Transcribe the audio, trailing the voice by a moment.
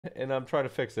and I'm trying to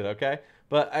fix it. Okay,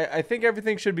 but I think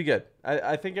everything should be good.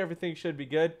 I think everything should be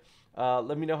good.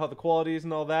 Let me know how the quality is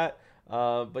and all that.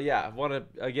 But yeah, I want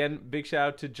to again big shout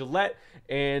out to Gillette,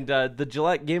 and the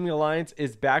Gillette Gaming Alliance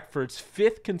is back for its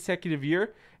 5th consecutive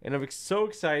year, and I'm so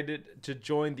excited to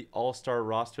join the All-Star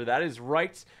roster. That is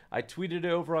right. I tweeted it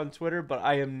over on Twitter, but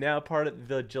I am now part of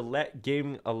the Gillette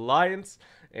Gaming Alliance,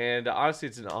 and honestly,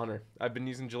 it's an honor. I've been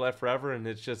using Gillette forever, and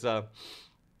it's just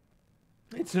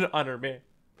it's an honor, man.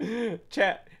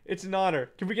 Chat, it's an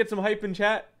honor. Can we get some hype in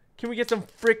chat? Can we get some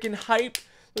freaking hype?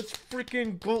 Let's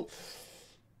freaking go.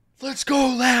 Let's go,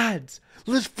 lads.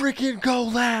 Let's freaking go,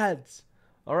 lads.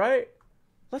 All right?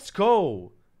 Let's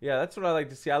go. Yeah, that's what I like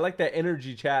to see. I like that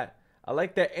energy, chat. I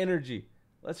like that energy.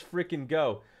 Let's freaking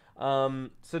go.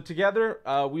 So together,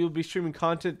 we will be streaming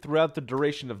content throughout the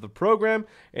duration of the program,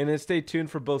 and then stay tuned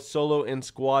for both solo and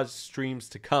squad streams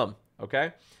to come.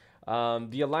 Okay?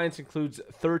 The alliance includes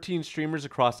 13 streamers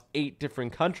across 8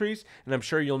 different countries, and I'm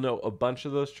sure you'll know a bunch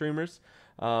of those streamers.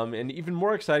 And even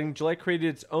more exciting, Gillette created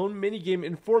its own minigame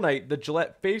in Fortnite, the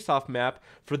Gillette Face Off map,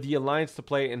 for the alliance to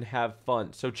play and have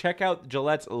fun. So check out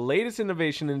Gillette's latest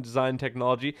innovation in design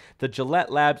technology, the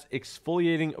Gillette Labs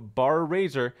Exfoliating Bar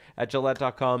Razor, at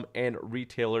Gillette.com and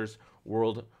retailers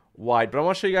worldwide. But I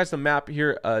want to show you guys the map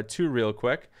here too real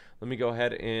quick. Let me go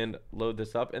ahead and load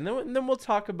this up, and then we'll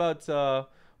talk about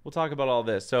all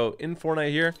this. So in Fortnite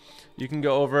here, you can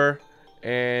go over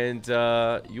and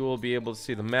you will be able to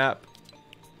see the map.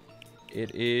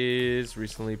 It is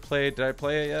recently played. Did I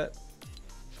play it yet?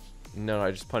 No,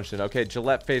 I just punched it. Okay,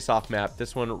 Gillette Face Off map.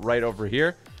 This one right over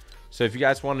here. So if you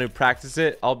guys want to practice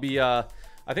it, I'll be I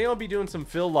think I'll be doing some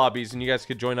fill lobbies, and you guys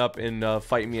could join up and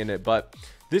fight me in it. But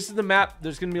this is the map.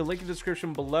 There's going to be a link in the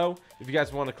description below if you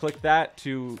guys want to click that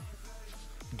to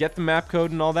get the map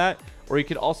code and all that. Or you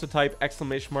could also type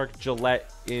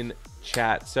 !Gillette in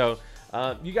chat. So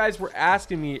you guys were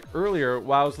asking me earlier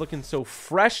why I was looking so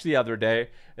fresh the other day,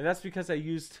 and that's because I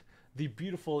used the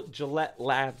beautiful Gillette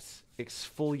Labs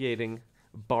Exfoliating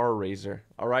Bar Razor.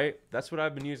 All right, that's what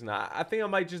I've been using. I think I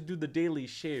might just do the daily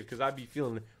shave because I'd be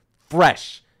feeling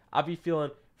fresh. I'll be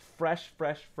feeling fresh.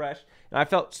 And I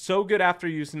felt so good after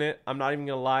using it. I'm not even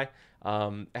gonna lie.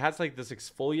 It has like this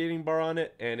exfoliating bar on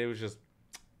it, and it was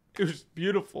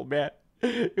beautiful, man.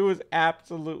 It was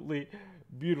absolutely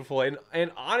beautiful.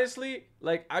 And honestly,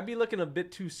 like, I'd be looking a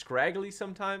bit too scraggly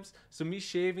sometimes, so me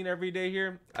shaving every day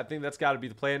here, I think that's got to be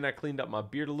the plan. I cleaned up my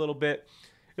beard a little bit.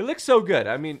 It looks so good.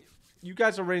 I mean, you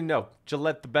guys already know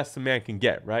Gillette, the best a man can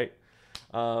get, right?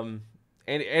 And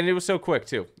it was so quick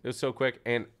too. It was so quick.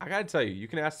 And I gotta tell you, you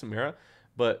can ask Samara,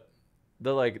 but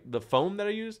the foam that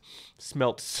I used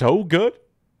smelled so good.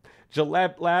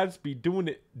 Gillette Labs be doing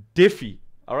it diffy.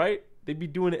 All right, they be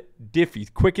doing it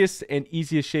diffy. Quickest and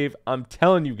easiest shave. I'm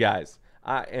telling you guys.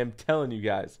 I am telling you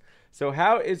guys. So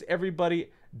how is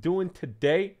everybody doing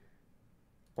today?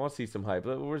 I want to see some hype.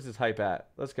 Where's this hype at?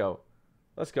 Let's go.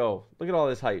 Let's go. Look at all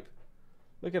this hype.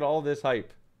 Look at all this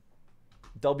hype.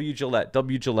 W Gillette.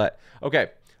 W Gillette.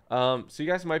 Okay. So you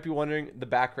guys might be wondering the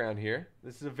background here.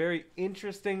 This is a very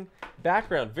interesting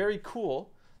background. Very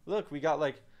cool. Look, we got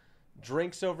like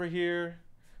drinks over here.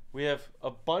 We have a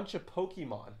bunch of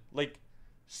Pokemon. Like,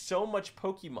 so much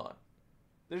Pokemon.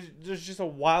 There's just a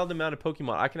wild amount of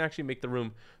Pokemon. I can actually make the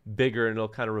room bigger, and it'll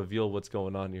kind of reveal what's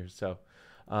going on here. So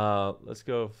let's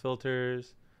go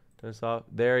filters. Turn this off.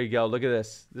 There you go. Look at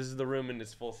this. This is the room in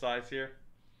its full size here.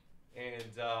 And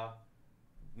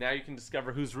now you can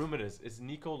discover whose room it is. It's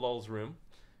Nico Lull's room.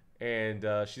 And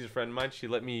she's a friend of mine. She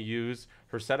let me use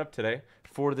her setup today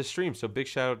for the stream. So big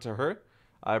shout out to her.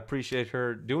 I appreciate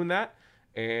her doing that.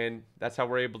 And that's how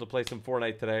we're able to play some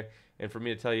Fortnite today. And for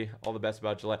me to tell you all the best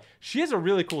about Gillette. She has a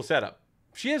really cool setup.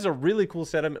 She has a really cool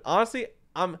setup. And honestly,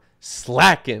 I'm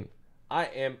slacking. I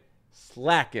am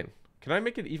slacking. Can I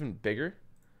make it even bigger?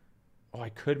 Oh, I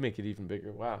could make it even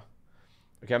bigger. Wow.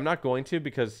 Okay, I'm not going to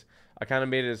because I kind of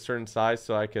made it a certain size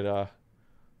so I could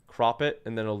crop it.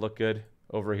 And then it'll look good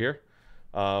over here.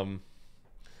 But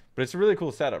it's a really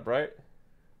cool setup, right?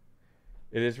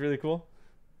 It is really cool.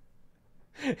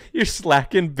 You're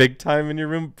slacking big time in your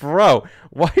room. Bro,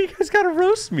 why you guys gotta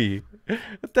roast me?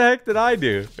 What the heck did I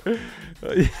do?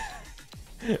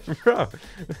 Bro,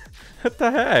 what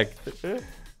the heck?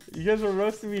 You guys are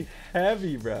roasting me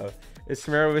heavy, bro. Is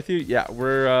Samara with you? Yeah,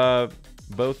 we're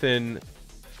both in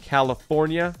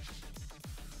California.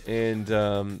 And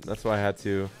that's why I had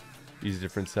to use a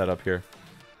different setup here.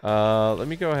 Let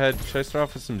me go ahead. Should I start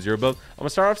off with some zero build? I'm gonna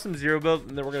start off some zero build,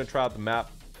 and then we're gonna try out the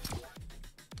map.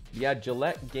 Yeah,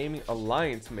 Gillette Gaming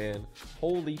Alliance, man.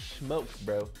 Holy smokes,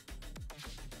 bro.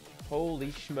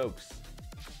 Holy smokes.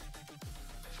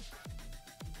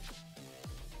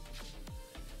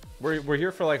 We're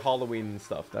here for like Halloween and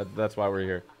stuff. That's why we're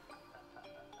here.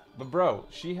 But bro,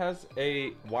 she has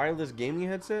a wireless gaming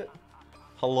headset.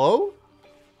 Hello?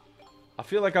 I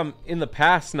feel like I'm in the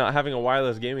past not having a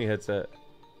wireless gaming headset.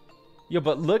 Yo,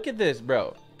 but look at this,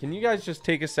 bro. Can you guys just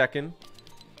take a second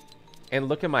and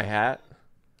look at my hat?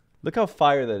 Look how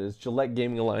fire that is. Gillette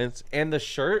Gaming Alliance. And the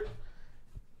shirt.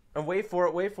 And wait for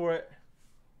it. Wait for it.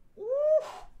 Woo.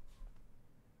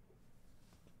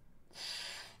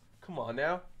 Come on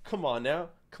now. Come on now.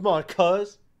 Come on,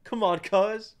 cuz. Come on,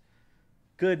 cuz.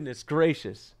 Goodness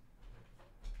gracious.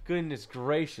 Goodness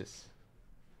gracious.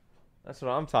 That's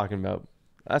what I'm talking about.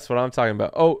 That's what I'm talking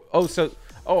about. Oh,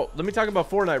 let me talk about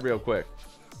Fortnite real quick.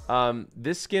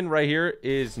 This skin right here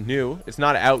is new. It's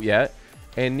not out yet.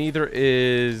 And neither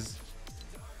is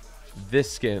this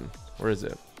skin. Where is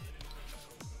it?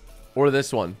 Or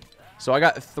this one. So I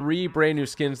got 3 brand new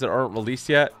skins that aren't released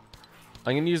yet.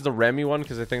 I'm going to use the Remy one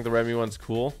because I think the Remy one's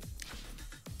cool.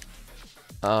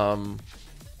 But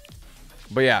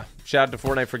yeah, shout out to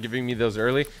Fortnite for giving me those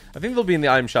early. I think they'll be in the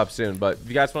item shop soon. But if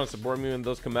you guys want to support me when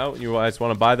those come out and you guys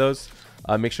want to buy those,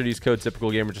 make sure to use code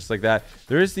TypicalGamer just like that.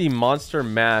 There is the Monster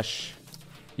Mash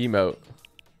emote.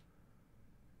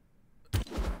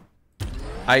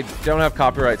 I don't have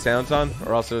copyright sounds on,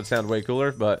 or else it would sound way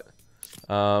cooler, but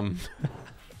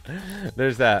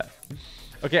there's that.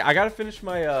 Okay, I gotta finish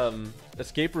my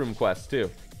escape room quest too.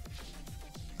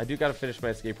 I do gotta finish my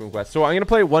escape room quest. So I'm gonna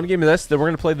play one game of this, then we're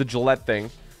gonna play the Gillette thing,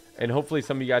 and hopefully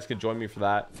some of you guys can join me for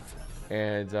that.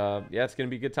 And yeah, it's gonna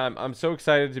be a good time. I'm so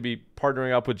excited to be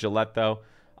partnering up with Gillette though.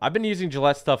 I've been using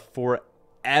Gillette stuff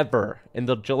forever, and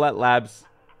the Gillette Labs,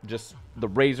 just the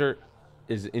razor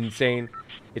is insane.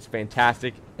 It's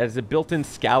fantastic. It has a built-in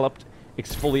scalloped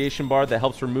exfoliation bar that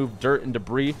helps remove dirt and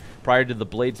debris prior to the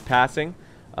blades passing,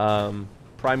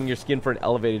 priming your skin for an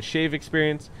elevated shave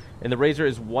experience. And the razor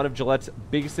is one of Gillette's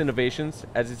biggest innovations,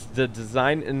 as it's the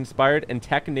design-inspired and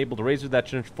tech-enabled razor that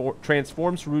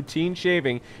transforms routine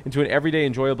shaving into an everyday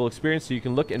enjoyable experience, so you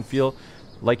can look and feel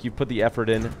like you put the effort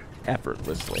in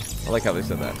effortlessly. I like how they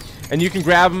said that. And you can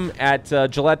grab them at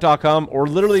Gillette.com, or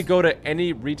literally go to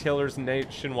any retailers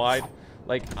nationwide.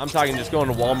 Like, I'm talking just going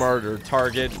to Walmart or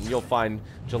Target, and you'll find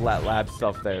Gillette Labs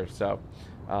stuff there. So,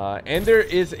 and there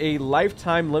is a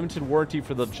lifetime limited warranty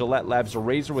for the Gillette Labs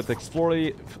razor with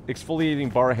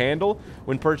exfoliating bar handle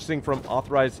when purchasing from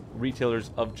authorized retailers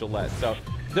of Gillette. So,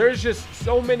 there's just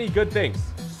so many good things.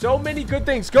 So many good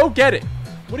things. Go get it.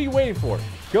 What are you waiting for?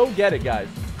 Go get it, guys.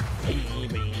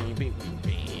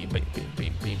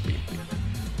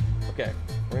 Okay,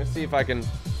 we're gonna see if I can.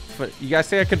 You guys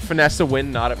think I could finesse a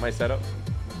win not at my setup?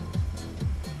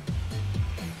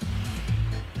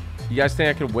 You guys think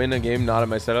I could win a game not at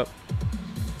my setup?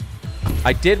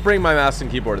 I did bring my mouse and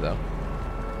keyboard though.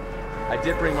 I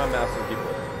did bring my mouse and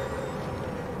keyboard.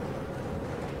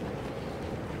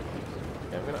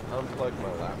 Okay, I'm gonna unplug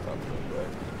my laptop real quick.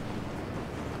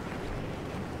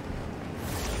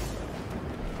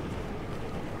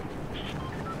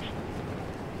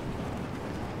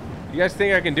 You guys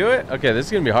think I can do it? Okay, this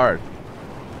is gonna be hard.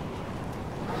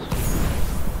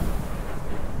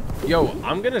 Yo,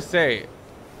 I'm gonna say,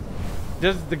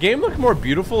 does the game look more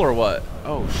beautiful or what?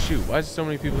 Oh shoot, why is there so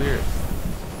many people here?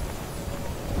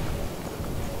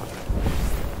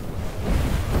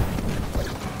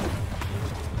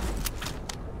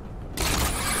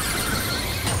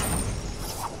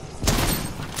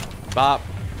 Bop.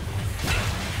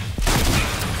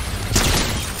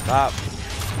 Bop.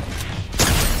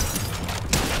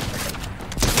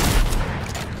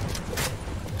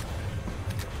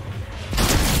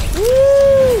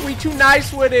 Woo! We too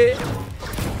nice with it.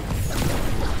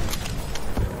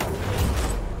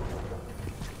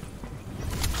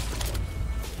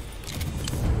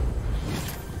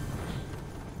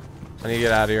 I need to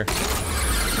get out of here.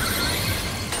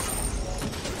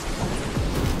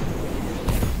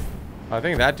 I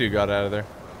think that dude got out of there.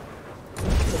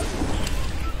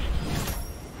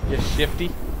 Get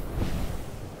shifty.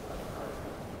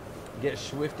 Get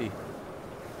swifty.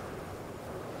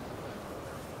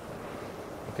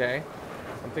 Okay.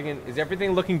 I'm thinking, is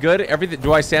everything looking good? Everything,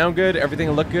 do I sound good? Everything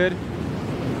look good?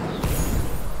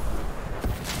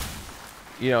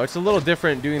 You know, it's a little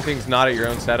different doing things not at your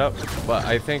own setup, but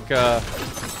I think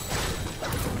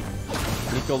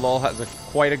Nico Lol has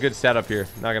quite a good setup here,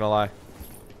 not gonna lie.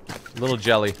 A little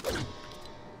jelly.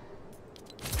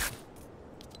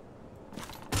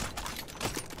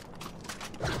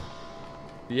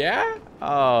 Yeah?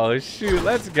 Oh shoot,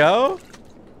 let's go.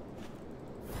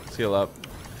 Let's heal up.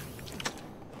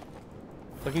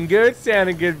 Looking good,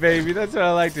 sounding good, baby. That's what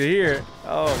I like to hear.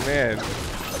 Oh man.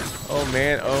 Oh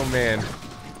man, oh man.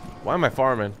 Why am I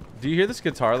farming? Do you hear this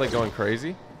guitar like going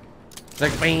crazy? It's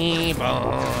like bing,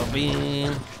 bong,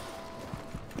 bing.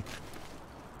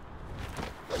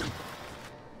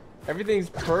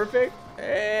 Everything's perfect.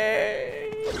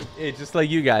 Hey, it's just like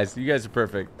you guys. You guys are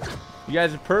perfect. You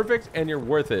guys are perfect, and you're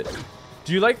worth it.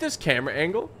 Do you like this camera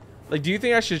angle? Like, do you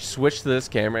think I should switch to this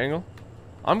camera angle?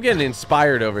 I'm getting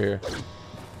inspired over here.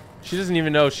 She doesn't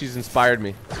even know she's inspired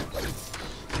me.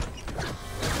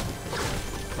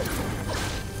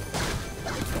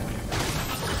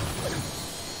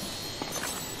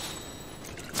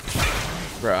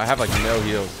 Bro, I have like no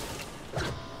heals.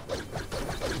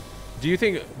 Do you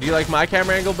like my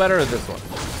camera angle better or this one?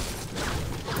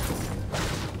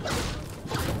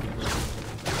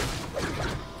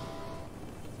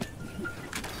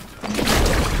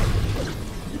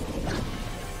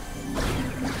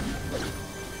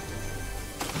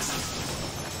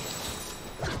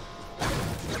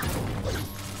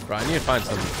 Bro, I need to find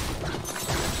some.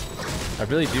 I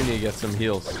really do need to get some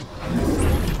heals.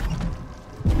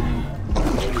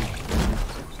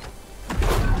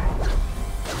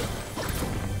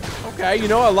 Okay, you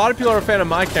know, a lot of people are a fan of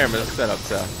my camera setup,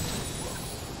 so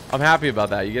I'm happy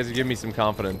about that. You guys are giving me some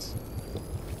confidence.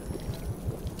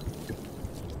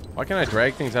 Why can't I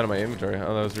drag things out of my inventory?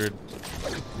 Oh, that was weird.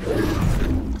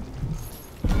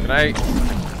 Can I?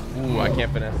 Ooh, I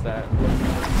can't finesse that.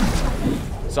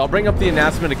 So I'll bring up the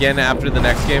announcement again after the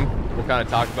next game. We'll kind of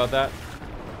talk about that.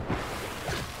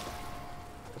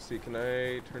 Let's see, can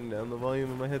I turn down the volume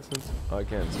of my headsets? Oh, I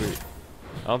can, sweet.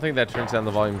 I don't think that turns down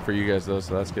the volume for you guys though,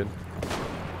 so that's good.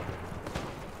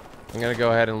 I'm gonna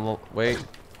go ahead and wait.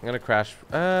 I'm gonna crash.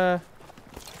 I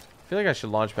feel like I should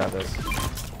launch pad this.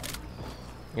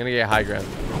 I'm gonna get high ground.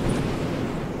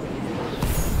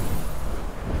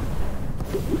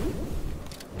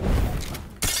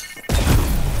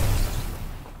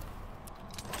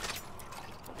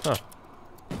 Huh.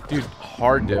 Dude,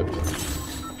 hard dipped.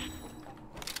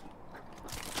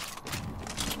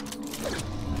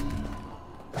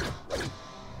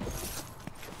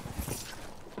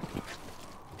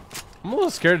 I'm a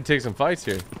little scared to take some fights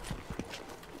here.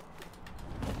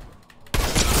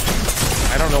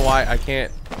 I don't know why I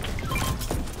can't.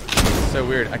 It's so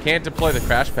weird. I can't deploy the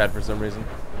crash pad for some reason.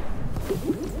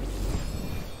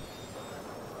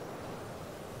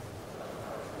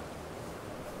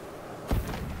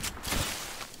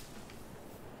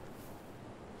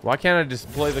 Why can't I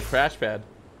deploy the crash pad?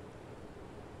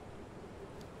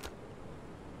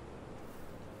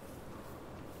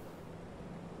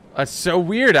 That's so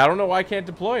weird. I don't know why I can't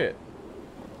deploy it.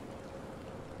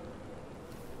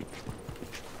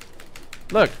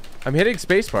 Look, I'm hitting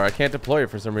spacebar. I can't deploy it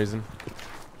for some reason.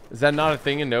 Is that not a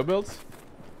thing in no builds?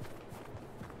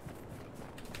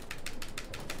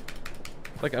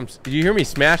 Like, you hear me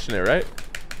smashing it, right?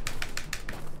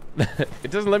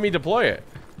 It doesn't let me deploy it.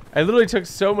 I literally took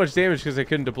so much damage because I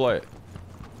couldn't deploy it.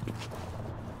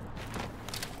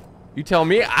 You tell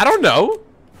me? I don't know.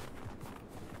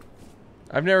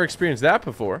 I've never experienced that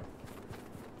before.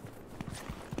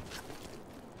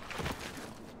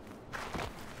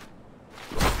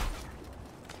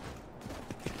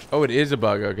 Oh, it is a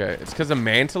bug. Okay. It's because of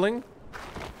mantling?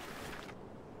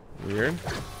 Weird.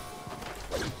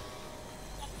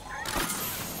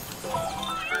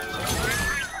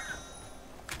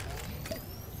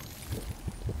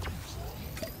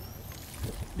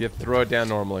 You have to throw it down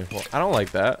normally. Well, I don't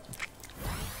like that.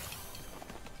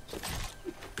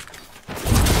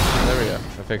 There we go.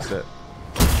 I fixed it.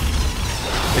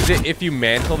 Is it if you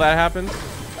mantle that happens?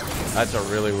 That's a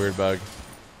really weird bug.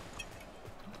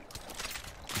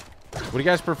 What do you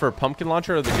guys prefer, pumpkin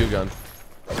launcher or the goo gun?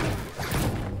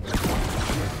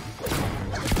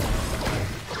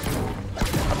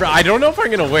 Bro, I don't know if I'm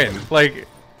gonna win. Like,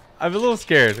 I'm a little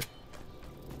scared.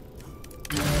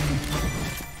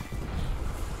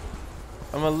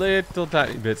 I'm a little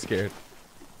tiny bit scared.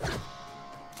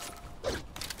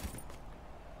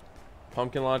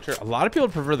 Pumpkin launcher. A lot of people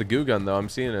prefer the goo gun though. I'm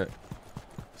seeing it.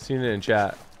 Seeing it in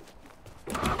chat.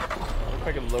 I wonder if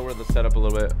I can lower the setup a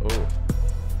little bit. Oh.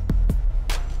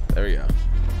 There we go.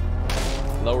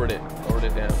 Lowered it. Lowered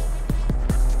it down.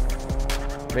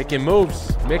 Making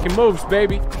moves. Making moves,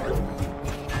 baby.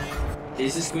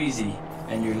 This is Squeezy,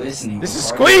 and you're listening This to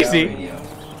is Hardcore Squeezy? Radio.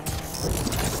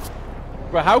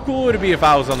 Bro, how cool would it be if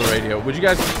I was on the radio? Would you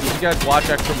guys watch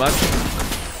extra much?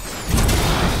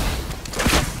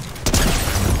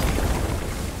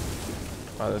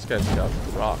 Oh, this guy's got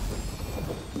rock.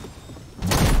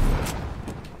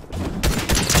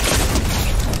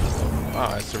 Wow,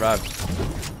 I survived.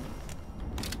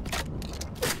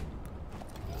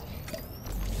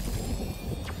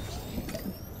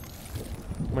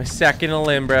 My second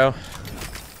limb, bro.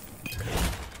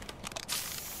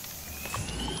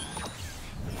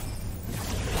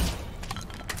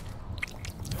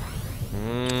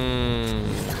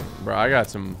 I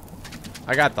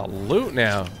got the loot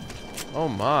now. Oh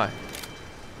my.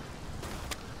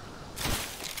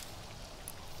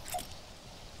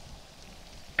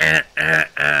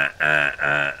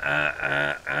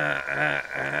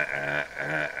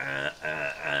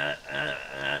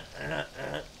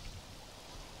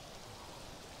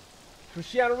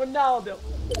 Cristiano Ronaldo.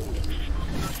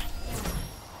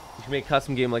 You can make a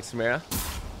custom game like Samara.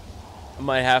 I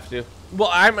might have to. Well,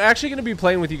 I'm actually going to be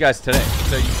playing with you guys today.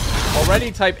 So you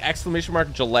already type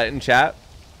 !Gillette in chat.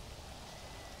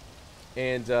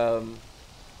 And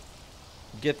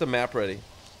get the map ready.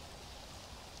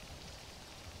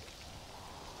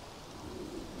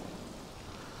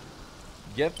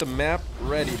 Get the map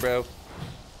ready, bro.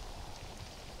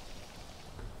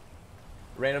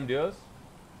 Random duos?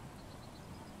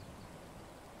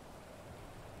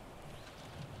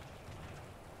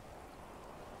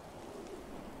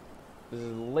 This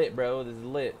is lit, bro. This is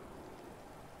lit.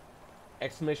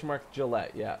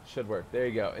 !Gillette. Yeah, should work. There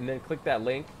you go. And then click that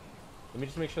link. Let me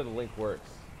just make sure the link works.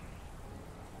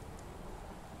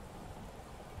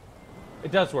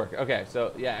 It does work. Okay,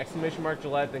 so yeah,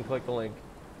 !Gillette, then click the link.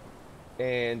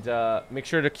 And make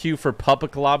sure to queue for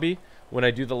public lobby when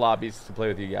I do the lobbies to play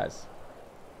with you guys.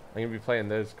 I'm going to be playing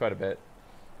those quite a bit.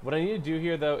 What I need to do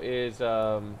here, though, is...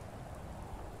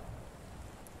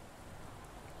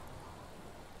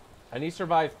 I need to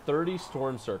survive 30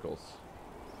 storm circles.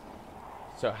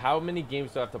 So how many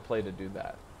games do I have to play to do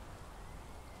that?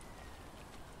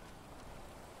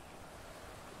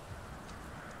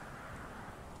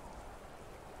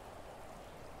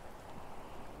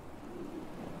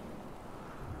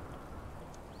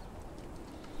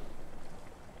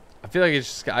 I feel like it's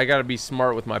just, I gotta be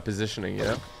smart with my positioning, you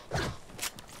know?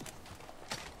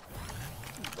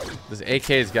 This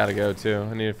AK's gotta go too.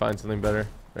 I need to find something better.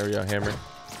 There we go, hammer.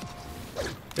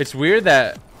 It's weird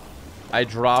that I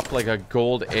dropped like a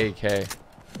gold AK.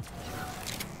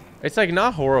 It's like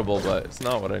not horrible, but it's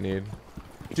not what I need.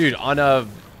 Dude, on a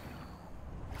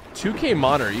 2K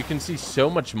monitor, you can see so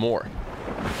much more.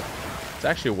 It's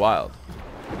actually wild.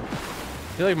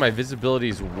 I feel like my visibility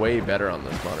is way better on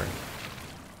this monitor.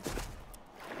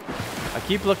 I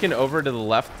keep looking over to the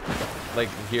left, like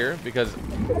here, because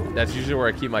that's usually where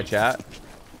I keep my chat.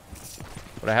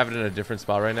 But I have it in a different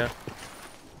spot right now.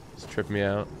 Just trip me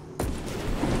out.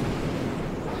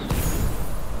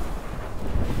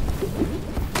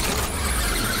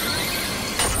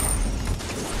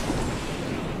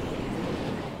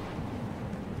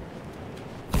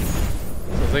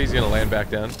 Looks like he's gonna land back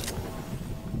down.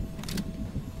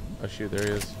 Oh shoot, there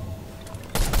he is.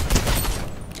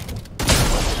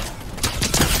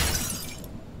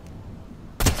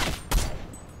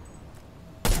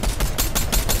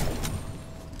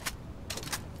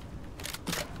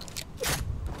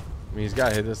 I mean, he's got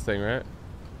to hit this thing, right?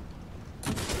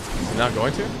 Is he not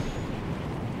going to?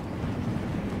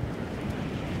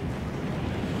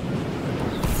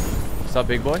 What's up,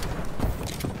 big boy?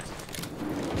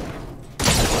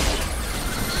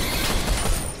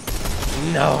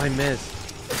 No, I missed.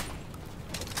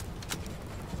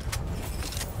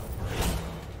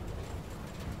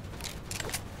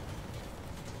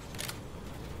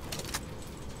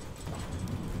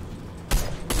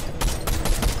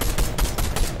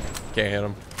 Can't hit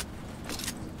him.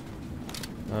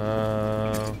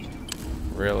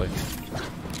 Really?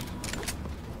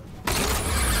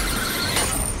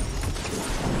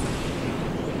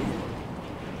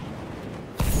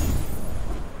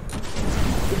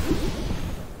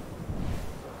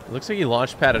 Looks like he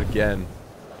launch padded again.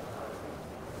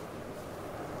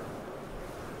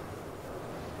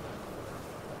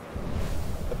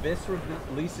 Abyss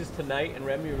releases tonight and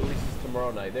Remy releases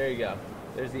tomorrow night. There you go.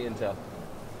 There's the intel.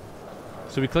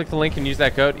 So we click the link and use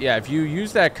that code. Yeah, if you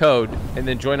use that code and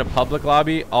then join a public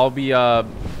lobby, I'll be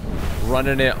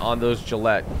running it on those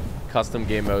Gillette custom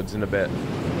game modes in a bit. I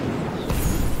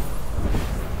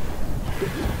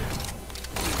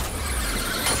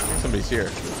think somebody's here.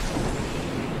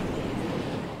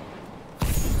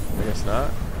 I guess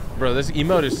not. Bro, this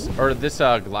emote is, or this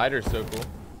glider is so cool.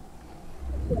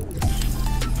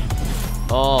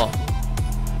 Oh.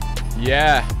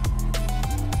 Yeah.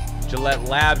 Gillette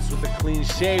Labs with a clean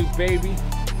shave, baby.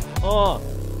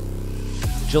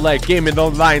 Gillette Gaming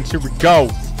Online, here we go.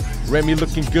 Remy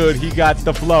looking good, he got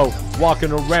the flow.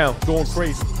 Walking around, going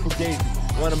crazy.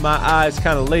 One of my eyes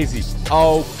kind of lazy.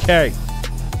 Okay.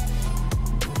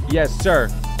 Yes, sir.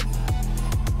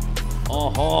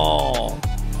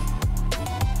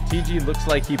 TG looks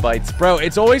like he bites. Bro,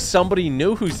 it's always somebody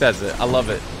new who says it. I love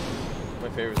it. My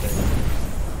favorite thing.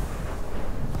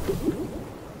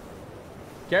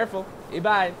 Careful, he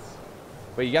bites.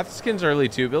 Wait, you got the skins early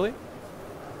too, Billy?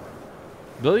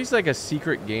 Billy's like a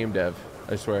secret game dev,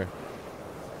 I swear.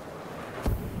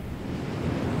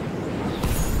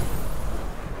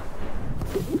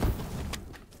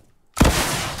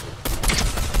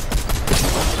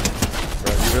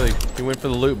 Bro, you went for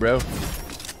the loot, bro.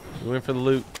 You went for the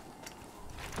loot.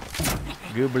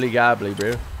 Goobly gobbly,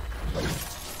 bro.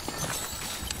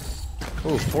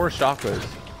 Ooh, 4 shockwaves.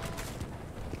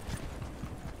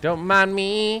 Don't mind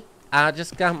me, I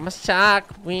just got my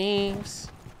shockwaves.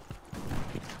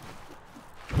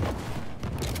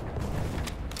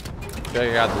 I feel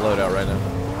like I got the loadout right now.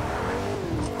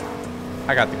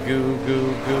 I got the goo,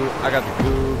 goo, goo. I got the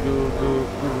goo, goo, goo,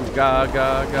 goo, ga,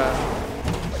 ga, ga.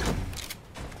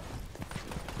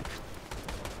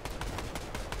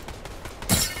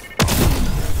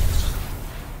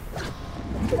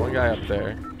 One guy up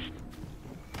there.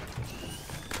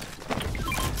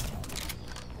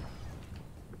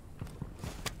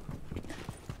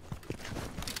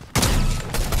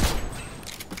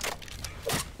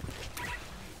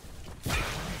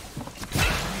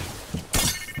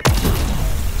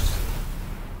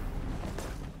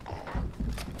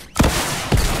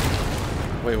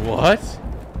 Wait, what?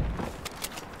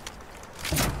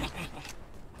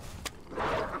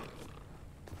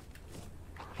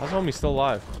 How's homie still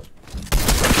alive?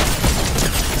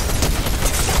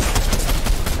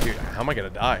 Dude, how am I gonna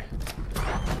die?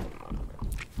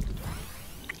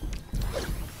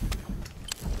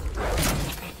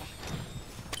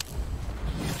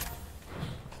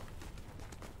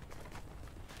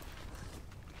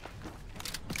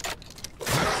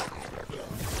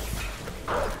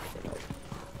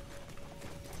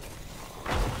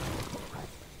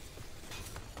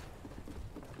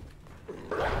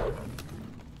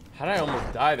 How did I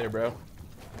almost die there, bro?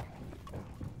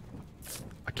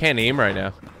 I can't aim right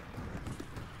now.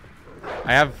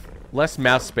 I have less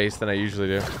mouse space than I usually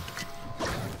do.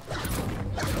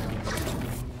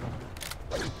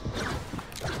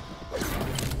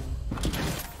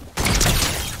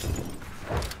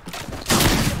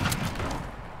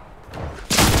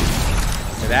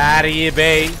 Get out of here,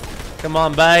 babe. Come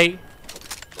on, babe.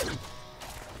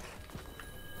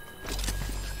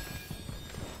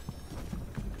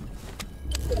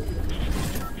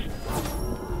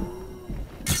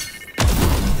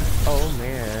 Oh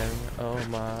man, oh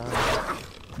my.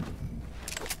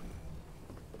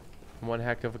 One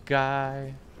heck of a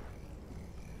guy.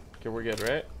 Okay, we're good,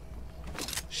 right?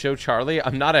 Show Charlie?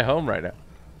 I'm not at home right now.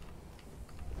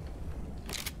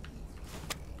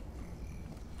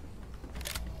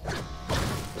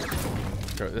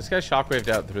 This guy shockwaved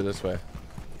out through this way.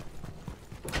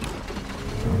 Ooh,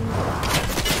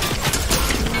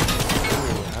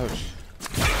 ouch.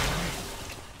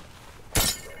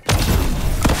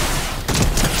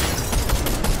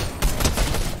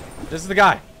 This is the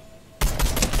guy.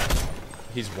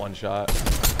 He's one shot.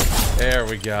 There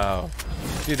we go.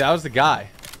 Dude, that was the guy.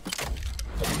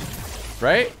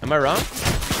 Right? Am I wrong?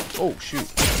 Oh,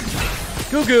 shoot.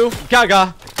 Goo goo.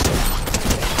 Gaga.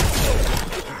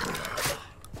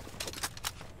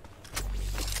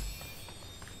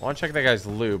 I want to check that guy's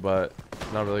loot, but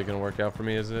it's not really going to work out for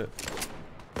me, is it?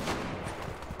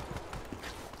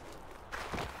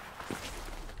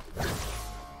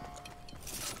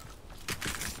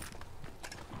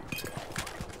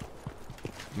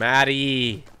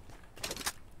 Maddie.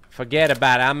 Forget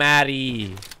about it. I'm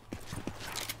Maddie.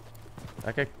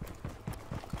 Okay.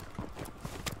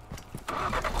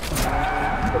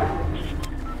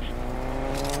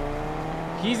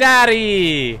 He's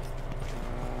Addy.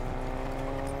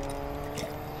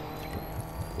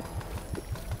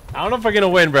 I don't know if we're gonna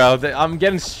win, bro. I'm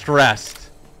getting stressed.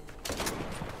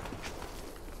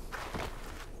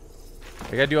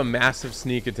 I gotta do a massive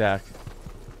sneak attack.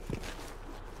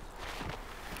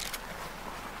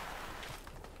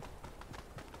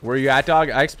 Where you at, dog?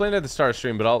 I explained at the start of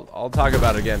stream, but I'll talk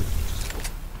about it again.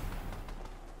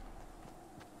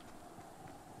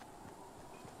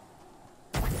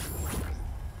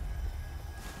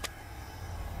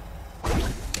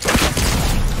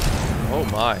 Oh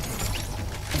my.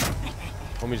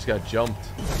 Homie just got jumped.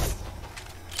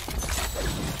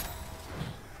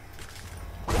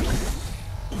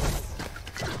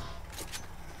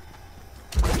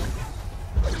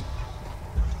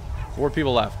 Four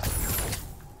people left.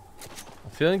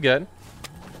 I'm feeling good.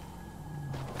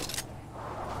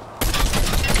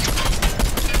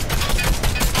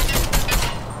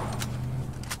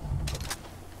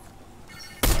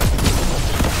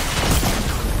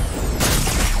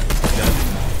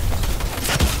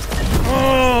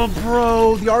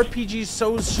 Bro, the RPG is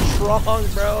so strong,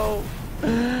 bro.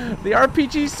 The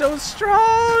RPG is so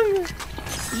strong.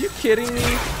 Are you kidding me?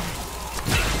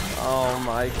 Oh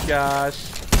my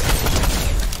gosh.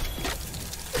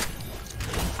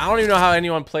 I don't even know how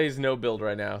anyone plays no build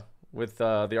right now with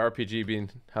the RPG being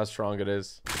how strong it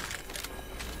is.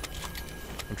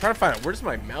 I'm trying to find out where's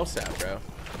my mouse at, bro.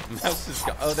 Mouse is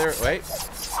oh there. Wait.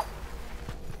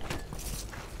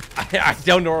 I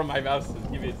don't know where my mouse is.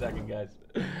 Give me a second, guys.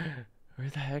 Where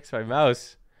the heck's my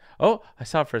mouse? Oh, I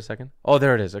saw it for a second. Oh,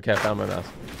 there it is. Okay, I found my mouse.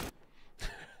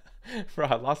 Bro,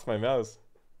 I lost my mouse.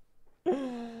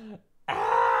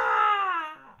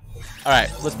 Ah! All right,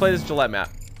 let's play this Gillette map.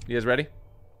 You guys ready?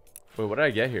 Wait, what did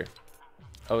I get here?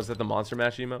 Oh, is that the Monster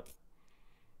Mash emote?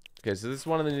 Okay, so this is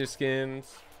one of the new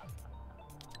skins.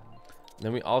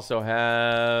 Then we also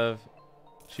have...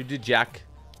 Should we do Jack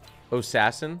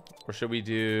Assassin? Or should we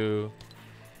do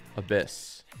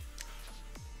Abyss?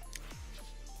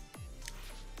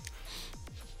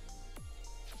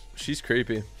 She's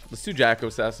creepy. Let's do Jack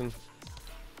Assassin.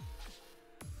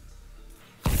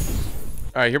 All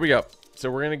right, here we go. So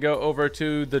we're going to go over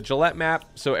to the Gillette map.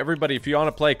 So everybody, if you want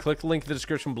to play, click the link in the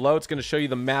description below. It's going to show you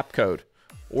the map code.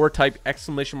 Or type !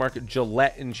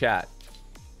 Gillette in chat.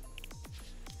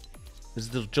 This is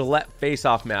the Gillette Face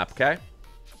Off map, okay?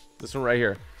 This one right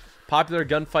here. Popular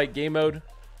gunfight game mode.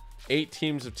 8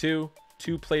 teams of 2.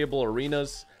 2 playable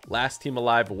arenas. Last team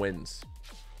alive wins. !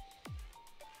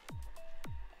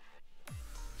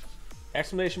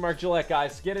 Gillette,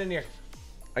 guys. Get in here.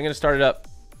 I'm going to start it up.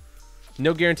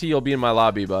 No guarantee you'll be in my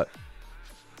lobby, but...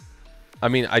 I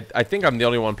mean, I think I'm the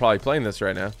only one probably playing this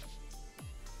right now.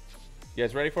 You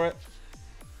guys ready for it?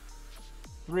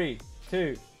 3,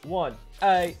 2, 1.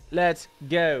 Hey, let's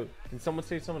go. Can someone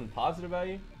say something positive about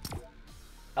you?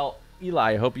 Oh,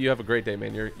 Eli, I hope you have a great day,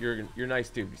 man. You're a nice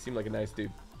dude. You seem like a nice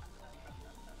dude.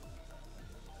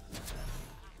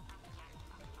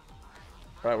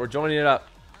 All right, we're joining it up.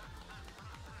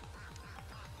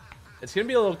 It's gonna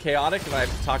be a little chaotic if I'm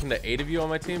talking to 8 of you on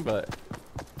my team, but...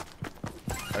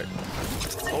 All right.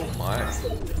 Oh my.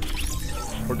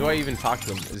 Or do I even talk to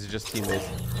them? Is it just teammates?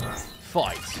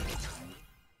 Fight.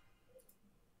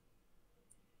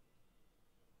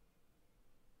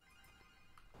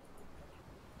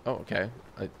 Oh, okay.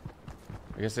 I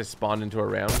guess I spawned into a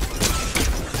round.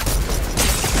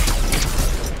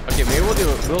 Okay, maybe we'll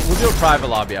do a private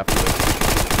lobby after this.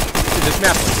 Dude, this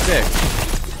map looks sick.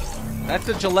 That's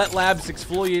the Gillette Labs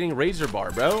exfoliating razor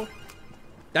bar, bro.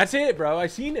 That's it, bro. I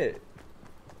seen it.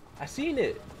 I seen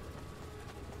it.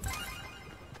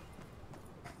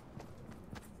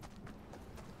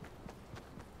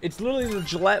 It's literally the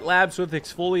Gillette Labs with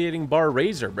exfoliating bar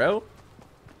razor, bro.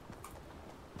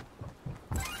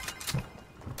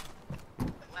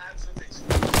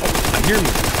 I hear me.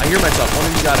 I hear myself. One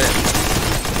of you got in.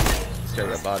 This guy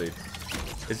got bodied.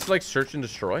 Is this like search and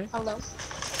destroy? Hello.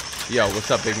 Yo,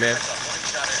 what's up, big man?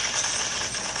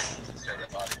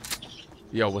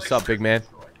 Yo, what's up, big man?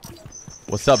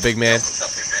 What's up, big man?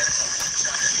 What's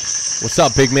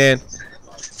up, big man?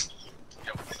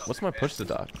 What's my push to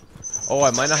dock? Oh,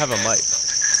 I might not have a mic.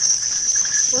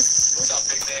 What's up,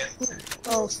 big man?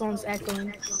 Oh, someone's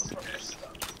echoing.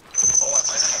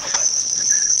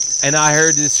 And I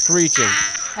heard this screeching.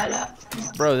 Hello.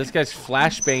 Bro, this guy's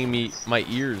flashbanging me my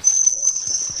ears.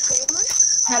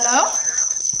 Hello.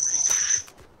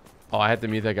 Oh, I had to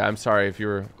mute that guy. I'm sorry if you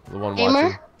were the one Gamer?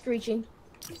 watching. Screeching.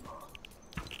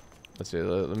 Let's see.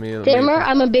 Let me. Gamer,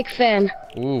 I'm a big fan.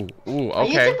 Ooh, Are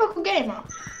okay. you a typical gamer?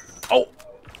 Oh,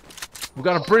 we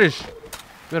got a British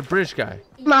guy.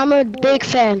 I'm a big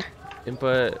fan.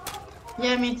 Input.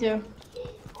 Yeah, me too.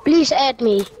 Please add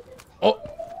me. Oh,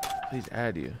 please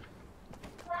add you.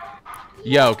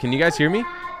 Yo, can you guys hear me?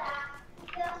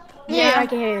 Yeah. I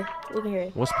can hear you. We can hear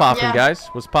you. What's popping, Yeah. guys?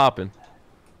 What's popping?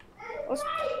 What's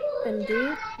up,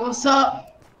 dude? What's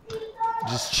up?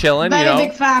 Just chilling, Very you know.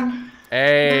 big fan.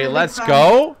 Hey, Very big let's fan.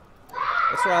 go.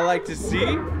 That's what I like to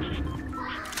see.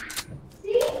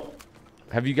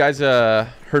 Have you guys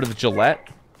heard of Gillette?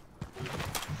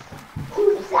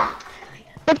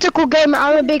 Optical Gamer,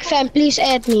 I'm a big fan. Please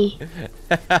add me.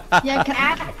 Yeah, can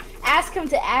Ask him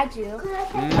to add you.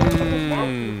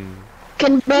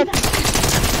 Can bet.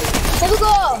 Here we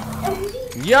go.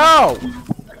 Yo,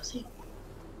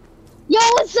 Yo,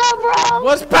 what's up, bro?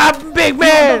 what's popping, big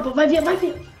man? Vai vir.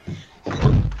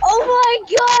 Oh my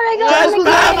god, I got What's it.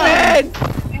 popping?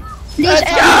 Please Let's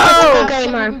add go. me,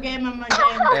 Gamer. Gamer, my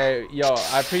game. Hey, yo,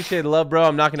 I appreciate the love, bro.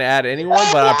 I'm not gonna add anyone,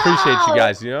 but I appreciate you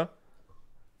guys. You know.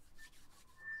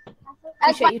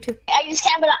 Appreciate you too. I just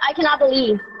can't, I cannot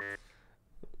believe.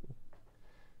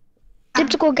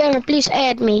 Typical Gamer, please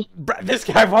add me. Bruh, this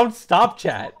guy won't stop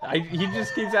chat. He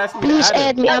just keeps asking me to Please add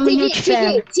add him. me. I'm a huge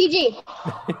fan. TG.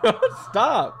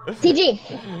 Stop. TG.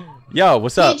 Yo,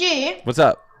 what's up? TG. What's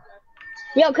up?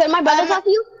 Yo, could my brother talk to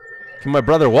you? Can my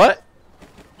brother what?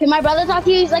 Can my brother talk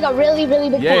to you? He's like a really, really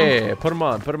big fan. Yeah, put him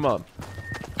on. Put him on.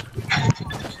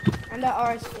 And the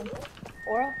R skin.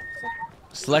 Aura?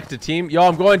 Select a team. Yo,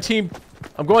 I'm going team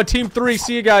 3.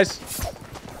 See you guys.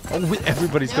 Oh,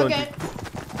 everybody's going. Okay.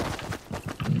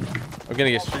 I'm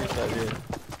gonna get street shot here.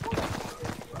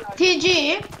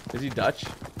 TG. Is he Dutch?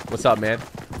 What's up, man?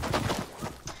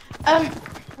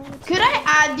 Could I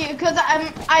add you? Cause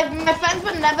my friends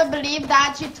would never believe that I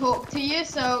actually talk to you.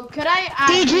 So could I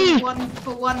add you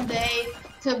for one day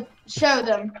to show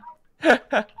them?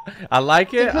 I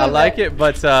like it. I like it.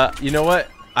 But you know what?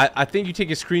 I think you take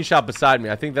a screenshot beside me.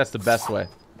 I think that's the best way.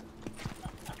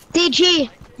 DG.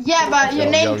 Yeah, but your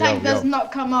name yo, tag yo. does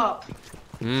not come up.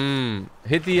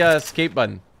 Hit the escape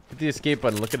button. Hit the escape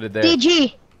button. Look at it there.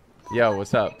 DG. Yo,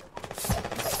 what's up?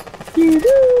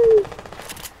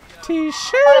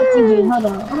 T-shirt. Hold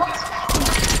on.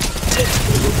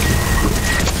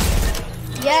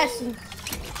 Yes.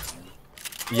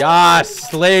 Yas,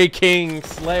 slay king,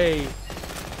 slay.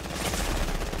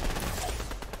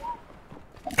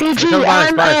 DG,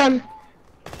 Come on,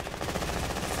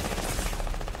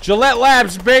 Gillette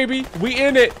Labs, baby. We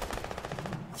in it.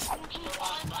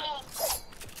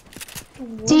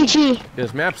 DG.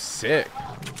 This map's sick.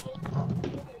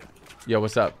 Yo,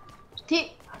 what's up?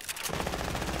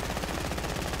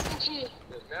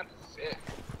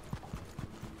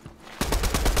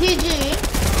 TG.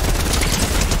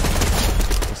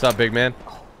 What's up, big man?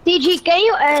 DG, can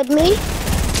you add me?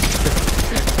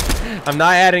 I'm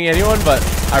not adding anyone, but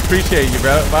I appreciate you,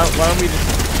 bro. Why don't we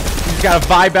just gotta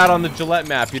vibe out on the Gillette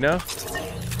map, you know?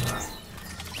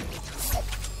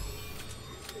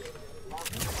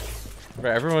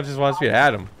 Bro, everyone just wants me to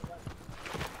add him.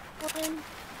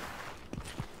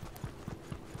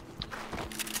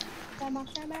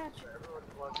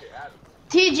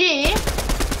 TG.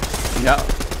 Yeah.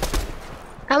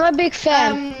 I'm a big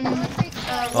fan.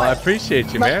 Well, I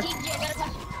appreciate you, man.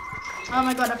 Oh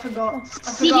my god, I forgot.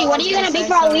 DG, what are you gonna be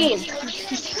for Halloween?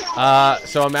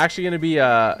 So I'm actually gonna be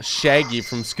Shaggy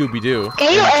from Scooby Doo.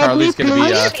 Can you And add me, Charlie's gonna be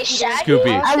please?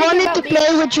 Scoopy. I wanted to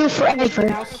play with you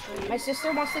forever. My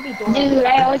sister wants to be Dora. Dude,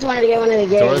 I always wanted to get one of the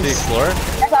games. Dora the Explorer.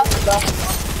 That's awesome, bro.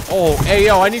 Oh, hey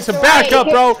yo, I need some backup,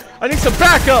 bro. I need some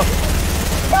backup.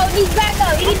 Bro, he's back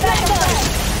up. He's back up.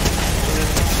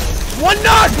 One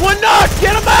knock,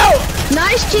 get him out.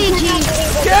 Nice,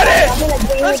 GG. Get it.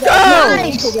 Let's go.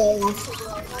 Nice.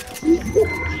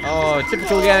 Oh,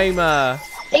 typical game.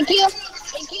 Thank you.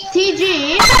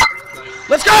 TG.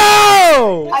 Let's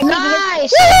go.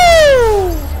 Nice.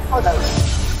 Woo! Hold on.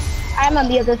 I'm gonna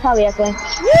be at this probably, I think.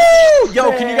 Woo!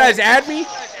 Yo, can you guys add me?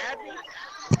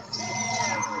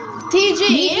 TG.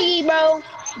 GG, bro.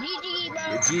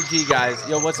 GG, guys.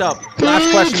 Yo, what's up? Last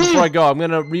question before I go. I'm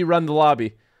gonna rerun the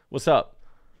lobby. What's up?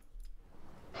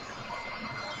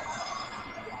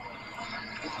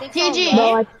 TG.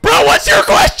 Bro, what's your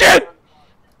question?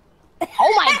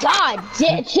 Oh my god.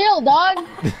 Chill, dog.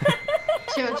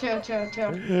 Chill.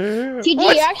 GG,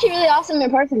 you're actually really awesome in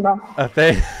person, bro.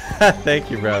 Thank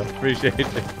you, bro. Appreciate it.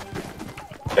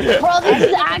 Bro, this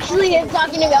is actually him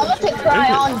talking to me. I'm about to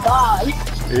cry on God.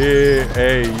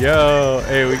 Hey, yo.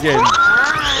 Hey, we're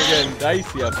getting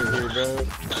dicey up in here, bro.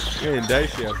 We're getting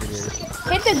dicey up in here.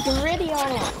 Hit the gritty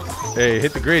on it. Hey,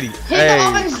 hit the gritty. Hit Hey. the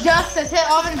oven's justice. Hit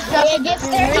oven's justice. Hey, get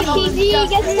sturdy, TG.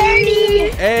 Get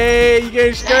sturdy. Hey, you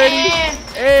getting sturdy? Yeah.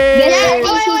 Hey. Get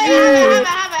Wait, sturdy, I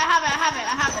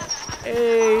have it.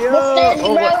 Hey, yo. Get sturdy,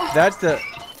 Oh, bro. what? That's the.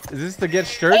 Is this the get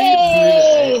sturdy?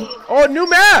 Hey. Oh, new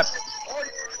map.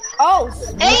 Oh,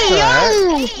 Hey,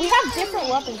 yo. we have different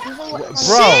weapons. These are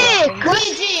Bro.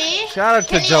 TG. Shout out to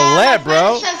Can you Gillette,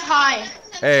 bro. Says hi.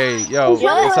 Hey, yo,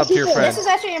 what's up to your friend? This is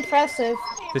actually impressive.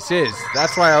 This is.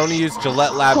 That's why I only use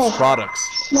Gillette Labs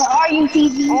products. Where are you,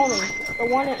 TG? Only. The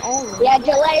one and only. Yeah,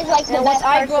 Gillette is like the And best once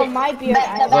I grow person. my beard,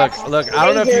 Look, I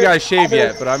don't know if you guys shave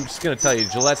yet, but I'm just gonna tell you,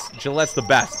 Gillette's the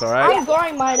best, all right? I'm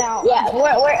growing mine out. Yeah,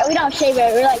 we don't shave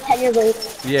it. We're like 10 years old.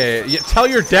 Yeah. Tell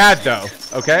your dad though,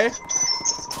 okay?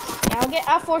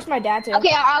 I'll force my dad to.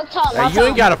 Okay, I'll tell him. You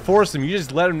ain't gotta force him. You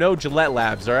just let him know Gillette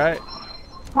Labs, all right?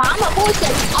 I'm gonna force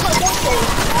him.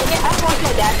 I'll force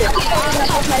my dad to.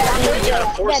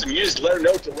 Force him, you just let him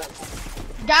know to run.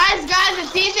 Guys,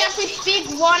 it's easier if we speak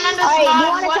one at a Alright, you time.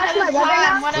 wanna One talk at to my a brother time.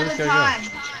 now? One Where'd at a this guy go? time.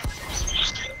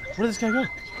 Where did this guy go?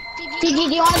 TG,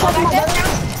 do you want to talk to my brother now?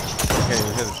 Okay,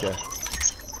 look at this guy.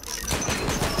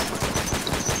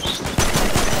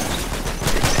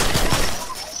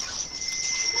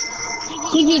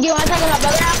 TG, do you want to talk to my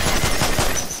brother now?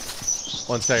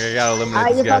 1 second, I gotta eliminate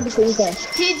Alright, this you're guy. talking to me, okay.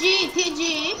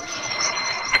 TG.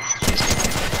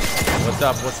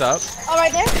 What's up? Oh,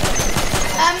 right there.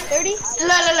 30? Look.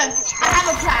 I have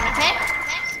a plan, okay?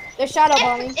 They're shadow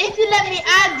bombing. If you let me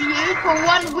add you for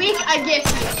 1 week, I gift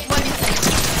you. What do you think?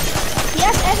 He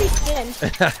has every skin.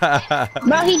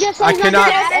 Bro, he just said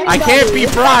I can't be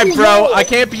bribed, bro. I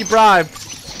can't be bribed.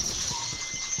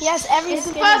 He has every It's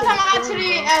the skin. first time I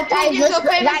actually told you so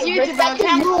famous YouTuber. I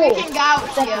can't freaking out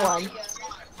here.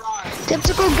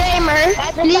 Typical gamer,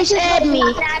 please add me.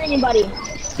 Add anybody.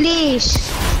 Please.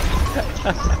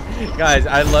 Guys,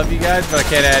 I love you guys, but I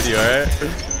can't add you, alright?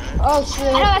 Oh shit.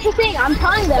 I know, that's the thing. I'm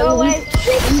telling them. No way.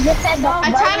 You just said don't.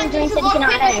 I challenge you to what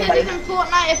famous is in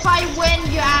Fortnite. If I win,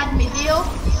 you add me. Deal?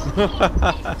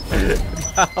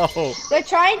 No. They're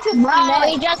trying to. Bro,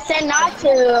 he just said not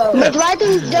to. But why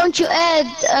don't you add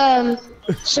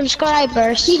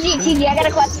subscribers? TG, I got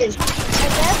a question.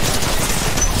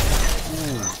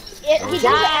 He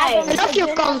doesn't add them, I love your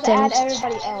he doesn't content. add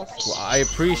everybody else. Well, I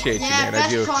appreciate you, Yeah, man. I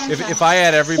do. that's content. If I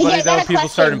add everybody, Yeah, though, that's people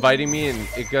start question. inviting me, and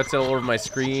it gets all over my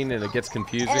screen, and it gets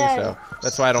confusing. So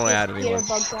that's why I don't add anyone.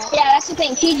 Yeah, that's the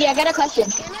thing. TG, I got a question.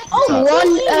 Oh,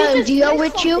 One you just duo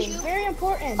missed with you? something Very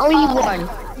important. Only one.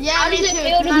 Yeah, me does too. it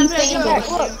feel to Can I be play famous?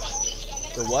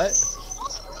 yours? The what?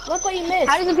 Look what you missed.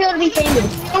 How does it feel to be famous?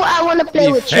 Oh, I want to play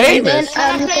Be with famous? you.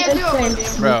 Can I play a duo with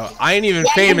you? Bro, I ain't even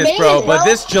Yeah, famous, he's bro. famous, But bro.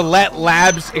 this Gillette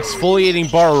Labs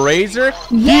exfoliating bar razor,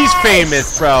 he's Yes.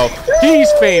 famous, bro.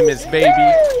 He's famous, baby.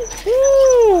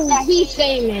 Woo. Yeah, he's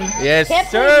famous. Yes, Can't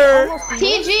believe you sir. almost missed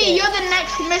TG, it. you're the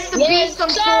next Mr. Yes, Beast on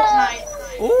sir. Fortnite.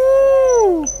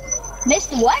 Ooh.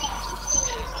 Missed what?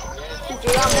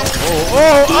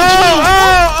 Oh.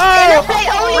 Can I play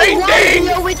only Ring one ding.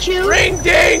 duo with you? Ring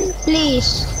ding.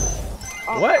 Please.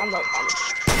 What?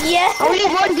 Yeah. Only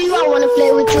one duo I want to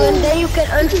play with you, and then you can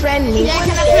unfriend me. Yeah,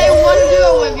 can I play one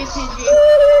duo with you,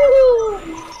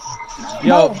 TG?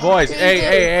 Yo, boys,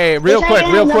 hey, real quick.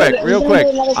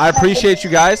 I appreciate you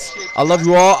guys. I love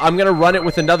you all. I'm gonna run it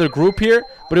with another group here,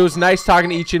 but it was nice talking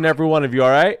to each and every one of you. All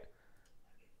right?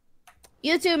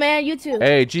 You too, man. You too.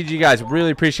 Hey, GG guys,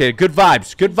 really appreciate it. Good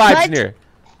vibes in here.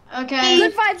 Okay.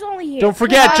 Good vibes only here. Don't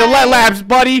forget Gillette Labs,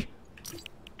 buddy.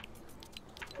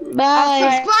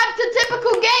 Bye. Subscribe to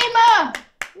Typical Gamer.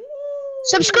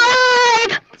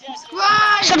 Subscribe.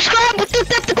 Subscribe. Subscribe to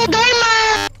Typical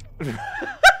Gamer.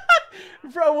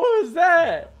 Bro, what was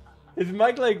that? His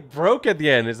mic like broke at the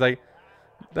end. It's like,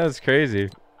 that's crazy.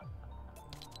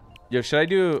 Yo, should I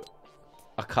do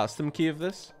a custom key of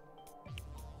this?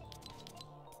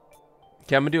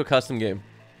 Okay, I'm gonna do a custom game.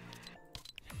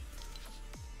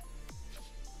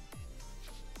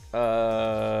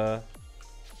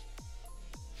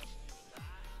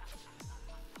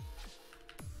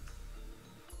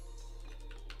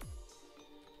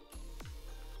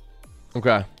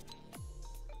 Okay.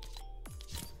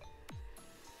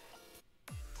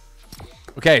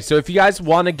 Okay, so if you guys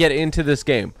want to get into this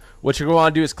game, what you're going to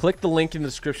want to do is click the link in the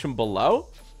description below,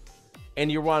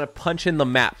 and you want to punch in the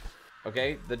map.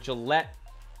 Okay, the Gillette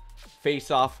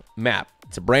Face Off map.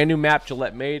 It's a brand new map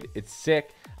Gillette made. It's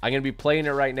sick. I'm going to be playing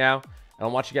it right now, and I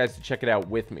want you guys to check it out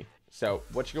with me. So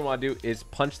what you're going to want to do is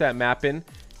punch that map in.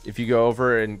 If you go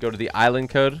over and go to the island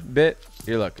code bit,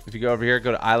 here, look. If you go over here,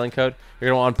 go to island code. You're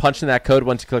going to want to punch in that code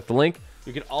once you click the link.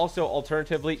 You can also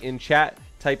alternatively in chat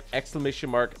type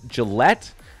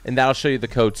 !Gillette, and that'll show you the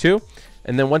code too.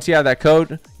 And then once you have that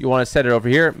code, you want to set it over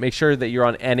here. Make sure that you're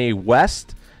on NA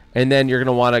West, and then you're going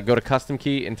to want to go to custom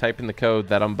key and type in the code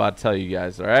that I'm about to tell you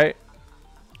guys. All right.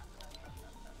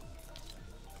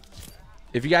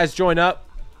 If you guys join up,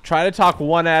 try to talk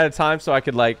one at a time so I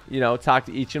could, like, you know, talk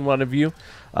to each and one of you.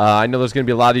 I know there's going to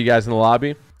be a lot of you guys in the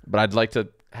lobby, but I'd like to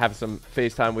have some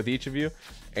FaceTime with each of you.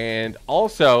 And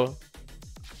also,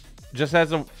 just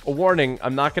as a warning,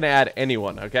 I'm not going to add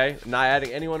anyone, okay? I'm not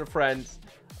adding anyone to friends,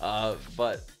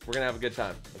 but we're going to have a good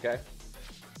time, okay?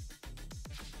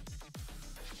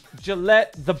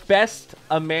 Gillette, the best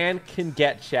a man can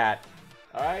get, chat.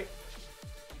 All right?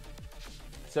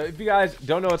 So if you guys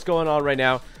don't know what's going on right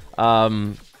now,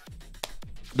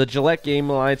 the Gillette Game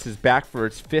Alliance is back for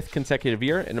its 5th consecutive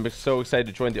year, and I'm so excited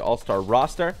to join the All-Star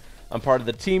roster. I'm part of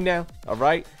the team now, all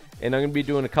right? And I'm going to be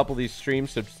doing a couple of these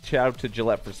streams, so shout out to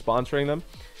Gillette for sponsoring them.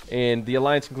 And the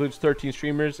Alliance includes 13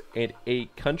 streamers in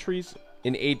 8 countries,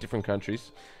 in 8 different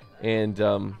countries. And,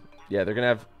 yeah, they're going to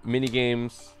have mini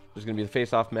games. There's going to be the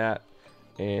face-off mat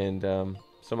and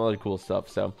some other cool stuff.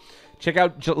 So check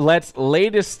out Gillette's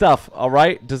latest stuff, all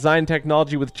right? Design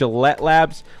technology with Gillette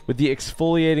Labs with the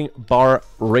exfoliating bar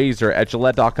razor at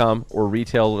Gillette.com or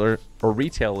retailers.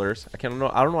 I don't know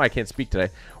why I can't speak today.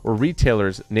 Or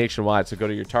retailers nationwide. So go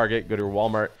to your Target, go to your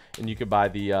Walmart, and you can buy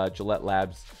the Gillette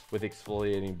Labs with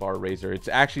exfoliating bar razor. It's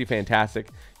actually fantastic.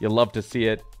 You'll love to see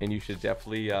it, and you should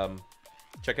definitely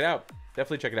check it out.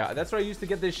 Definitely check it out. That's where I used to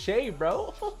get this shave,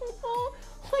 bro.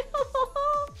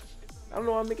 I don't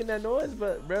know why I'm making that noise,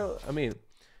 but bro, I mean,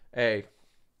 hey.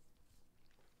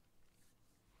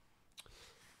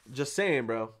 Just saying,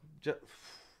 bro.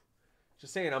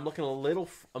 Just saying, I'm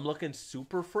looking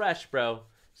super fresh, bro.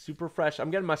 Super fresh.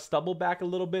 I'm getting my stubble back a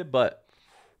little bit, but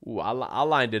ooh, I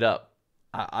lined it up.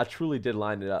 I truly did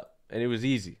line it up. And it was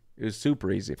easy. It was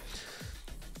super easy.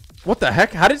 What the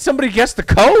heck? How did somebody guess the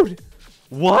code?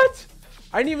 What?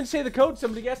 I didn't even say the code.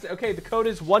 Somebody guessed it. Okay, the code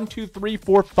is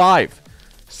 12345.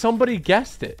 Somebody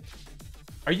guessed it.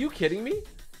 Are you kidding me?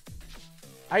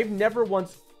 I've never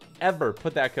once ever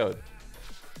put that code.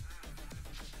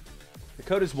 The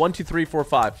code is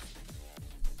 12345.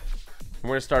 And we're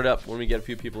going to start up when we get a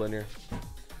few people in here.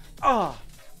 Ah!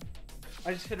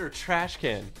 I just hit her trash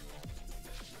can.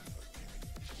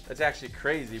 That's actually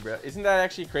crazy, bro. Isn't that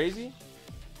actually crazy?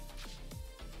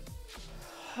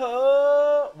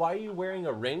 Why are you wearing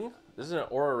a ring? This is an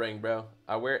Aura ring, bro.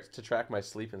 I wear it to track my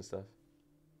sleep and stuff.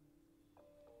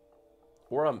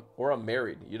 Or I'm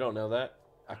married. You don't know that?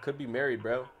 I could be married,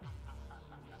 bro.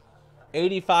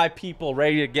 85 people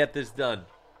ready to get this done.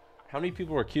 How many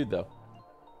people were queued, though?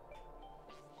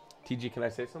 TG, can I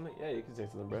say something? Yeah, you can say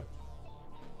something, bro.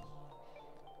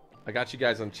 I got you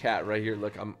guys on chat right here.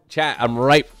 Look, I'm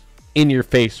right in your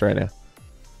face right now.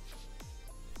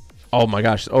 Oh my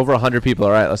gosh, over 100 people.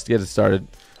 All right, let's get it started.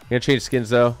 I'm gonna change skins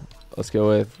though. Let's go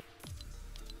with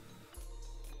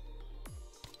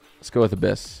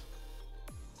Abyss.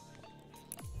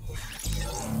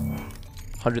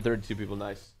 132 people,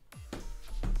 nice.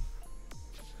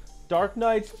 Dark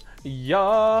Knight,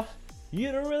 yeah.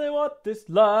 You don't really want this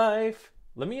life.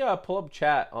 Let me pull up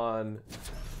chat on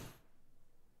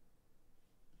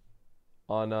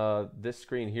this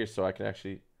screen here so I can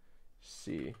actually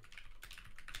see.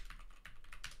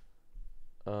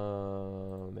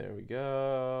 There we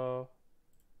go.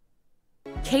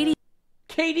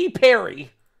 Katy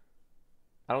Perry.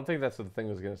 I don't think that's what the thing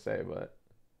was gonna say, but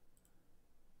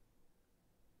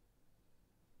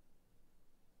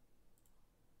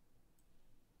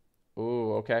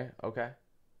ooh, okay.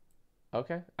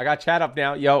 I got chat up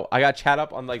now. Yo, I got chat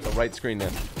up on like the right screen now.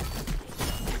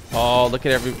 Oh, look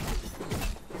at every.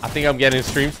 I think I'm getting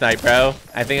stream snipe, bro.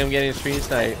 I think I'm getting stream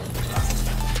snipe.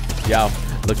 Yo,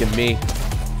 look at me.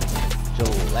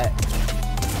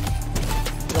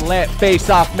 Gillette Face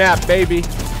Off map, baby.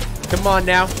 Come on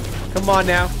now.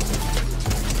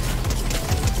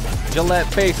 Gillette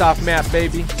Face Off map,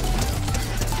 baby.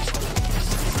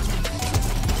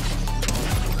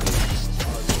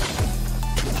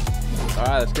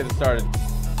 Alright, let's get it started.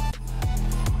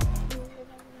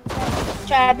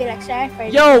 Try to be like sorry.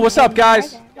 Yo, what's up,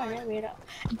 guys?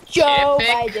 Joe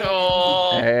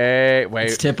Typical. Hey, wait.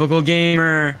 It's typical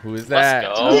gamer. Who is that?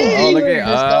 Let's go. Oh, look at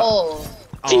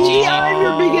TG, I'm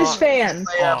your biggest fan.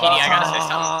 Kitty, I gotta say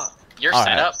something. Your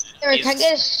setup Eric, can I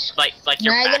get is like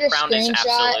your can I get a background is screenshot?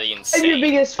 absolutely I'm your insane.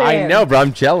 biggest fan. I know, bro.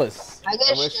 I'm jealous. I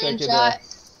get a screenshot.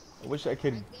 I wish I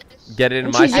could get it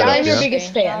in my TG, setup. I'm You your know?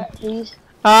 biggest fan. Please.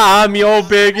 I'm your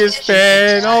biggest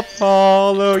fan. I'll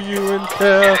follow you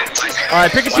until. All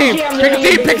right, pick a team.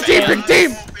 Pick a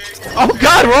team. Oh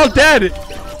God, we're all dead.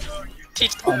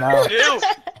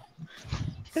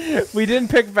 We didn't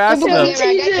pick fast Gamer, I enough.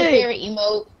 got your favorite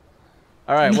emote.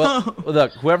 All right, well,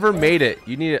 look, whoever made it,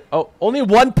 you need it. Oh, only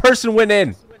one person went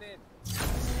in.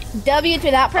 W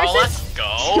to that person. Oh, let's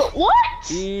go.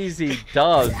 What? Easy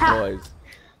dubs, boys.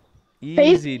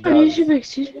 Easy dubs.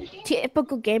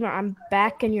 Typical gamer. I'm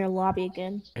back in your lobby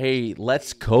again. Hey,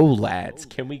 let's go, lads.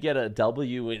 Can we get a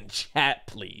W in chat,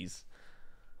 please?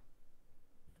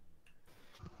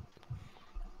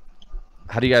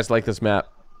 How do you guys like this map?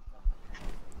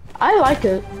 I like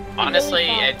it. Honestly,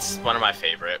 it's one of my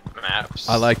favorite maps.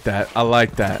 I like that.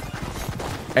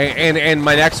 And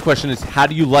my next question is, how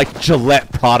do you like Gillette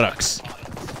products?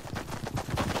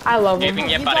 I love You them. can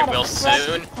get You by got a real fresh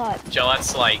soon. cut.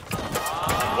 Gillette's like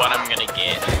what I'm gonna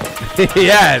get.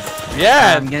 Yes.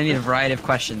 I'm gonna need a variety of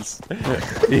questions.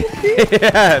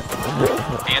 Yes.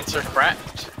 Answer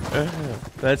correct.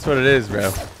 That's what it is,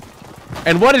 bro.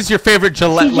 And what is your favorite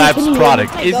Gillette TG, Labs can you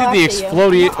product? hear me? Is it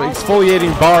the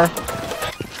exfoliating bar?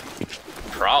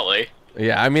 Probably.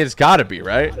 Yeah, I mean, it's gotta be,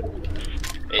 right? It-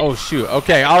 Oh, shoot.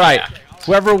 Okay, all right. Yeah.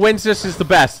 Whoever wins this is the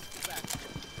best.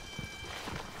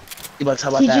 How about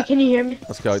TG, can you hear me?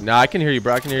 Let's go. No, I can hear you,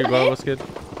 bro. I can hear you, bro. What's good?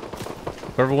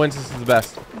 Whoever wins this is the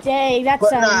best. Dang, that's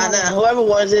But nah, whoever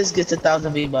wins this gets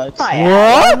 1,000 V-Bucks. Oh,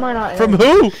 yeah. What? Why not? From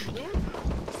who?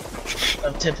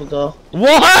 Typical.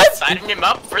 What? Signing him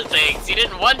up for things. You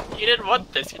didn't want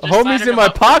this. You just Homie's signed in him my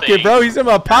up for pocket, things. bro. He's in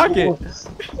my pocket.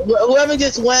 Whoever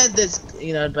gets win this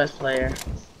the best player.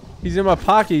 He's in my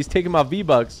pocket. He's taking my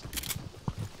V-Bucks.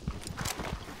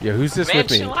 Yeah, who's this Man,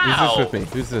 with me? chill Who's out. this with me?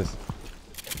 Who's this?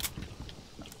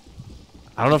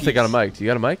 I don't know if they got a mic. Do you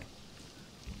got a mic?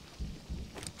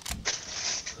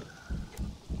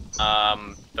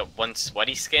 The one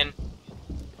sweaty skin.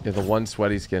 Yeah, the one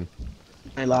sweaty skin.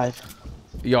 I live.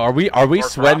 Yo, are we Or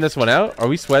sweating Croft. this one out? Are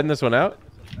we sweating this one out?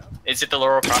 Is it the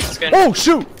Laurel Croft skin? Oh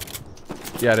shoot!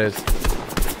 Yeah, it is.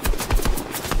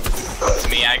 It's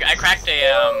me. I cracked a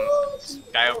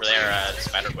guy over there,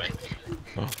 Spider-Gwen.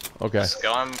 Oh, okay. Let's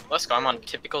go. I'm on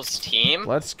Typical's team.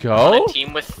 Let's I'm on go. a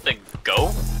team with the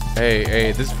GOAT.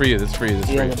 Hey, this is for you. This is for you. This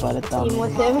is for you. Team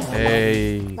with him.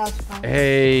 Hey. That's fine.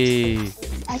 Hey.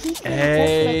 I think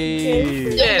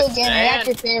Hey. Yes, Typical gamer, man. that's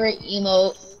your favorite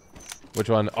emote. Which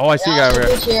one? Oh, I see a guy over here.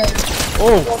 Which year?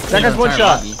 Oh, that guy's one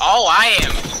shot. Oh, I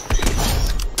am.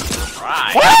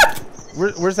 Right.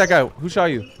 What? Where's that guy? Who shot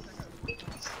you?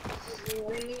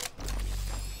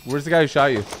 Where's the guy who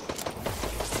shot you?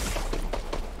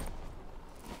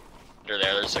 Under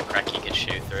there, there's a crack you could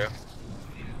shoot through.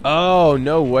 Oh,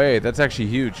 no way. That's actually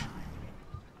huge.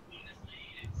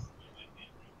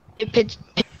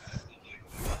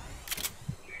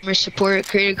 For support,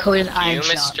 creator code is You, Iron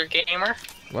Shot. Mr. Gamer.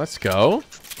 Let's go.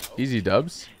 Easy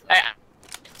dubs. Hey,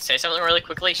 say something really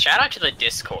quickly. Shout out to the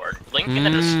Discord. Link in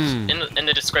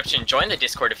the description. Join the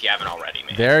Discord if you haven't already,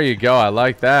 man. There you go. I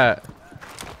like that.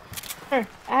 I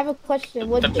have a question.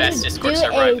 Would The you best do Discord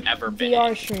server I've a ever been VR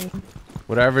in. stream?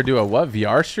 Would I ever do a what?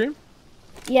 VR stream?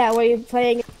 Yeah, where you're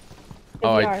playing Oh,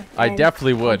 VR. I and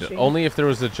definitely would. stream. Only if there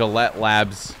was a Gillette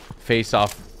Labs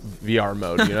Face-Off VR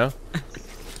mode, you know?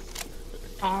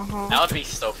 That would be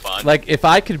so fun. Like, if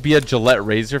I could be a Gillette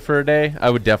Razor for a day, I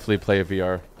would definitely play a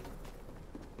VR.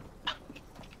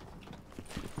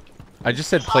 I just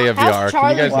said play a VR.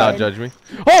 Can you guys not judge me?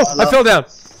 Oh! I fell down!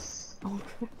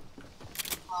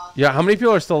 Yeah, how many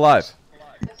people are still alive?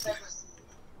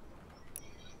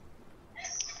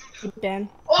 Dan.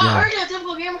 Oh, I Yeah. heard you,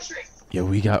 typical gamer stream. Yeah,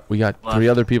 we got 3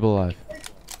 other people alive.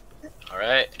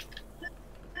 Alright.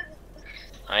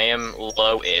 I am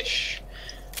low-ish.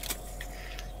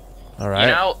 Alright.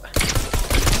 You know,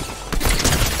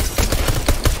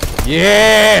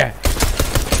 Yeah!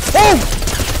 Oh!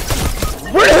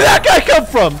 Where did that guy come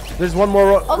from? There's one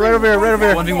more right over here, right over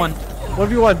here. 1v1.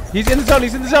 1v1. He's in the zone,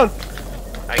 he's in the zone.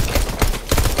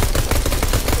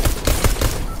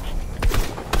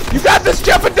 You got this,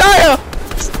 Jebediah!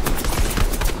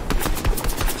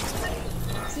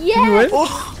 Yeah. Did we win?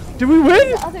 Did we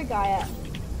win? The other guy at.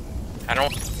 I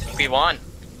don't think we won.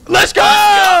 Let's go!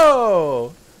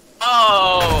 Oh!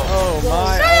 Oh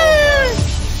my.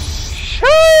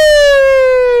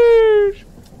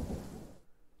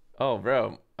 Oh,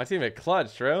 bro. My teammate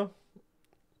clutched, bro.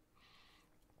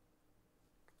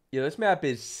 Yeah, this map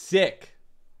is sick.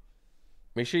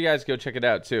 Make sure you guys go check it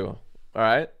out, too.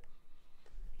 Alright?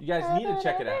 You guys need to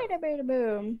check it out.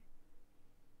 Boom.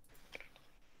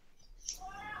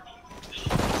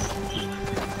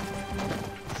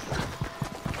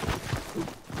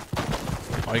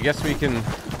 I guess we can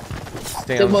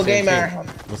stay on Typical the same gamer. team.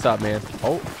 What's up, man?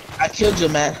 Oh, I killed you,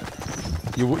 man.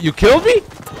 you killed me?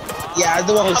 Yeah, I'm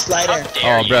the one with Slider.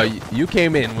 Oh, bro, you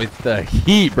came in with the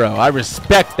heat, bro. I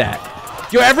respect that.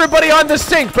 Yo, everybody on the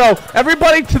sync, bro.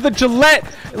 Everybody to the Gillette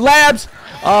Labs,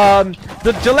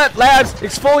 the Gillette Labs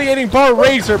exfoliating bar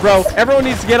razor, bro. Everyone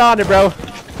needs to get on it, bro.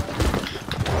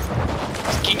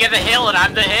 King of the hill, and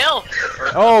I'm the hill.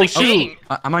 Oh, the shoot. king.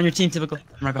 I'm on your team, Typical.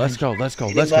 I'm right behind Let's go, let's go,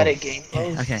 You let's go. got it, game.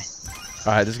 Okay.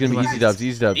 All right, this is gonna be easy dubs,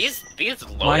 easy dubs. These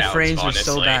loadouts, My frames are honestly.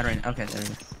 so bad right now. Okay, there we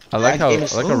go. I like how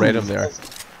Ooh. random they are.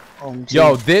 Oh,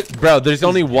 Yo, bro, there's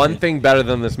only one thing better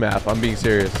than this map. I'm being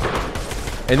serious.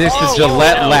 And this is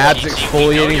Gillette no, Labs GG, we know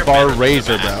exfoliating you're bar better than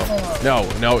razor, that. bro.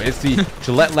 No, it's the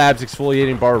Gillette Labs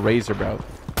exfoliating bar razor, bro.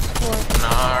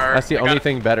 That's the only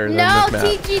thing better than No, this map.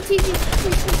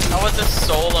 TG. I was a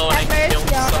solo and I killed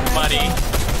somebody.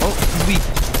 Oh, he's weak.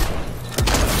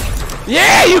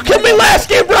 Yeah, you killed me last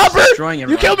game, Robert. Destroying You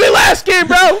everyone. killed me last game,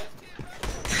 bro.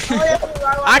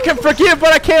 I can forgive,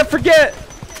 but I can't forget.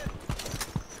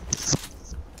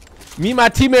 Me and my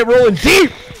teammate rolling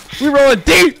deep. We rolling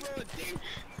deep.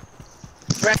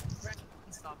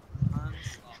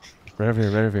 Right over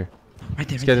here, right over here. Right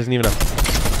there. This guy doesn't even know.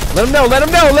 Let him know, let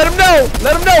him know, let him know.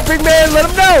 Let him know, big man, let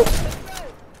him know.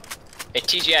 Hey,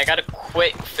 TG, I got a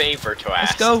quick favor to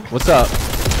ask. Let's go. What's up?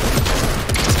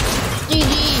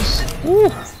 GG's. Woo.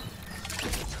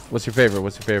 What's your favorite?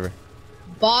 What's your favorite?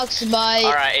 Box by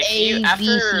Alright, if you, A, B,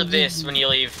 after C, D, this, E. when you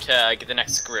leave to get the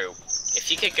next group, if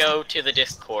you could go to the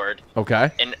Discord Okay.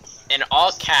 and in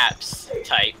all caps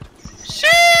type,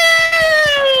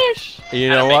 sheesh! You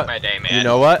know Make what? my day, man. You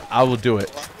know what? I will do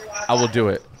it. I will do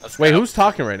it. Let's Wait, go. who's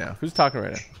talking right now? Who's talking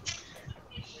right now?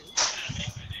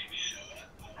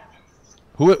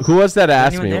 Who was that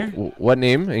asked me? Anyone What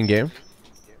name in game?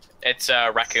 It's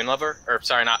Raccoon Lover, or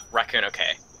sorry, not Raccoon.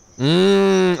 Okay.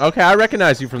 Okay, I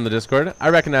recognize you from the Discord. I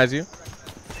recognize you.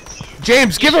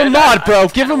 James, give him should, mod, bro.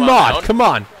 Give him well mod. known. Come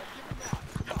on.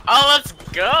 Oh, let's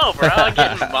go, bro.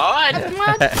 Getting mod.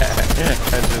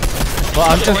 Well,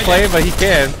 I'm just playing, but he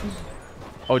can.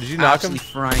 Oh, did you knock him? Absolutely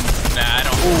frying. Nah, I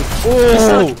don't.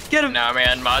 Oh, Get him. No,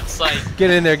 man. Mod's like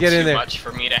get in there, get in too there. much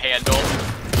for me to handle.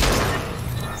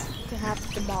 To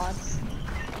have the mod.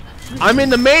 I'm in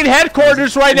the main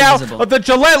headquarters right now Invisible. of the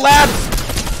Gillette Labs.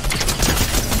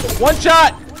 One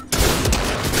shot.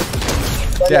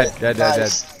 Dead.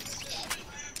 Nice.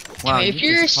 Wow, if you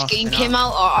your just tossed skin it came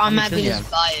out. out, I might many kills just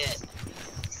you buy it.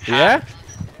 Yeah?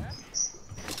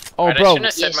 Oh, Alright, I bro. shouldn't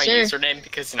have said Yes, my sir. username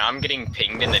because now I'm getting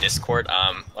pinged in the Discord.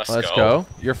 Let's go.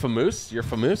 You're famous. You're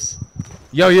famous.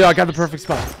 Yo, I got the perfect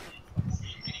spot.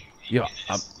 Yo,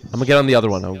 I'm gonna get on the other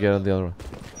one. I'm gonna get on the other one.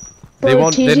 They Bro,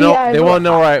 won't. TG, They won't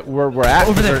know where we're at.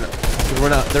 Over there.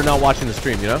 They're not watching the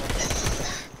stream. You know.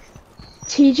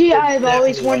 TG, I've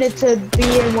always wanted to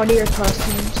be in one of your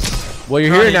costumes. Well,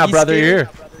 you're here Ronnie, now, he's brother. scared.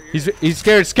 You're here. He's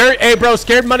scared. Scared. Hey, bro.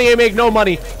 Scared money ain't make no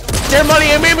money. Scared money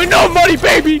ain't make me no money,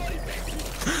 baby.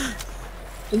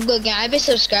 Look, I've been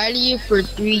subscribed to you for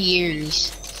 3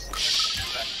 years.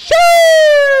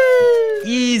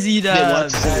 Easy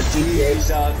dubs.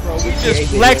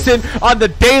 Just flexing on the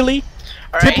daily.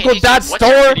 Alright, Typical hey, dot what's your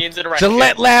store. opinions in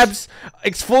Gillette Labs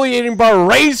exfoliating bar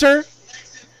razor.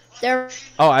 They're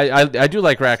Oh, I do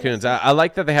like raccoons. I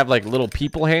like that they have like little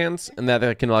people hands and that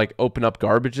they can like open up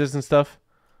garbages and stuff.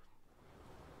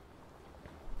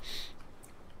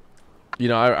 You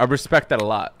know, I respect that a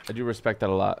lot. I do respect that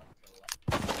a lot.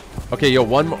 Okay, yo,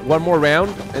 one more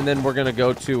round and then we're gonna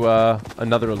go to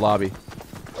another lobby.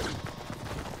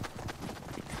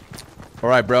 All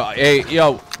right, bro. Hey,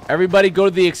 yo, everybody, go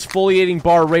to the exfoliating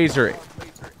bar razor.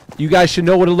 You guys should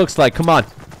know what it looks like. Come on.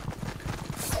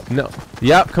 No.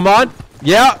 Yep. Come on.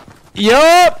 Yep.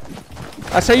 Yup.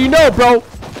 That's how you know, bro.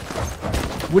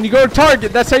 When you go to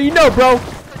Target, that's how you know, bro.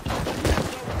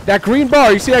 That green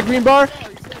bar. You see that green bar?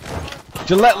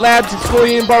 Gillette Labs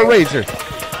exfoliating bar razor.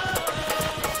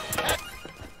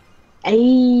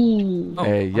 Hey. Oh,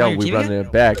 Hey, am I yo, your we team running again?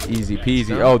 it back. Easy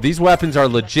peasy. Oh, these weapons are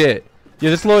legit. Yeah,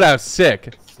 this loadout's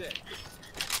sick.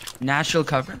 Natural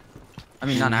cover. I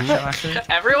mean, not natural, actually.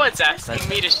 Everyone's asking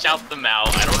me to shout them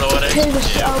out. I don't know what I Hey, should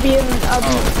do. I'll be in.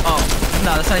 Oh,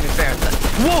 no, that's not even fair.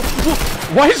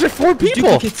 Whoa! Why is there 4 people?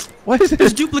 Duplicates. Why is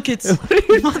There's it? duplicates. What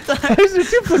the Why heck? is there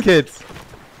duplicates?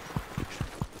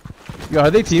 Yo,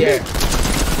 are they teaming?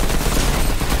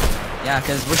 Yeah,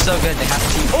 because we're so good, they have to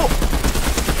team.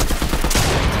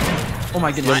 Oh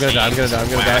my goodness. I'm gonna die.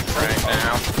 Whack right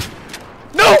now.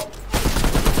 No!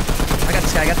 I got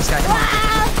this guy. Come on.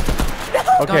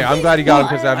 Okay, I'm glad you got him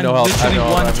because I have no I'm health. I have literally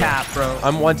no health. one tap, bro.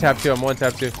 I'm one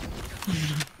tap too.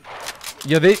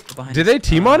 Yeah, Behind did us. they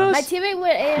team on my us? teammate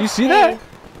went AFK. You see that?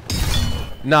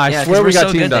 Nah, I Yeah, 'cause swear we we're got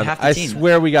so teamed good, they on. have to I team.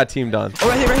 swear we got teamed on. Oh,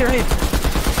 right here.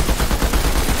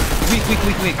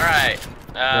 Weak. Alright.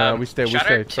 we stay, shout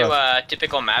out trust. to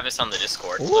typical Mavis on the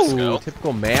Discord. Let's Ooh, go.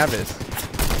 typical Mavis.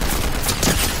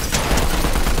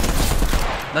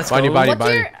 Let's Body, go. body.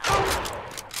 What's your?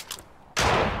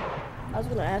 I was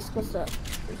gonna ask what's up.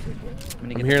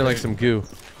 I'm hearing like some goo.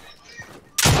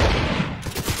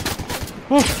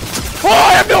 Oh,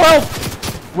 I have no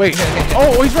health! Wait. Okay.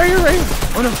 Oh, he's right here.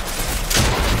 Oh no.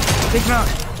 Take him out.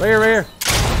 Right here.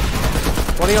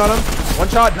 20 on him. One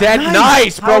shot, dead.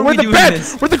 Nice, How bro. are We're we the doing best.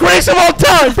 this? We're the greatest of all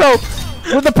time, bro.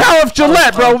 We're the power of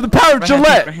Gillette, bro. We're the power of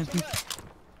Gillette. Right hand.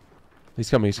 He's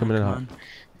coming in Come hot. on.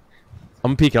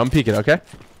 I'm peeking, okay?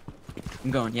 I'm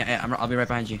going. Yeah, I'll be right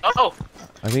behind you. Oh,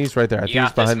 I think he's right there. I think he's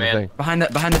got this, behind the man. thing. Behind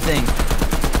the thing.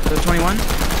 So 21?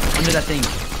 Under that thing.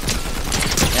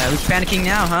 Yeah, who's panicking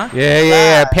now, huh?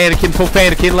 Yeah. Panicking,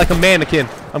 panicking like a mannequin.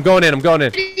 I'm going in.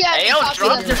 hey, yo,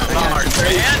 drop your cards,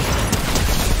 man.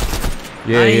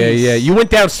 Yeah. Nice. You went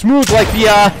down smooth like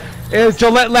the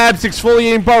Gillette Labs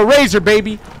exfoliating bar razor,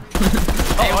 baby.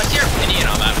 Hey, what's your opinion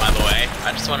on that, by the way?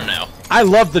 I just want to know. I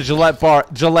love the Gillette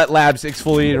Labs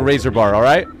exfoliating razor bar. All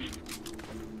right.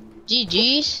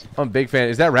 GG's. I'm a big fan.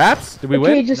 Is that Raps? Did we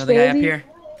Okay, win? just Another guy up Bailey. here.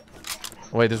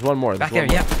 Oh, wait, there's one more. Back there,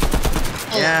 yeah.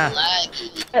 Yeah.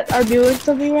 Are doing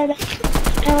something right now.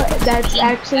 That's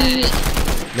actually.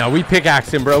 No, we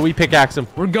pickaxe him, bro. We pickaxe him.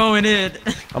 We're going in.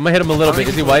 I'm gonna hit him a little bit.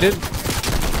 Is he whited?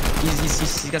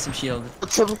 He's got some shield.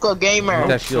 Typical gamer.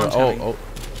 That shield. Storm's Oh.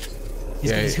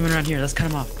 He's coming around here. Let's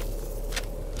cut him off.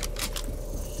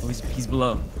 Oh, he's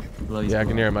below. Below, he's Yeah, I below.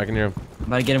 can hear him. I can hear him. I'm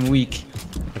about to get him weak.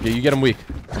 Okay, you get him weak.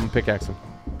 I'm gonna pickaxe him.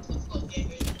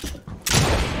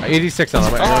 86 on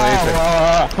him.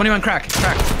 86. 21 crack.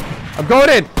 I'm going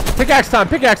in. Pickaxe time.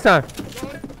 Pickaxe time.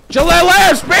 Gillette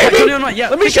Labs, baby! Yeah,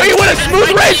 Let me show you what a smooth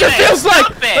razor feels like!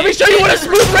 Let me show you what a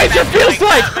smooth razor feels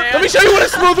like! Let me show you what a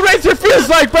smooth razor feels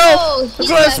like, bro! That's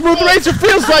what a smooth razor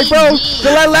feels like, bro!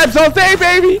 Gillette Labs all day,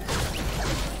 baby!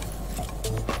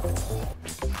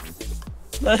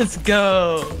 Let's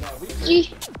go!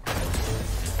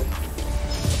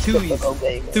 Too easy.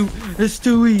 It's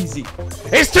too easy.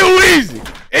 It's too easy!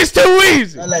 It's too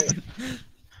easy!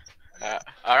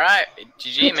 Alright,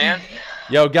 GG, man.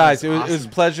 Yo, guys, it was a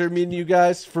pleasure meeting you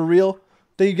guys, for real.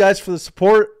 Thank you guys for the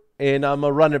support, and I'm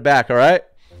gonna run it back, alright?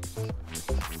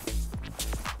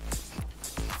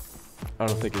 I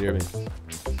don't think you hear me.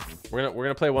 We're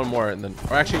gonna play one more, and then,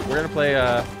 or actually, we're gonna play,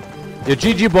 yo,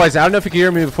 GG, boys, I don't know if you can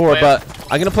hear me before, but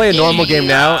I'm gonna play a normal game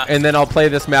now, and then I'll play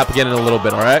this map again in a little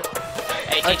bit, alright?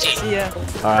 Hey, GG. See ya.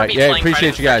 Alright, yeah,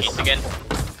 appreciate you guys.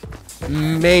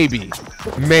 Maybe.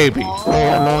 Maybe.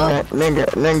 Nigga.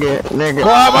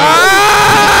 Come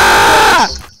on!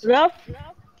 Rough.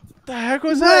 What the heck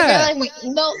was that?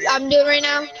 No, I'm doing right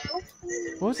now.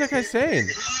 What was that guy saying?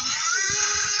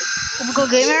 Typical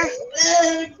gamer.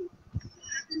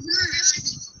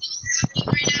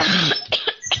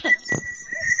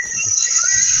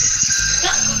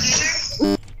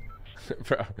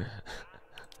 Bro.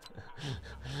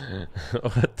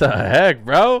 What the heck,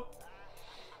 bro?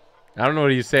 I don't know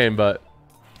what he's saying, but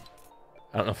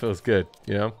I don't know if it was good,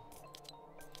 you know?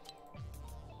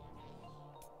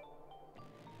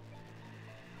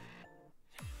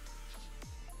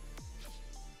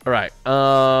 All right.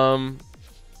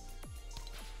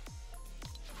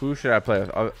 Who should I play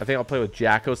with? I think I'll play with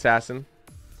Jack Assassin.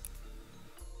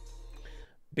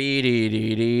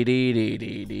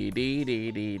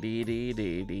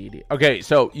 Okay,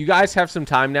 so you guys have some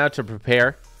time now to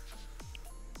prepare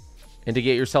and to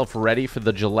get yourself ready for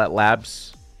the Gillette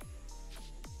Labs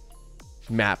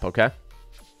map, okay?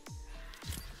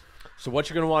 So what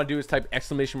you're going to want to do is type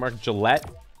 !Gillette.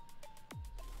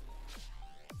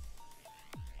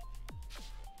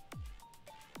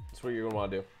 That's what you're going to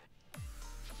want to do.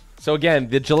 So again,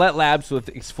 the Gillette Labs with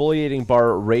exfoliating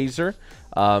bar razor.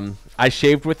 I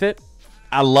shaved with it.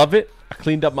 I love it. I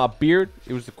cleaned up my beard.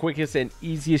 It was the quickest and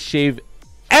easiest shave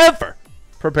ever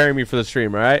preparing me for the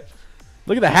stream, all right?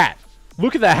 Look at the hat.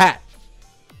 Look at the hat.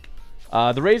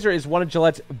 The razor is one of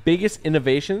Gillette's biggest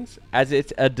innovations, as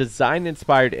it's a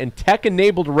design-inspired and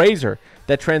tech-enabled razor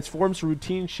that transforms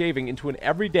routine shaving into an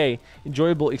everyday,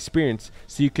 enjoyable experience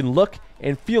so you can look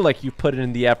and feel like you put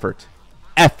in the effort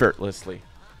effortlessly.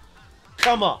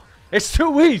 Come on. It's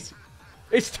too easy.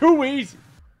 It's too easy.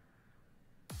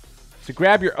 So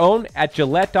grab your own at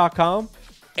Gillette.com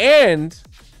and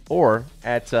or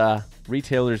at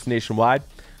retailers nationwide.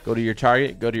 Go to your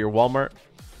Target, go to your Walmart,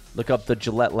 look up the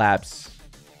Gillette Labs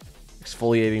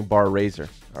exfoliating bar razor,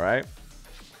 all right?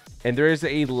 And there is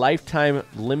a lifetime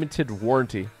limited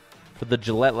warranty for the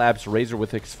Gillette Labs razor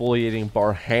with exfoliating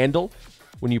bar handle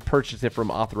when you purchase it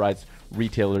from authorized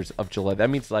retailers of Gillette.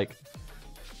 That means like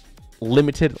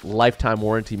limited lifetime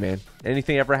warranty, man.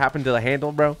 Anything ever happened to the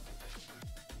handle, bro?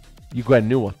 You get a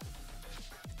new one.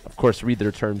 Of course, read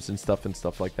their terms and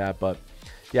stuff like that, but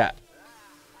yeah.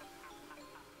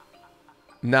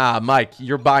 Nah, Mike,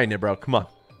 you're buying it, bro. Come on.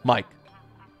 Mike.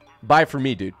 Buy it for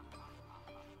me, dude.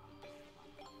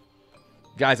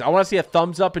 Guys, I want to see a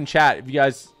thumbs up in chat if you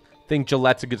guys think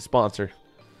Gillette's a good sponsor.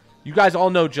 You guys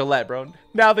all know Gillette, bro.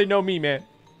 Now they know me, man.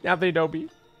 Now they know me.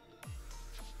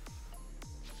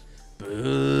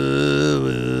 Boo.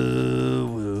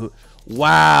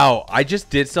 Wow. I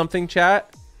just did something,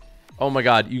 chat. Oh, my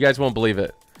God. You guys won't believe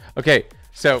it. Okay,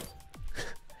 so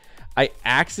I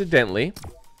accidentally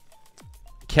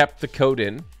kept the code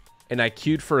in and I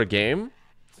queued for a game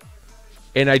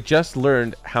and I just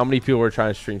learned how many people were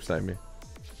trying to stream snipe me.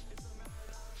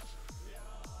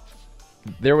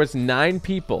 There was 9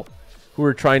 people who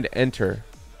were trying to enter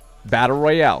Battle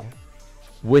Royale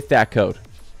with that code.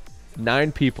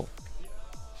 9 people.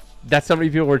 That's how many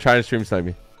people were trying to stream snipe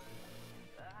me.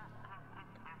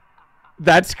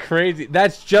 That's crazy.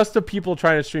 That's just the people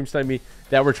trying to stream snipe me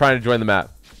that were trying to join the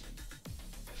map.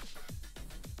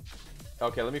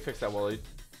 Okay, let me fix that, Wally.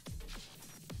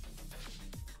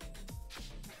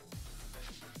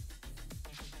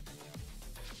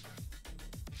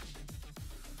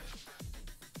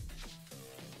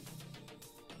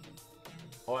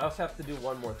 Oh, I also have to do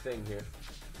one more thing here.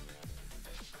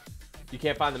 You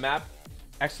can't find the map?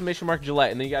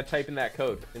 !Gillette, and then you gotta type in that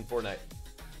code in Fortnite.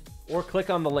 Or click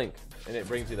on the link, and it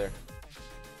brings you there.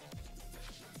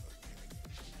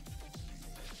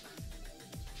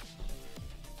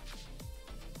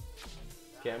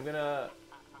 I'm gonna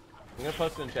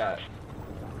post it in chat.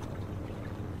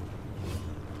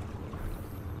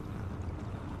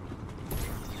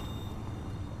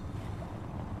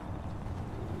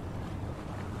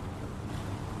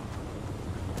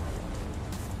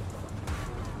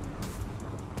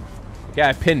 Okay,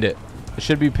 I pinned it. It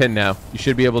should be pinned now. You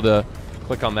should be able to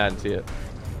click on that and see it.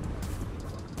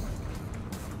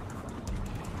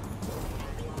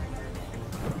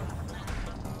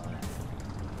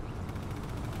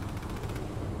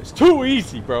 It's too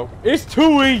easy, bro. It's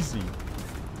too easy.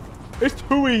 It's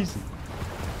too easy.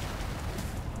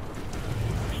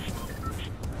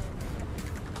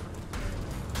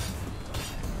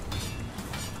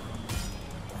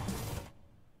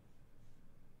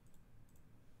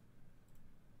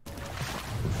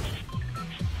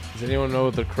 Does anyone know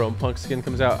what the Chrome Punk skin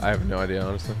comes out? I have no idea,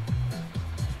 honestly.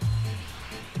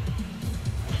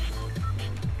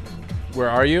 Where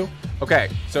are you?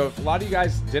 Okay, so if a lot of you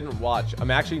guys didn't watch,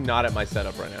 I'm actually not at my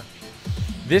setup right now.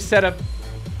 This setup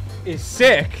is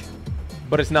sick,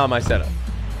 but it's not my setup.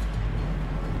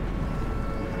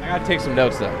 I gotta take some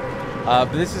notes though.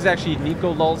 But this is actually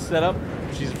Nico Lul's setup.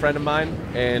 She's a friend of mine,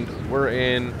 and we're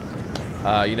in,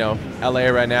 you know, LA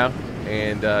right now,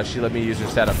 and she let me use her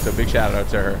setup. So big shout out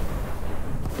to her.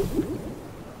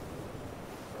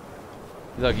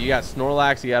 Look, you got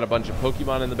Snorlax, you got a bunch of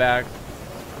Pokemon in the back.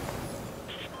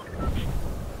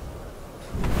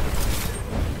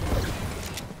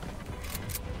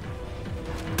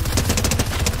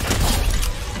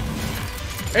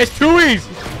 It's too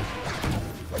easy.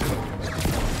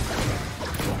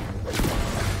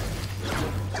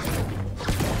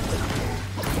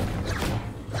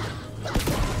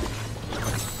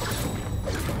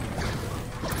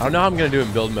 I don't know how I'm gonna do in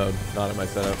build mode, not in my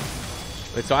setup.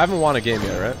 Wait, so I haven't won a game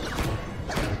yet, right?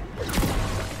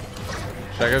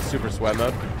 Should I go super sweat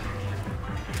mode?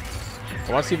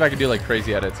 I want to see if I can do like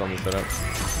crazy edits on this setup.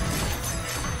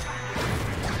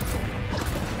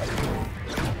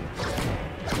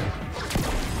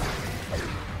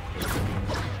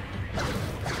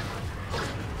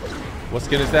 What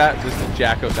skin is that? This is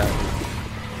Jacko's hat.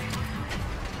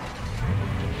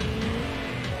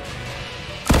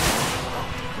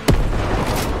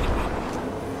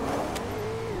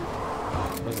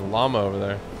 There's a llama over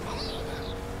there.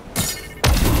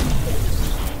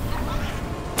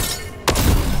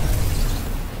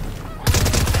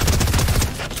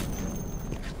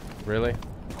 Really?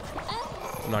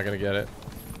 I'm not gonna get it.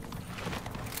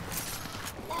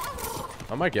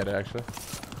 I might get it actually.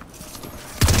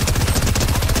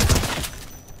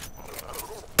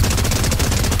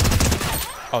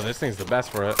 Oh, this thing's the best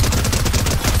for it.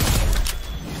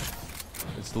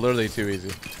 It's literally too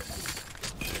easy.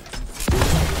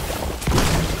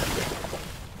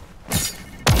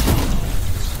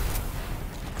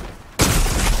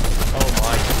 Oh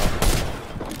my god.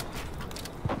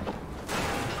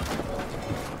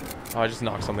 Oh, I just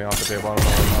knocked something off the table. I don't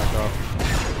know what I knocked off.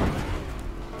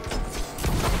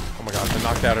 Oh my god, I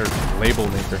knocked out her label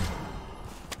maker.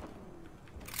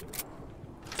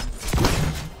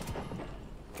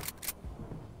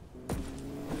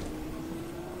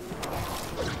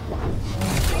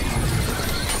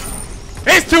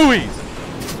 It's too easy.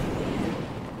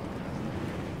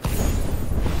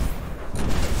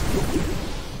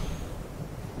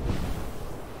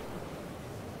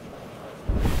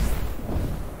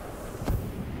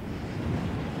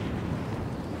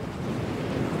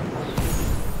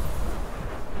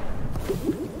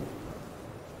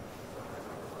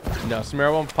 No,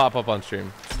 Samara won't pop up on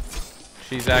stream.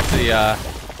 She's actually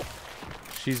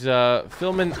she's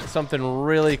filming something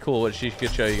really cool which she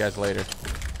could show you guys later.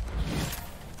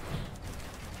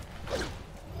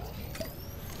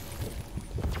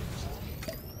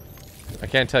 I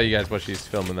can't tell you guys what she's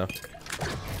filming though,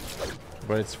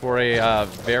 but it's for a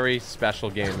very special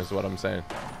game is what I'm saying.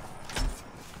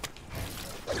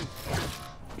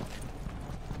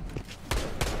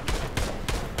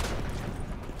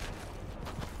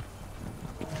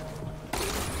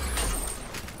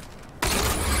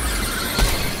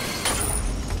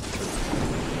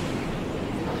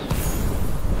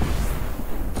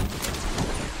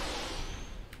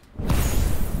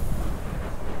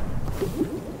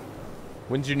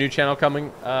 When's your new channel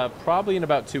coming? Probably in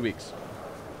about 2 weeks.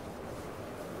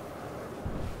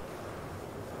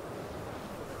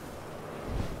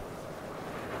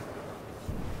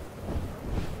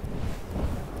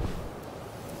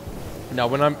 No,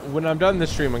 when I'm done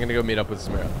this stream, I'm gonna go meet up with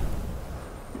Samara.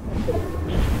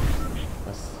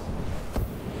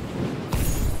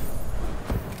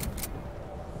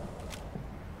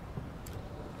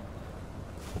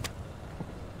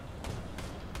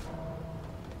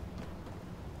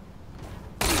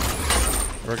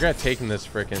 Regret taking this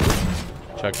frickin'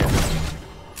 chuck in.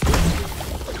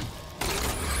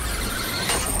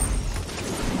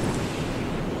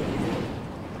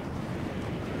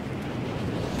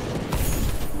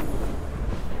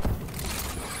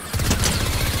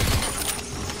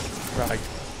 Right.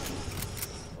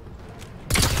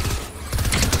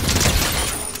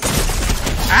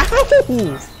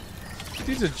 Ow!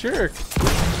 He's a jerk.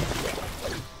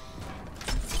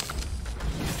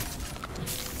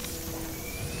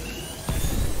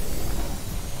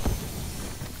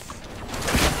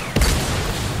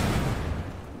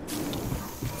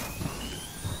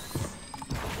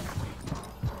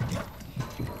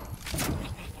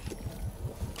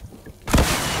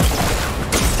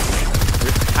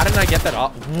 How did I get that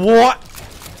off? What?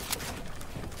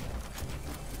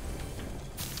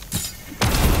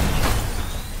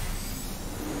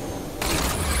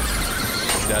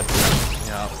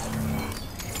 Yeah.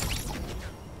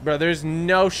 Bro, there's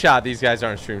no shot these guys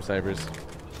aren't stream snipers.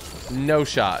 No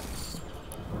shot.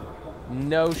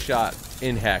 No shot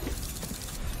in heck.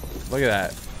 Look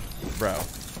at that, bro.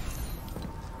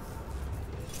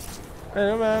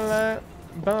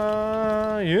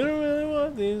 You don't really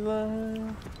want these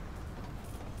lines.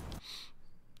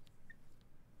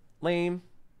 Lame.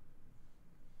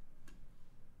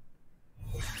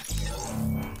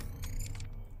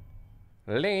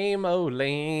 Lame, oh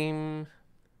lame.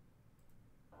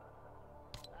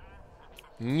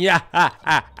 Yeah.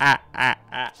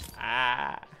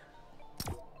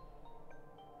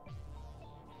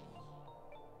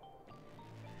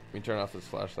 Let me turn off this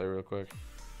flashlight real quick.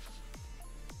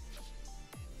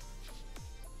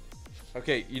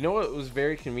 Okay, you know what was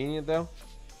very convenient though?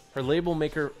 Her label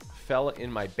maker fell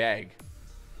in my bag.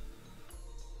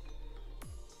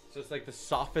 So it's like the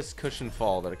softest cushion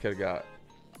fall that I could have got.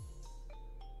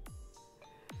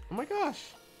 Oh my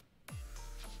gosh.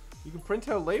 You can print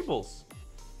out labels.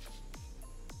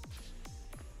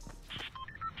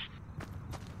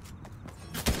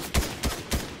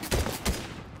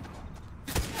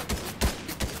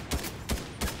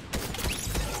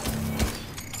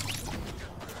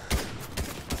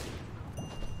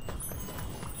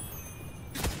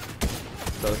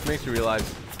 So this makes me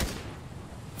realize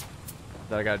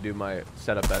that I gotta do my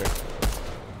setup better.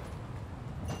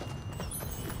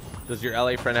 Does your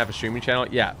LA friend have a streaming channel?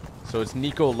 Yeah. So it's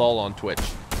Nico Lol on Twitch.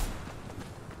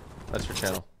 That's her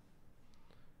channel.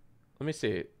 Let me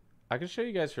see. I can show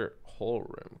you guys her whole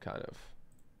room, kind of.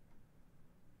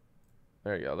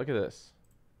 There you go. Look at this.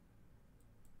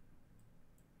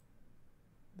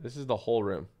 This is the whole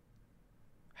room.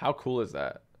 How cool is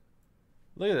that?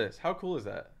 Look at this. How cool is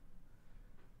that?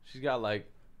 She's got like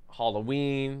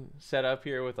Halloween set up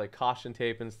here with like caution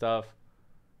tape and stuff.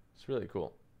 It's really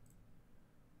cool.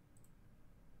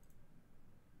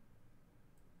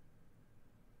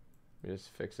 Let me just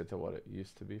fix it to what it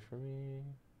used to be for me.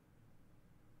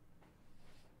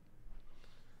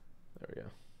 There we go.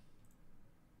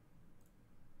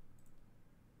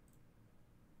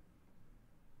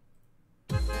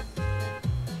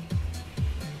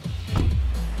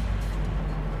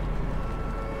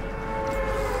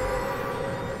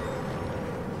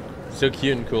 So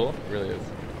cute and cool. It really is.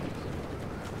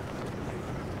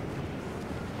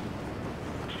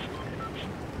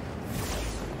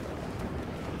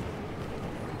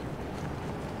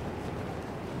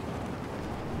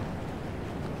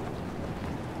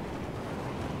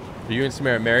 Are you and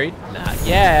Samara married? Not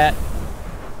yet.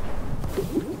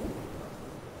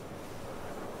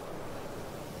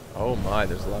 Oh my,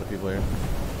 there's a lot of people here.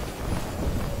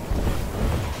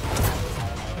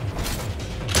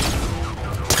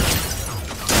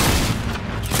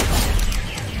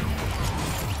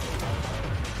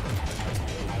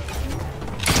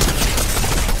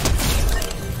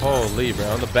 Holy, bro,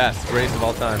 I'm the best. Greatest of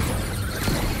all time.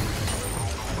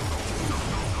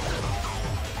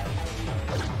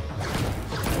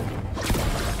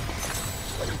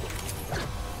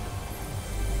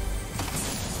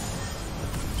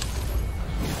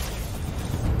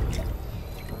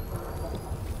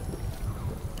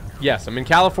 Yes, I'm in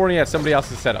California at somebody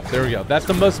else's setup. There we go. That's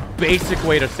the most basic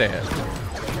way to say it.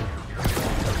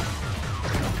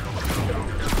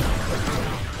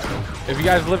 If you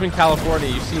guys live in California,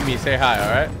 you see me, say hi,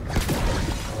 alright?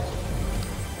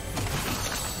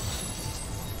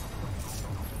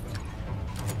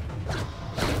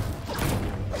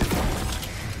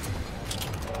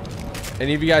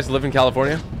 Any of you guys live in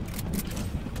California?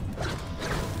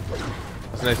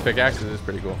 It's a nice pickaxe. It is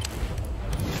pretty cool.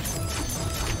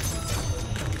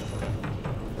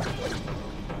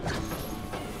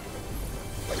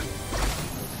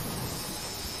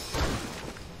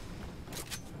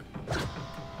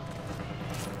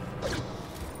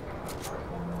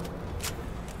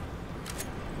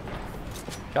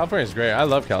 California's great. I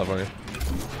love California.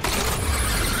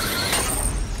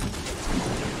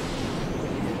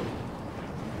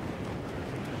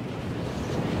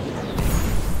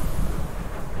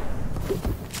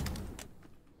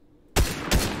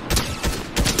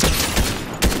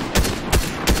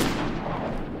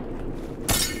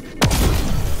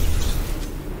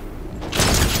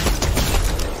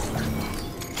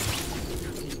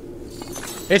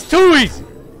 It's too easy.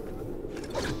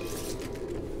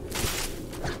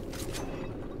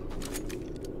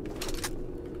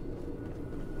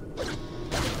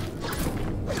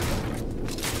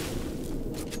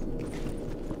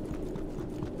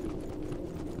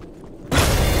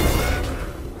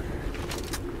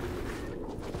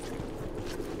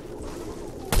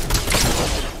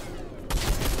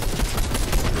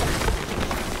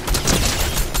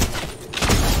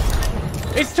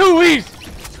 It's too easy.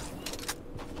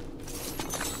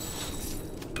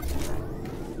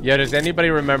 Yo, does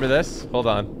anybody remember this? Hold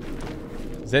on.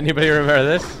 Does anybody remember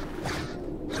this?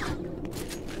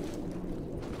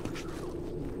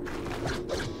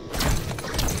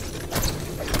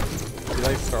 You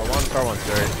like Star 1? Star 1's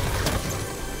great.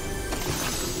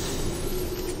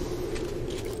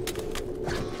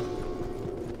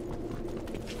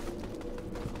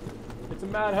 It's a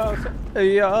madhouse.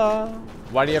 Yeah.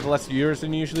 Why do you have less viewers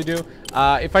than you usually do?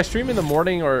 If I stream in the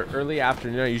morning or early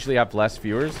afternoon, I usually have less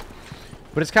viewers.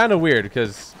 But it's kind of weird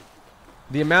because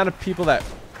the amount of people that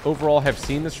overall have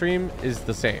seen the stream is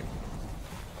the same.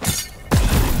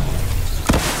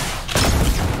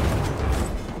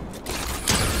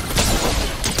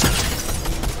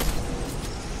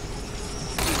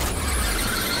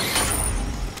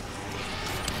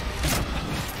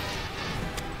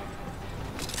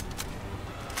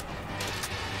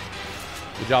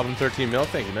 Good job on 13 mil.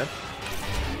 Thank you, man.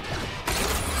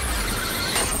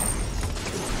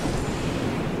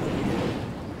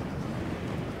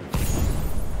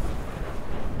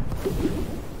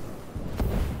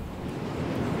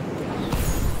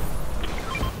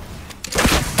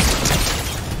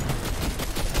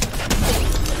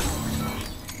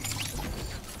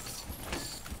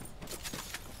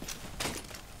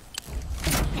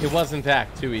 It was in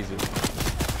fact too easy.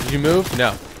 Did you move?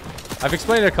 No. I've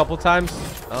explained it a couple times.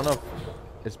 I don't know if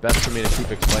it's best for me to keep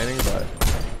explaining, but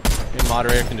maybe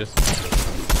moderator can just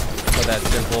put that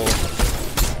simple.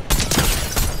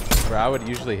 Where I would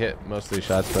usually hit most of these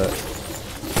shots, but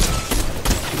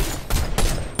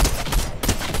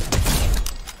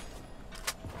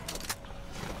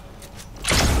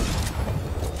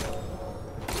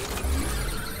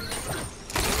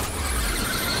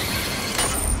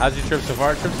how's your trip so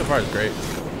far? Trip so far is great.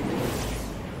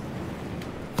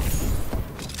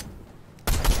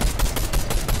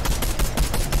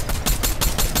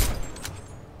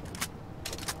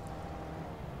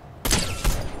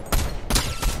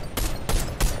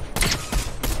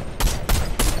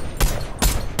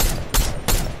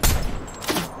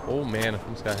 Oh man, I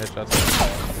almost got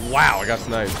headshots. Wow, I got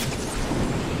sniped.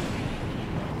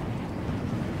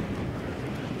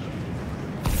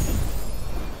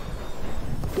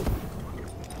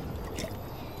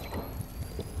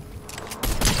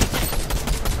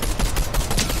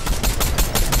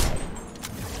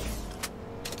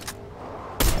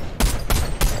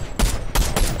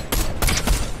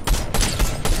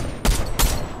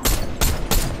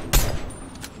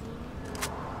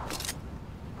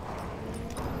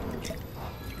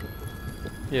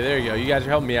 Yeah, there you go. You guys are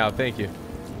helping me out. Thank you.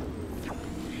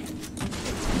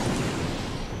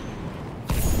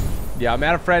 Yeah, I'm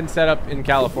at a friend's setup in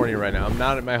California right now. I'm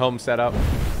not at my home setup.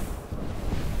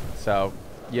 So,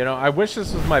 you know, I wish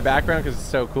this was my background because it's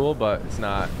so cool, but it's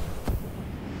not.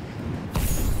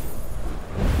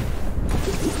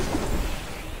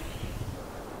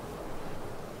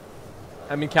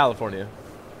 I'm in California.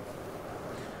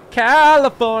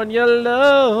 California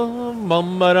love,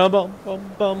 bum ba bum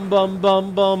bum bum bum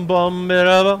bum bum bum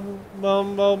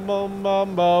bum bum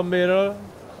bum bum bum.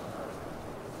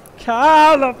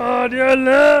 California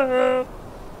love.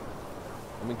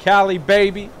 I'm in Cali,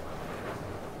 baby.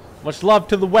 Much love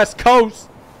to the West Coast.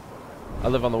 I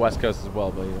live on the West Coast as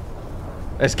well, but yeah.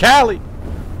 It's Cali.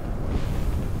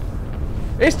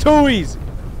 It's too easy.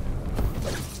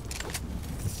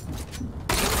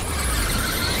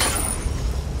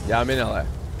 Yeah, I'm in LA.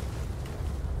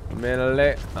 I'm in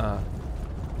LA.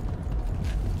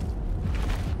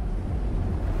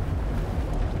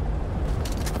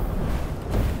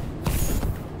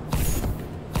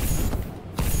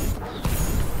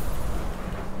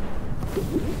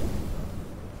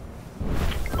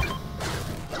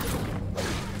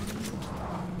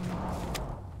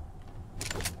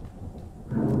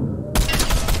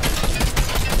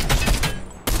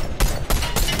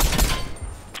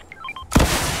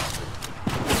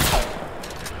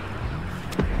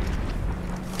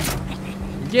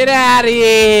 Get out of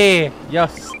here, you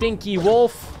stinky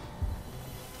wolf.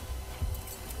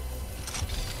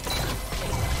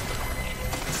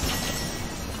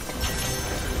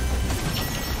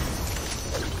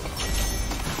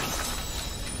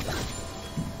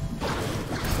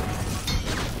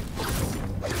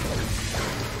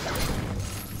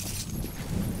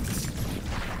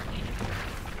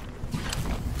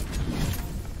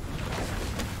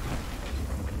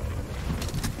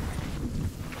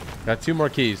 Got 2 more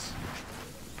keys.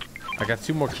 I got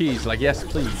 2 more keys. Like, yes,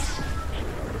 please.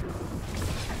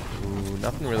 Ooh,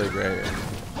 nothing really great.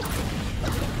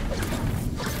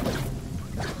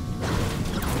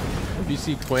 Have you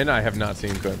seen Quinn? I have not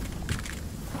seen Quinn.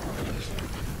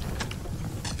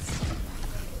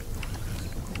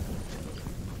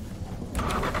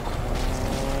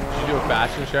 Should we do a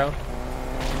fashion show?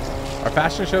 Our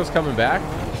fashion show's coming back?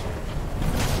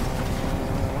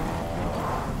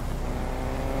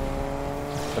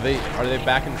 Are they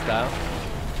back in style?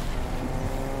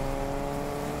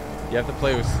 You have to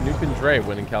play with Snoop and Dre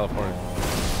when in California.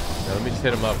 Now, let me just hit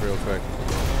them up real quick.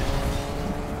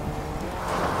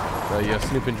 So, yeah,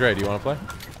 Snoop and Dre, do you want to play?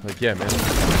 Like, yeah, man.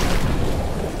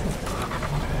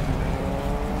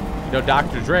 You know,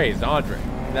 Dr. Dre is Andre.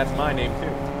 And that's my name, too.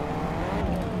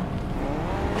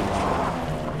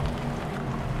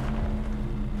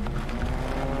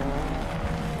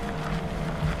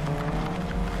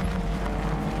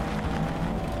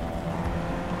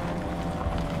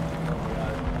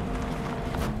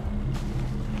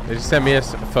 They just sent me a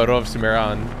photo of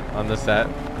Samira on the set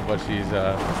of what she's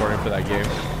recording for that game.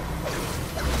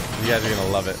 You guys are gonna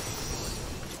love it.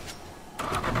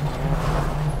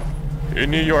 In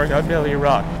New York, I'm Nelly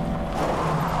Rock.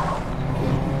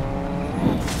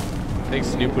 I think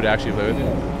Snoop would actually play with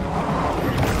you.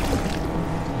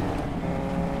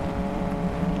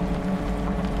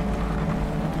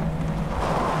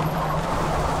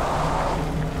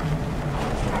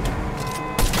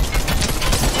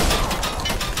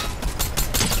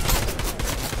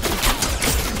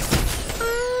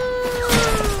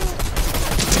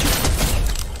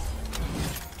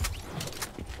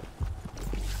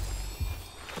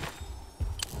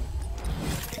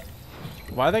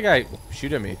 Why'd that guy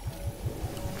shoot at me?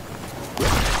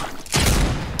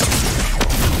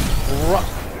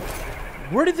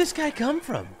 Where did this guy come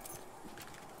from?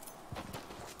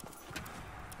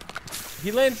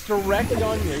 He lands directly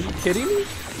on me. Are you kidding me?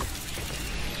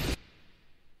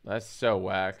 That's so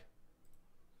whack.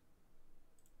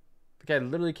 The guy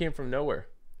literally came from nowhere.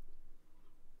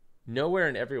 Nowhere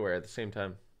and everywhere at the same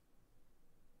time.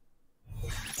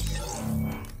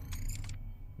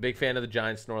 Big fan of the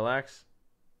giant Snorlax.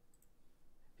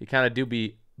 He kind of do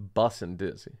be bussin',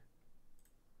 does he?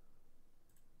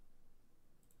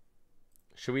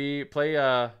 Should we play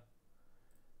the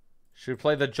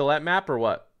Gillette map or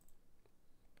what?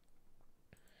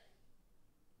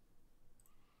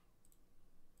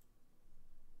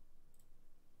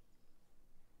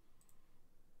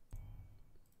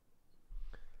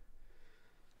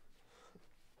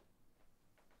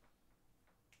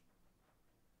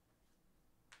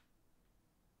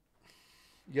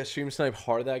 You guys stream snipe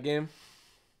hard that game?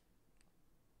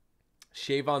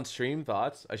 Shave on stream?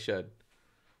 Thoughts? I should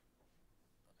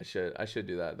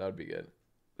do that. That would be good.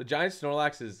 The giant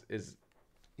Snorlax is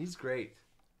he's great.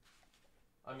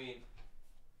 I mean,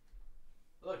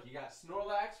 look, you got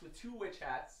Snorlax with 2 witch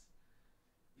hats.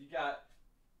 You got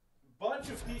a bunch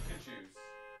of Pikachus.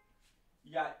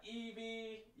 You got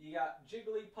Eevee. You got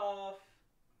Jigglypuff.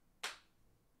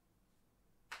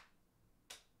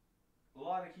 A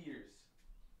lot of heaters.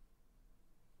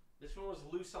 This one was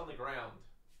loose on the ground.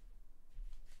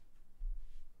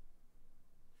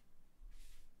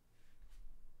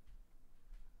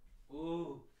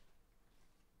 Ooh.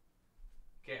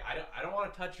 Okay, I don't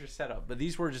want to touch your setup, but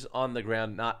these were just on the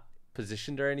ground, not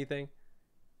positioned or anything.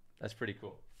 That's pretty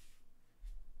cool.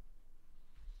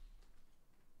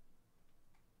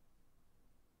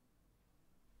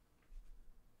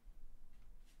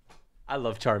 I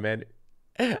love Charmander.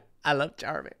 I love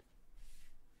Charmander.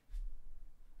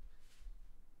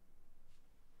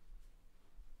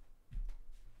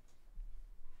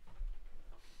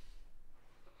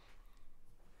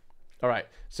 All right,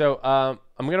 so I'm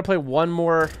gonna play one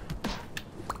more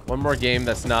game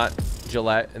that's not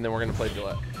Gillette, and then we're gonna play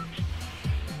Gillette.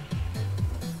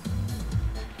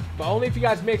 But only if you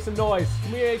guys make some noise.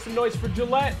 Can we make some noise for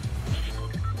Gillette?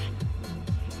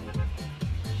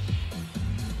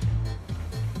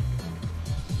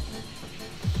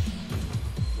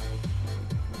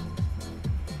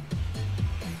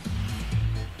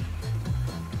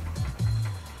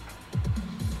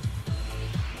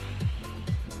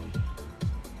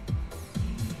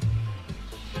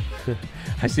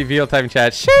 I see VO typing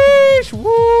chat. Sheesh,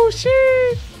 woo,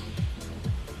 sheesh.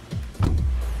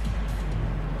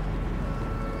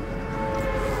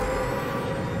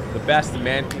 The best a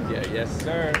man can get. Yes,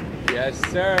 sir. Yes,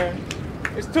 sir.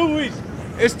 It's too easy.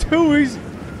 It's too easy.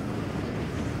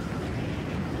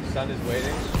 Son is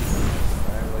waiting.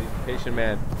 Alright, well, he's a patient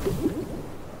man.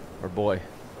 Or boy.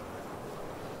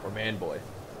 Or man boy.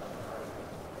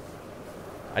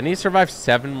 I need to survive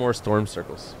 7 more storm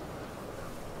circles.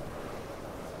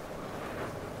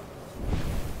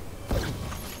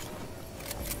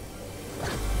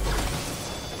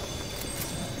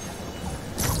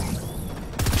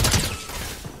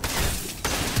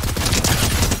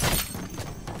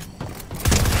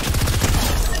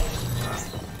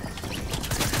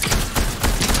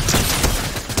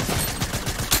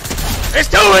 It's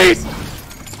too easy!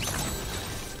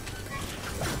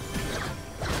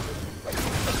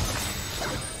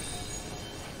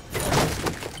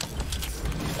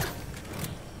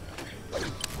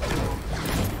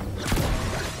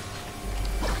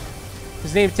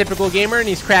 His name's Typical Gamer, and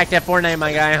he's cracked at Fortnite,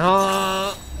 my guy,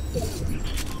 huh?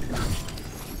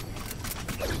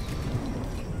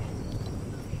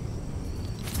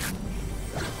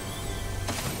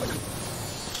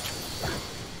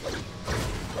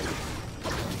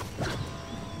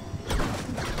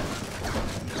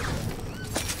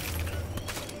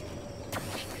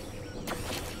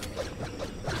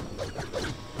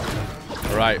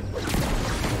 All right.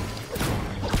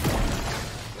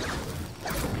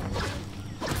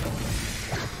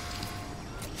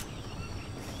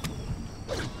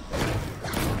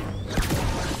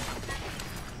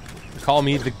 Call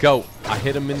me the GOAT. I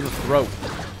hit him in the throat.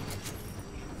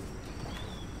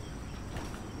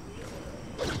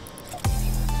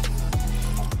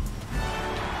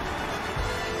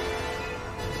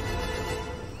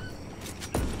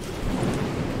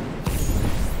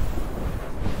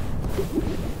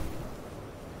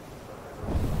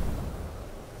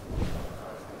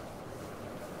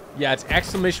 Yeah, it's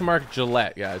exclamation mark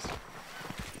Gillette, guys.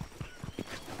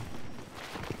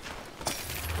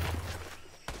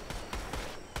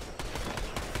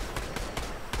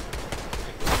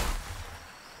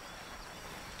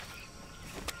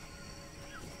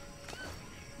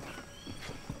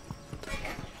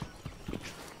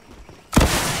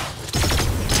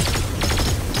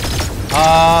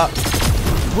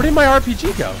 Where did my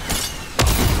RPG go?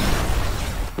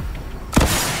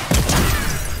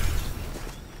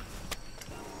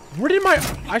 Where did my...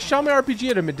 I shot my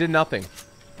RPG at him, it did nothing.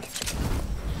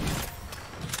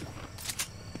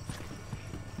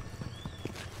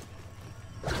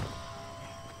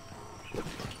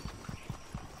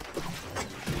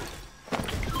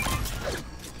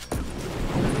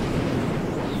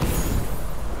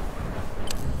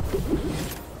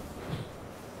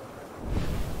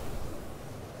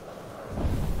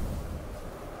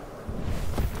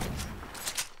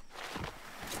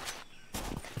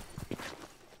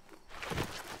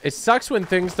 It sucks when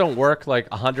things don't work like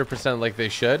 100% like they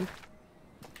should.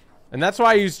 And that's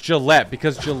why I use Gillette,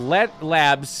 because Gillette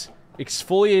Labs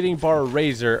exfoliating bar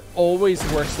razor always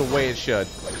works the way it should.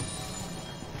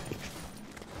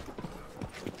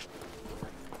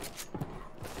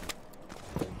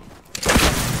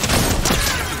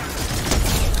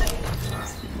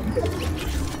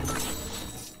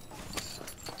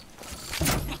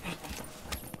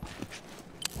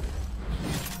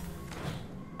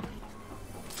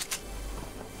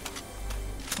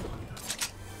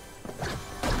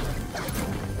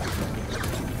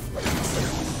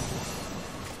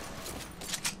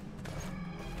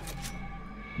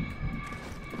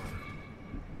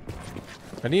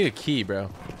 I need a key, bro.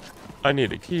 I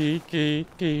need a key, key.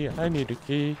 I need a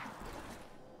key.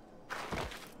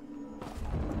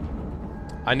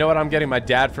 I know what I'm getting my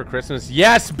dad for Christmas.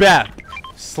 Yes, Beth!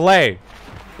 Slay.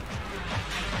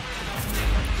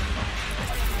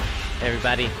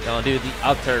 Everybody, gonna do the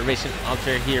alteration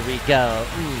altar. Here we go.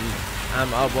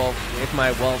 I'm a wolf with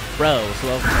my wolf bros.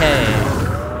 Okay.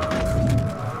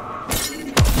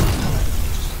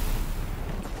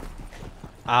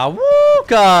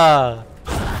 Awooka!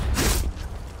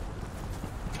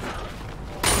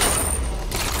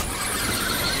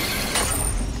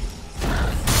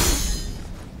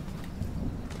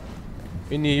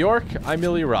 In New York, I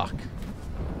merely rock.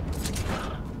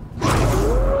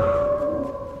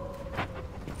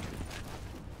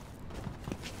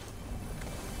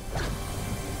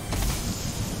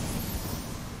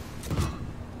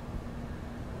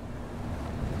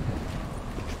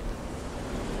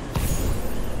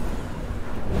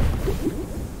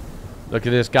 Look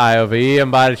at this guy over here. I'm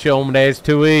about to show him that it's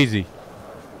too easy.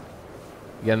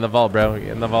 Get in the vault, bro. Get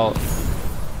in the vault.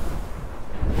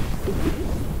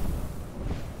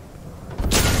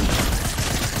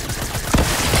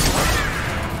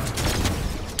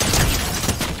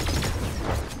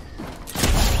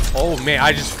 man,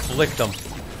 I just flicked them.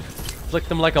 Flicked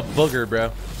them like a booger,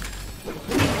 bro.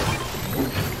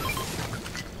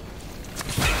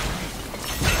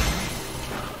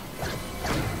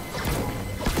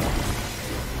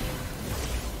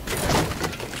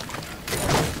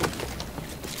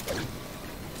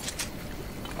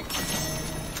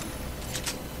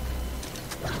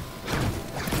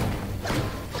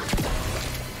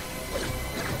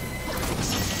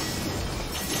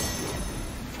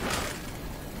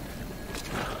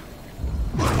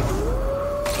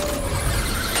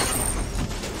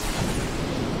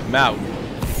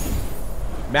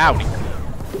 Mowdy.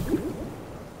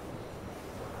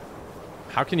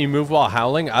 How can you move while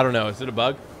howling? I don't know. Is it a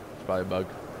bug? It's probably a bug.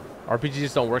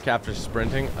 RPGs don't work after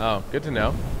sprinting. Oh, good to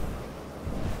know.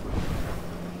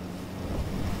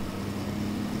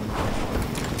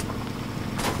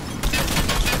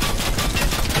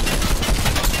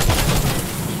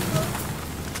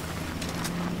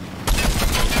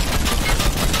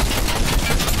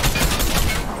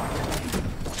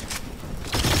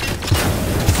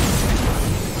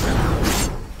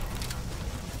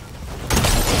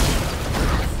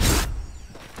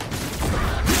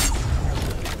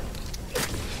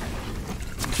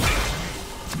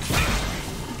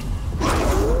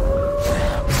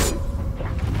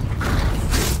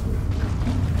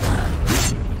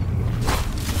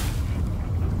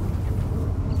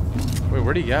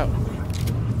 Where'd he go?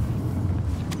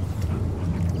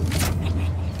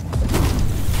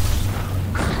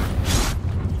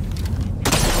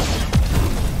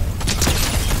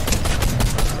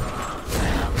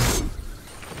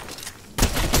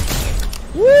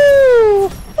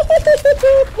 Woo!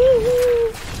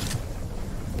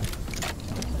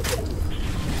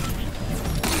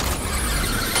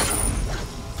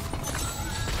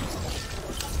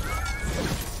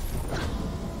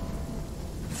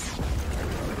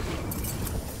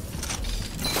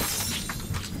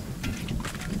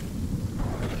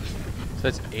 So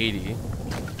that's 80. Should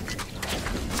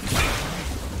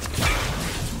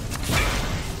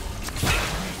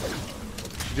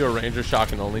we do a Ranger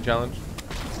Shock and Only challenge?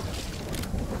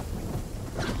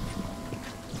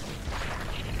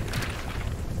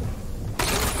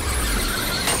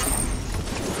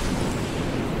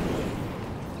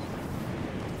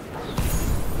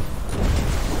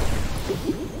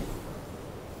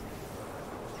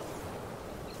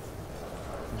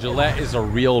 Gillette is a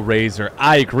real razor.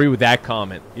 I agree with that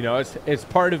comment. You know, it's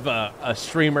part of a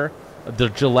streamer, the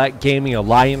Gillette Gaming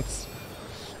Alliance.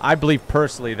 I believe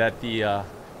personally that the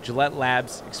Gillette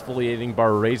Labs exfoliating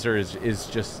bar razor is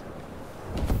just,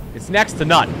 it's next to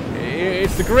none.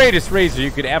 It's the greatest razor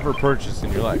you could ever purchase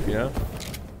in your life, you know?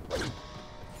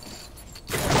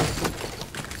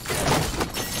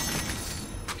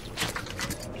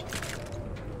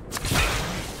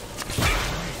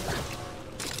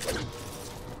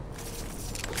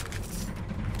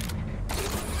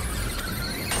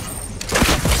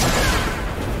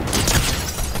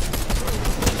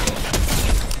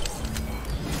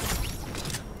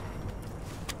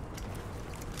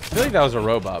 I feel like that was a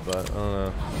robot, but I don't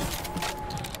know.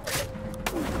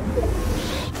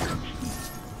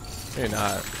 Maybe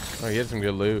not. Oh, he had some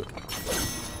good loot.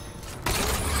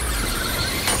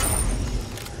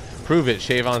 Prove it,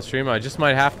 shave on stream. I just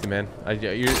might have to, man.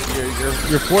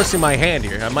 You're forcing my hand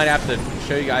here. I might have to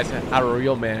show you guys how a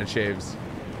real man shaves.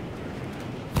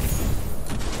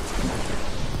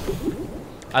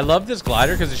 I love this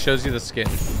glider because it shows you the skin.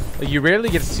 Like, you rarely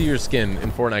get to see your skin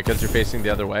in Fortnite because you're facing the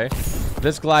other way.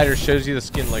 This glider shows you the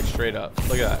skin like straight up.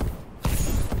 Look at that.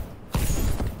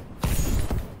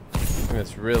 I think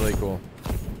that's really cool.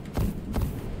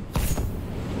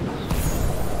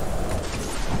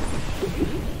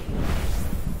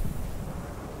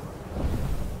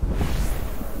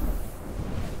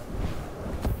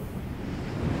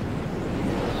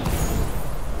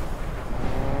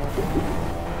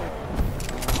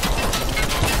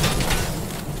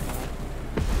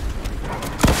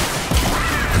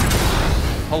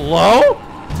 Hello?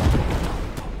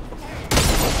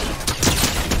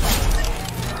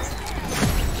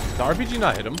 The RPG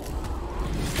not hit him.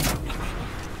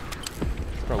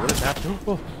 Bro, what is happening?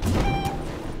 Oh.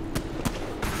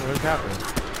 What is happening?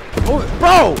 Oh,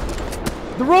 bro!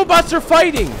 The robots are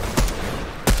fighting!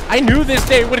 I knew this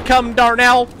day would come,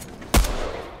 Darnell!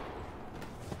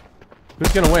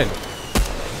 Who's gonna win?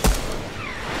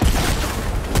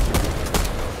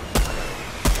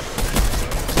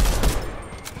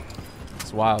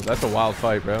 Wild. That's a wild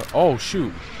fight, bro. Oh,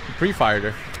 shoot. He pre-fired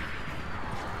her.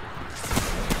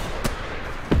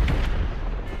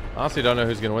 Honestly, don't know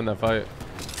who's gonna win that fight.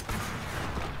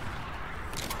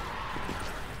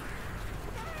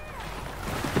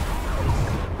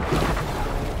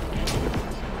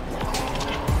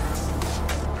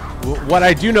 what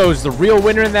I do know is the real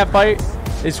winner in that fight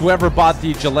is whoever bought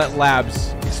the Gillette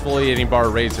Labs exfoliating bar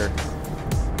razor.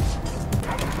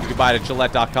 You can buy it at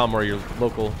Gillette.com or your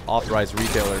local authorized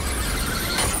retailers.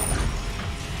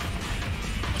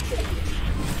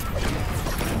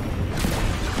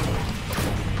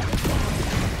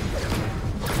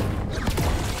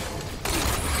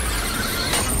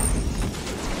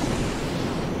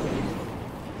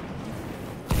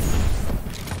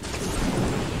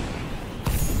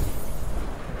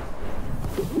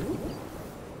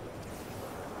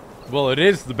 Well, it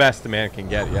is the best a man can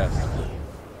get, yes.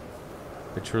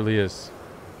 It truly is.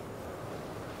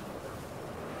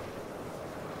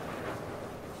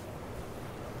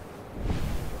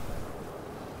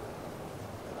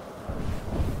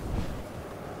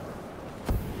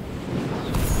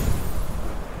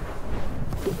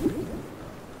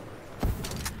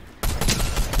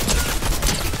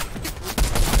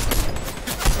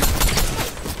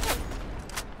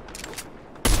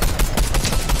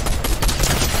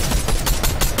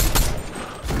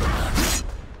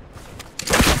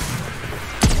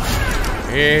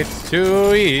 It's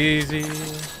too easy.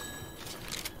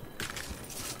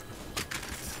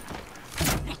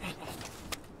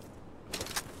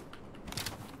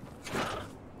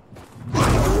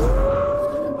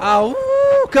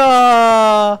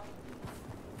 Auka!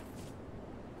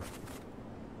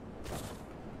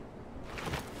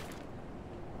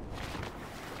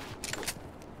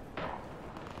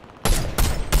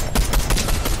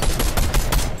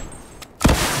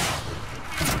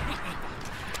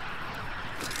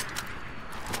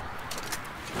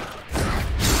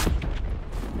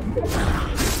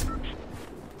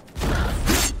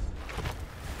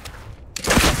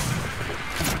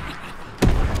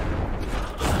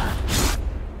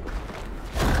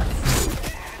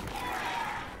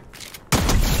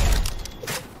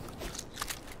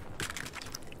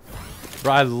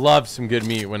 Bro, I love some good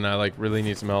meat when I like really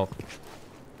need some health.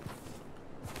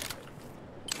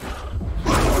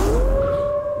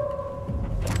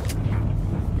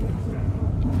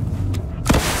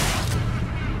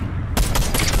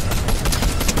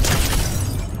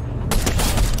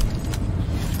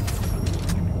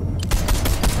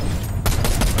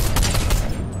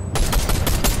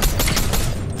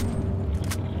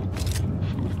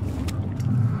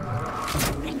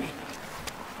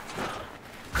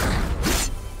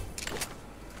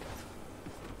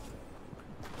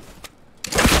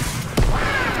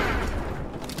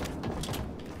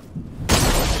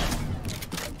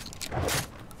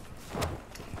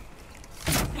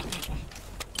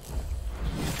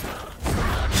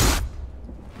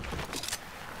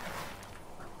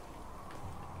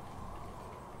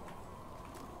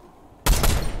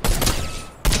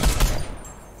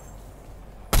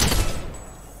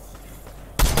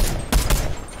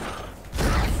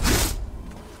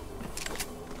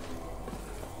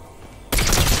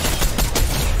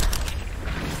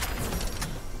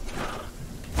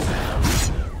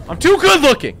 I'm too good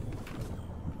looking.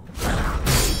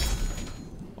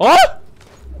 Oh!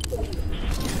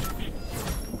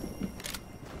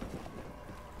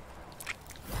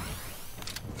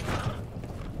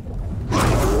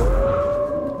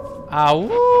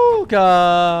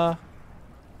 Awooga.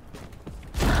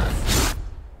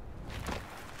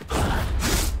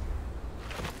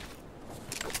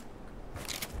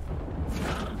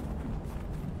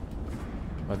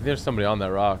 I think there's somebody on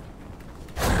that rock.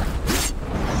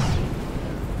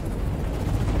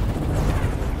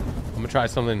 I'm gonna try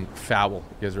something foul.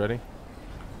 You guys ready?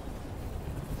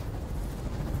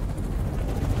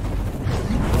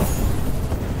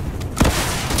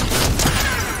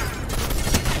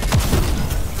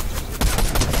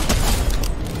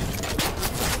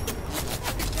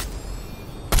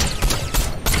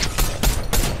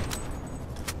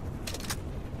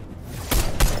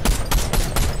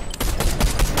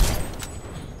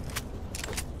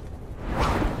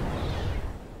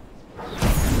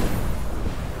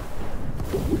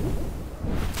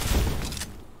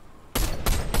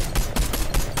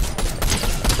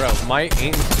 Bro, my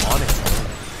aim's on it.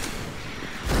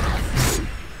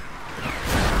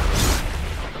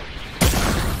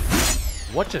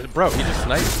 What just, bro, he just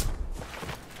sniped.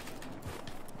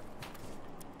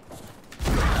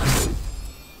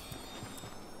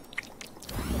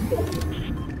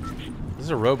 This is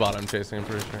a robot I'm chasing, I'm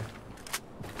pretty sure.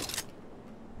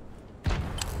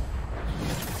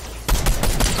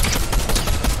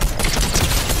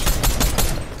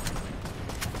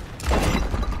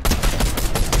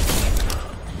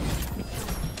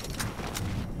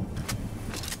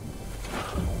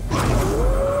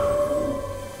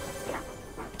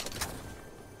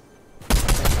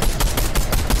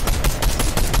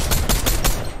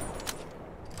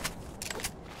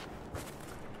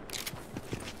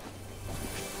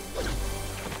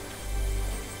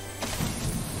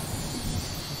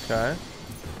 Okay.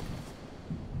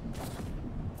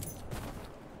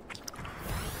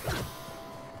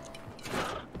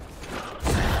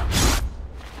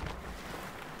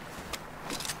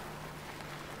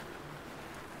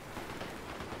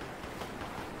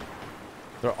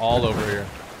 They're all over here.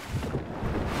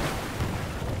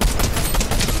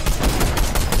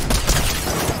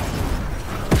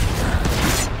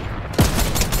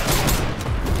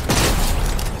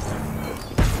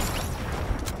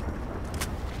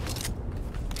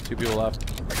 Two people left.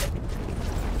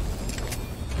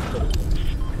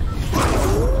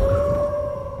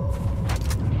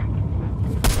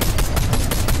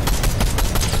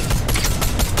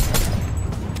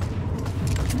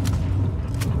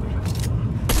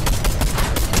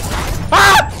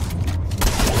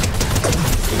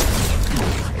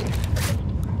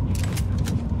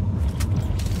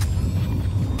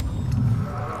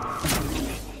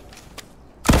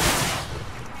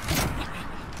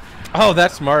 Oh,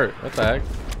 that's smart. What the heck?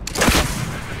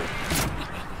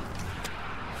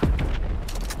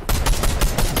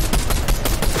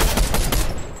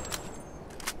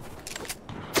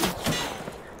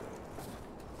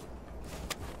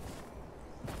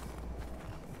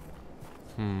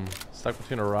 Stuck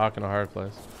between a rock and a hard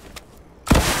place.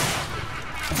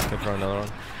 Can throw another one.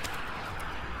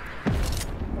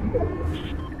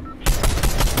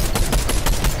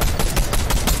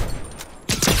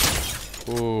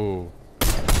 Ooh.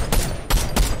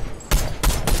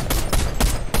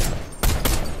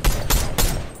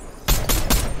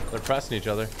 They're pressing each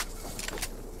other.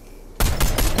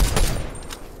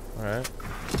 All right.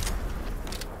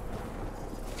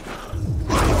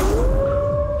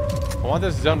 I want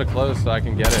this zone to close so I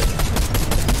can get it.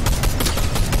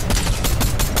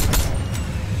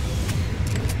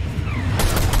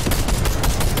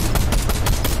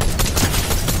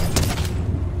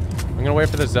 I'm gonna wait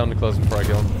for this zone to close before I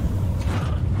kill him.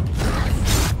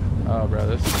 Oh, bro,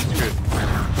 this is screwed.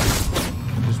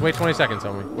 Just wait 20 seconds,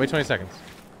 homie. Wait 20 seconds.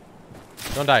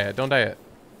 Don't die yet. Don't die yet.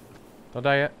 Don't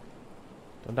die yet.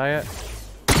 Don't die yet.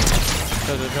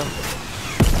 Chill, chill, chill.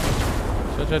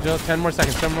 Chill, chill, chill. 10 more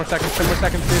seconds. 10 more seconds. 10 more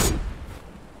seconds, please.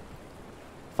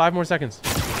 5 more seconds.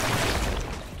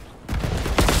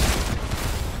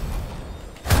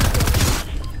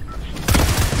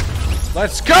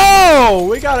 Let's go!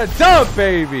 We got a dub,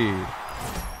 baby.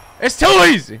 It's too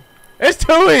easy. It's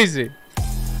too easy.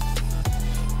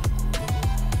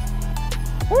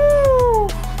 Woo!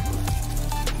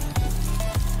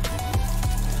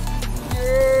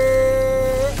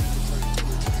 Yeah.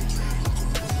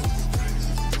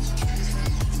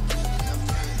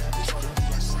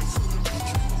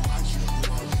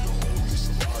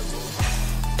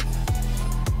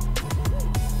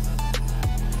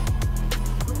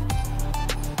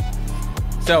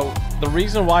 So the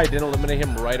reason why I didn't eliminate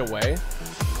him right away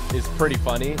is pretty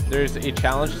funny. There's a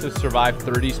challenge to survive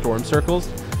 30 storm circles,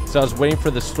 so I was waiting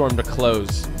for the storm to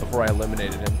close before I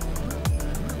eliminated him.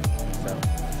 So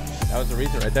that was the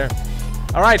reason right there.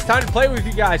 All right, it's time to play with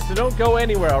you guys, so don't go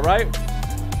anywhere. All right,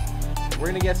 we're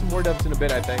gonna get some more dubs in a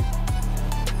bit, I think.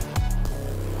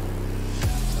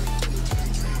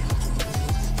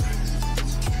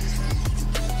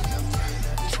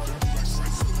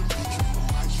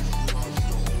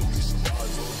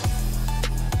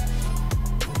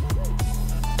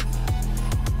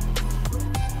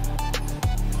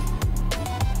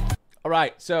 All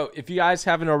right, so if you guys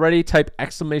haven't already, type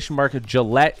 @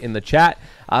 Gillette in the chat.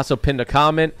 I also pinned a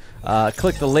comment.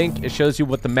 Click the link. It shows you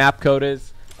what the map code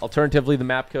is. Alternatively, the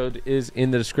map code is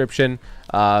in the description,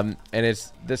 and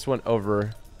it's this one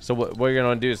over. So what you're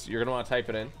going to do is you're going to want to type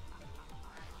it in.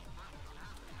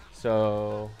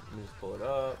 So let me just pull it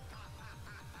up.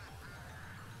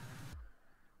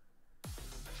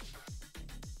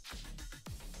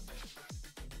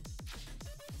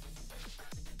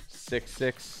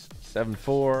 Six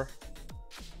 74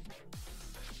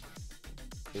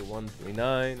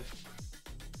 8139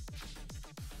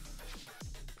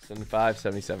 75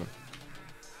 77.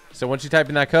 So once you type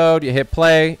in that code, you hit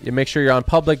play, you make sure you're on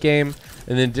public game,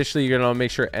 and then additionally you're gonna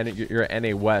make sure you're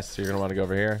NA West, so you're gonna want to go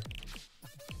over here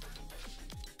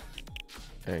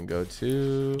and go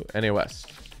to NA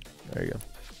West. There you go.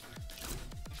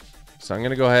 So I'm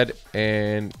gonna go ahead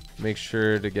and make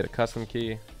sure to get a custom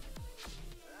key.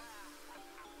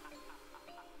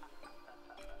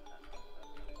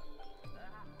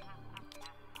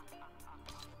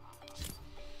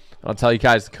 I'll tell you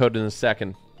guys the code in a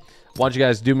second. Why don't you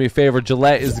guys do me a favor?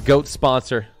 Gillette is the GOAT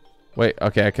sponsor. Wait,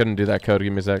 okay, I couldn't do that code.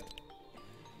 Give me a sec.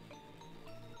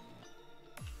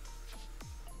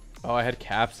 Oh, I had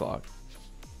caps lock.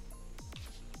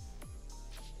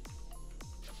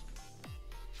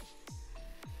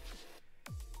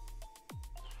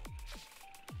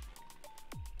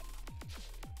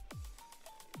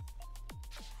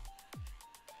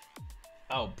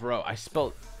 Oh, bro, did I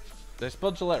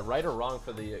spell Gillette right or wrong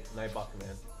for the Nightbot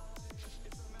command?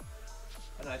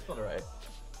 Oh, no, I spelled it right.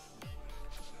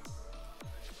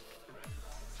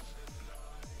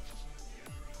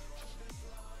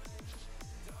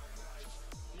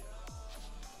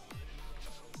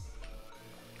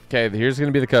 Okay, here's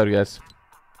gonna be the code, guys.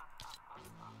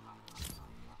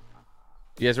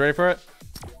 You guys ready for it?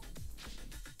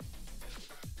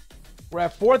 We're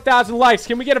at 4,000 likes.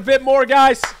 Can we get a bit more,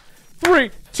 guys?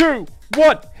 3, 2,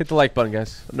 1. Hit the like button,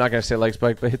 guys. I'm not gonna say like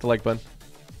spike, but hit the like button.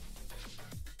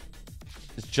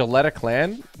 Is Gillette a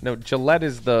clan? No, Gillette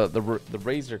is the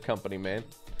razor company, man.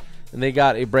 And they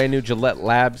got a brand new Gillette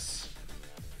Labs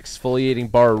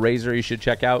exfoliating bar razor you should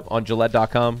check out on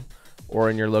Gillette.com or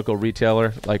in your local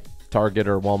retailer like Target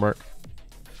or Walmart.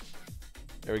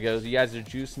 There we go. You guys are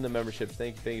juicing the memberships.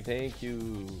 Thank you, thank you, thank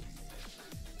you.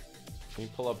 Can you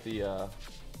pull up the I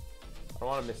don't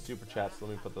want to miss super chats, so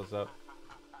let me put those up.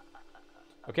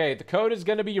 Okay, the code is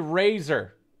gonna be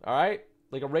razor. Alright?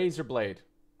 Like a razor blade.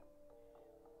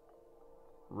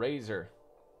 Razor.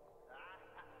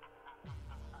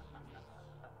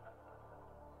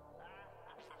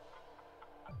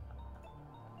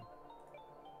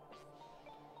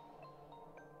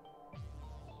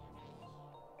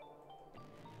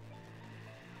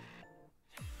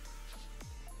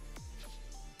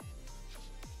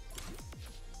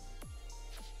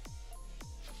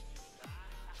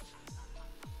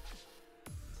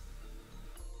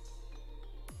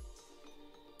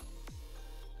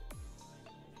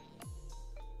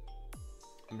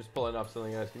 I'm just pulling up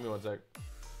something, guys. Give me 1 sec.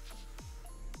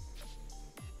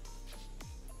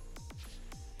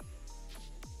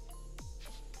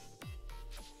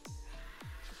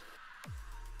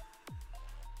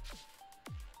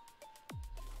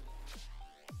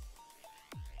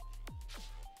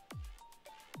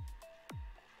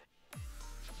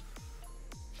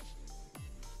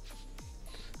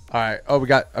 All right. Oh, we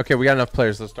got enough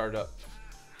players. Let's start it up.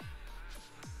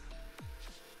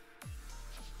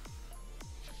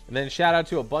 And then shout out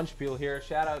to a bunch of people here.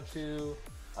 Shout out to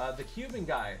the Cuban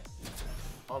guy.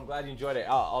 Oh, I'm glad you enjoyed it.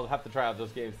 I'll have to try out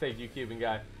those games. Thank you, Cuban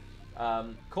guy.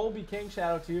 Colby King,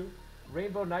 shout out to you.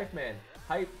 Rainbow Knife Man.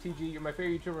 Hype, TG, you're my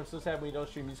favorite YouTuber. I'm so sad when you don't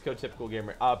stream. Use code Typical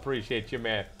Gamer. I appreciate you,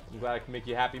 man. I'm glad I can make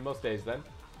you happy most days then.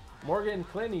 Morgan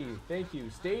Clinty, thank you.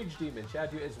 Stage Demon, shout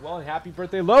out to you as well. And happy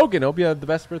birthday, Logan. Hope you have the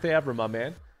best birthday ever, my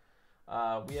man.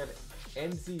 We have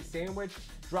NC Sandwich.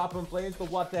 Dropping flames,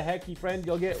 but what the heck, friend?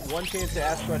 You'll get one chance to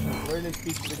ask questions. Learn and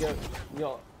speak to the go.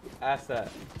 You'll ask that.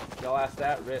 Y'all ask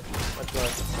that. Rip. Let's go.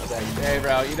 Hey,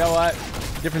 bro. You know what?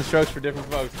 Different strokes for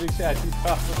different folks. Big shout out to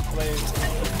Dropping Flames.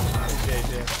 Appreciate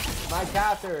you. My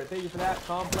Cather, thank you for that.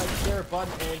 Complex, Share, Bun,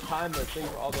 and Timeless. Thank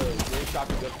you for all the really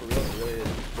shocking good for real. It really is.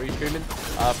 Where you streaming?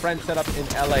 Friend set up in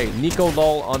LA. Nico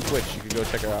Lol on Twitch. You can go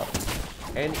check her out.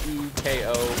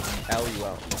 NEKOLUL.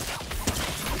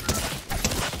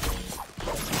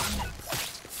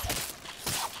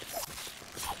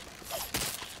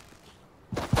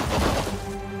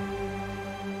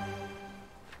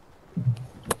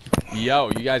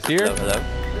 Yo, you guys here? Hello.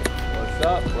 What's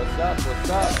up? What's up? What's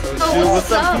up? Oh,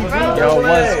 what's up, bro? Yo,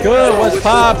 what's good? What's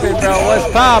poppin', bro?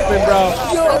 What's poppin', bro?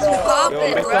 What's poppin',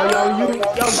 bro?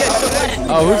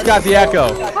 Oh, who's got the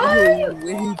echo?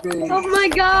 Oh my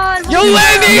god. Yo,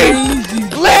 Lenny!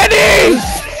 Lenny!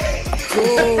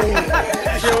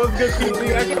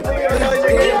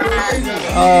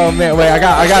 Oh man, wait, I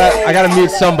gotta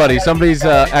mute somebody. Somebody's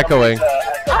echoing.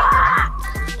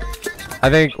 I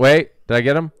think. Wait, did I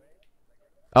get him?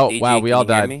 Oh wow, we all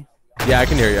died. Yeah, I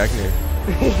can hear you. I can hear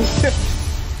you.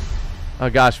 Oh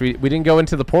gosh, we didn't go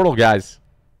into the portal, guys.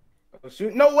 Oh,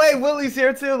 shoot. No way, Willie's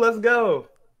here too. Let's go.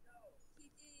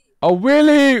 Oh,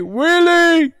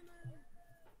 Willie!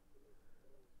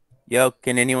 Yo,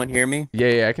 can anyone hear me?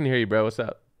 Yeah, I can hear you, bro. What's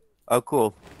up? Oh,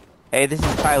 cool. Hey, this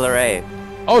is Tyler A.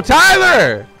 Oh,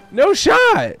 Tyler! No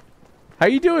shot. How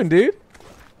you doing, dude?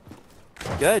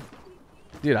 Good.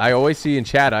 Dude, I always see you in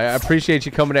chat. I appreciate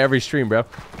you coming to every stream, bro.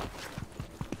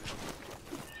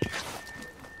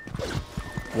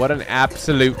 What an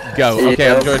absolute go. Okay,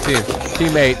 I'm joining team.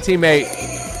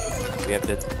 Teammate. We have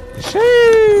to.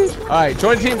 Sheesh. All right,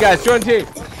 join the team, guys. Join the team.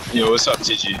 Yo, what's up,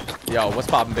 TG? Yo, what's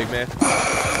poppin', big man?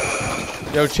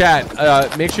 Yo, chat.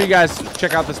 Make sure you guys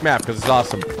check out this map because it's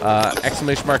awesome.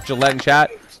 !Gillette in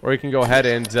chat, or you can go ahead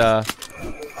and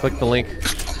click the link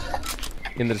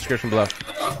in the description below.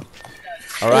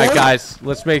 All right, guys.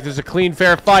 Let's make this a clean,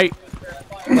 fair fight.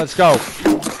 Let's go.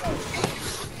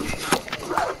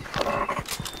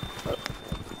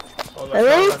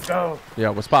 Let's go. Yeah,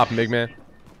 what's poppin', big man?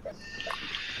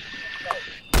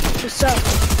 What's up?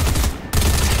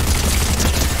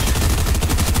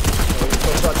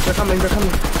 They're coming. They're coming.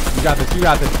 You got this. You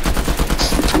got this.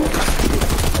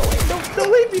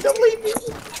 Don't leave me. Don't leave me.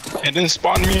 It didn't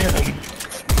spawn me in.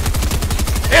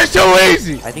 It's too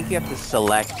easy. I think you have to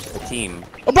select a team.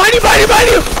 Oh, behind you! Behind you! Behind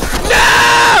you!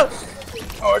 No!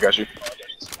 Oh, I got you.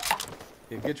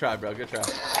 Yeah, good try, bro. Good try.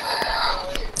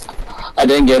 I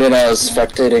didn't get it. I was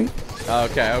spectating.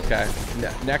 Okay, okay.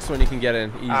 Next one you can get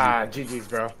in easy. Ah, GG's,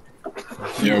 bro.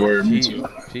 Yeah, word. Me too.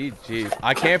 GG.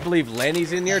 I can't believe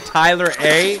Lenny's in here. Tyler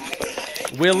A.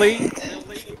 Willie.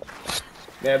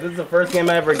 Yeah, this is the first game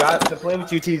I ever got to play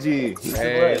with you, TG.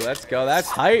 Hey, let's go. That's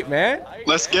hype, man.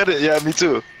 Let's get it. Yeah, me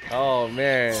too. Oh,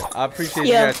 man. I appreciate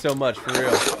you guys so much, for real.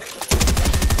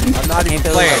 I'm not even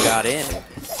Until playing. I got in.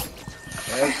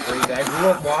 That's crazy. I grew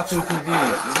up watching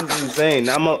TV. This is insane.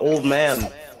 I'm an old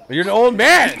man. You're an old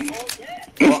man.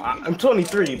 Well, I'm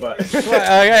 23, but.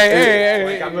 Hey,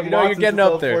 like, I've been you know you're getting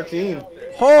up there. 14.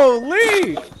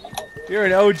 Holy! You're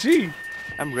an OG.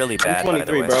 I'm really bad. I'm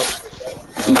 23, bro.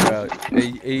 Oh, bro.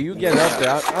 Hey, you getting up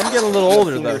there. I'm getting a little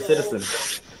older, though. Citizen.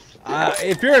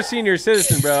 If you're a senior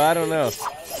citizen, bro, I don't know.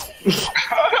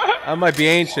 I might be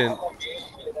ancient.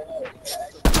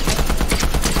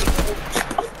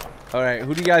 All right,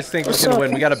 who do you guys think is gonna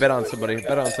win? We gotta bet on somebody.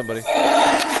 Bet on somebody. Is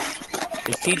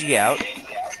TG out?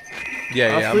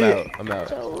 Yeah, I'm out. I'm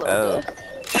out. Oh.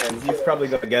 And he's probably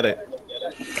gonna get it.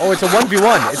 Oh, it's a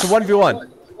 1v1. It's a 1v1.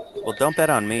 Well, don't bet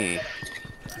on me.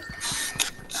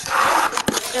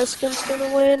 Eskin's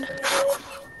gonna win.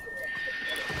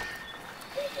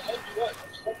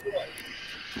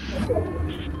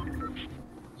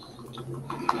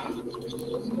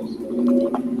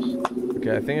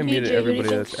 Okay, I think I muted everybody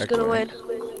that's gonna win.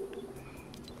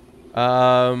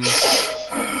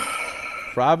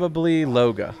 Probably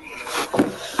Loga.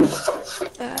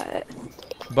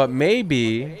 But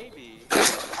maybe.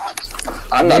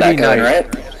 I'm not echoing, right?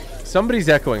 Somebody's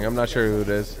echoing. I'm not sure who it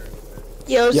is.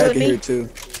 Yo, Yeah, I can hear it too.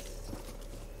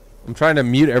 I'm trying to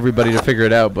mute everybody to figure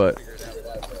it out, but.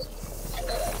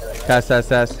 Test.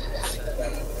 Test.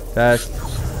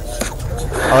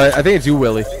 Oh, I think it's you,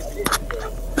 Willie.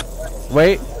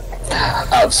 Wait.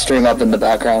 I'll stream up in the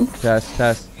background.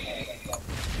 Test.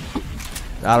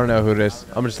 I don't know who it is.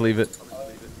 I'm gonna just leave it.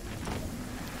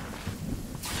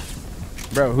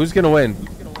 Bro, who's gonna win?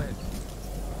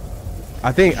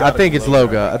 I think it's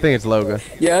Loga. I think it's Loga.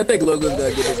 Yeah, I think Loga's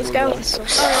gonna get this This one. guy wants some.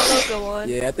 Oh, Logo won.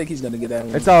 Yeah, I think he's gonna get that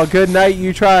one. It's all good night.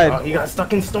 You tried. Oh, he got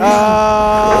stuck in storm.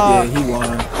 Yeah, he won.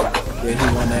 Yeah,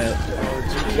 he won that.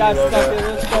 You got stuck in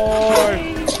the storm.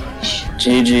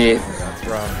 GG. That's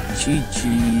rough.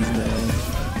 GG's,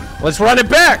 man. Let's run it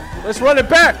back. Let's run it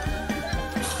back.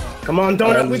 Come on,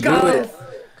 Donut. We got it.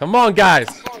 Come on, guys.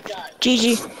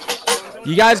 GG.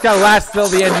 You guys gotta last till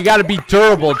the end. You gotta be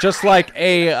durable, just like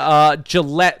a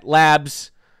Gillette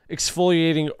Labs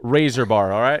exfoliating razor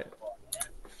bar. All right.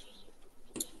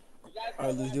 All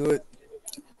right, let's do it.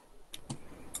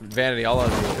 Vanity, all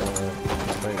of you.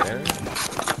 Wait, Vanity?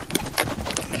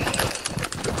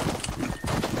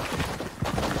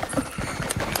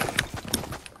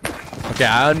 Okay,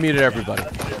 I unmuted everybody.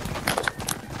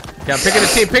 Okay, I'm picking a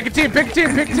team. Pick a team. Pick a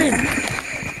team. Pick a team.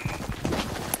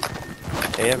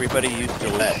 Hey, everybody use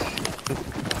Gillette.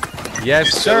 Yes,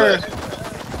 sir.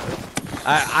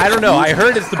 I don't know. I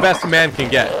heard it's the best a man can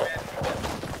get.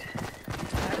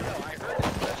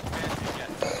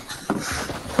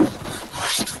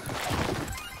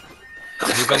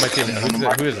 Who's on my team?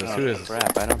 Who is this? Who is this?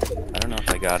 Crap, I don't know if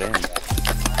I got in.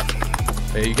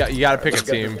 Hey, you gotta pick a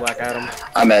team. Black Adam.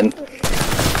 I'm in.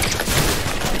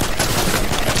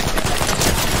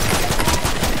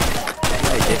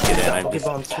 I did get in.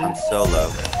 I'm solo.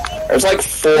 There's like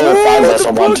 4 or 5 of us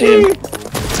on one team.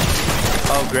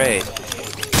 Oh, great.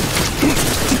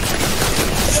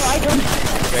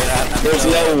 There's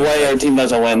no way our team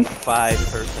doesn't win.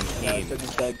 5-person team.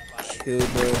 Kill,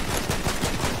 bro.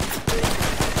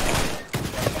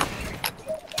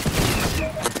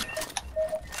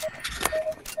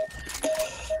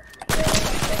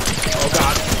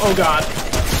 Oh God.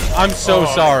 I'm so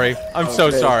sorry. I'm so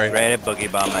sorry. Ready to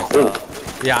boogie bomb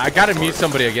myself. Yeah, I gotta mute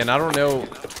somebody again. I don't know,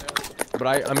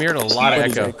 but I'm hearing a lot of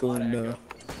echo. Echoing,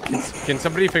 Can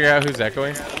somebody figure out who's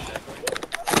echoing?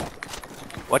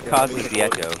 What causes the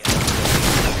echo?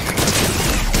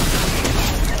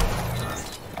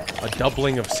 A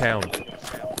doubling of sound.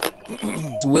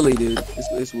 It's Willie, dude.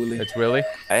 It's Willie. It's Willie?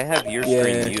 I have your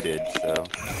screen muted, so.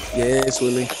 Yeah, it's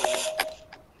Willie.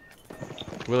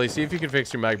 Willie, see if you can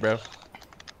fix your mic, bro.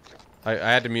 I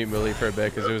had to mute Willie for a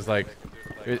bit because it was like,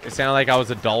 it sounded like I was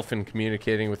a dolphin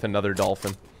communicating with another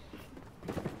dolphin.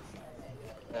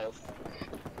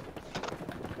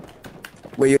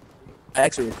 Wait,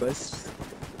 extra request.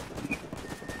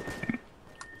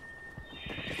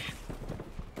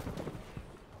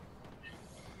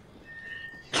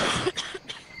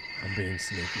 I'm being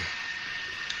sneaky.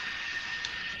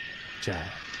 Chat.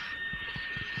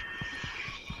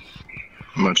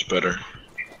 Much better.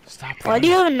 Stop. Why do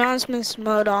you have announcements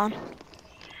mode on?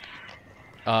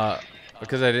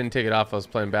 Because I didn't take it off. I was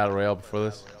playing Battle Royale before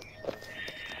this.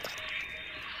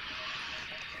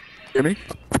 Hear me?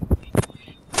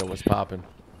 Yo, what's popping?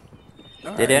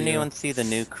 Did anyone see the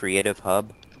new Creative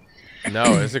Hub? No,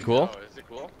 is it cool?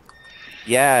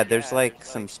 Yeah, there's like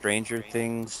some Stranger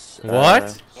Things.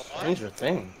 What? Stranger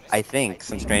Things? I think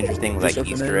some Stranger Things like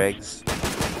Easter eggs.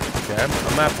 Okay, I'm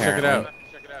gonna have to check it out.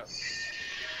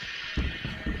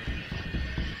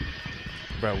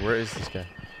 Bro, where is this guy?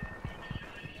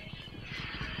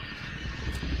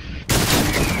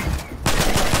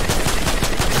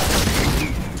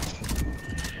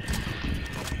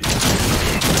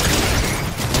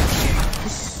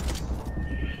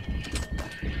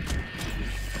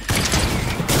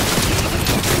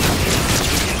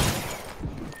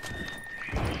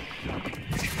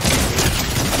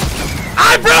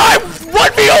 I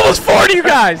 1v almost 40 you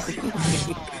guys!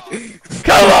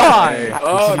 Come on!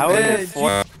 Oh, man.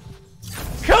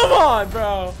 Come on,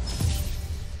 bro!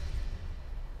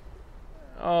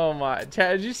 Oh my,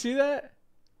 Chad, did you see that?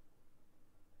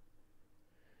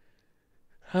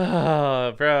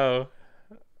 Oh, bro.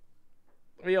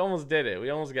 We almost did it. We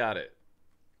almost got it.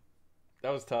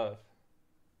 That was tough.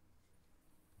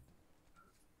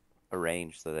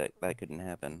 Arranged so that couldn't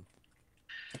happen.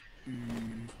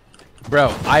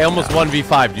 Bro, I almost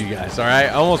 1v5'd you guys, alright?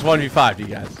 I almost 1v5'd you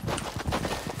guys.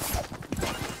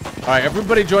 Alright,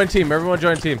 everybody join team. Everyone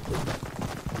join team.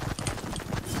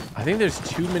 I think there's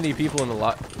too many people in the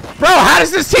lot. Bro, how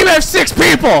does this team have 6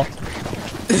 people?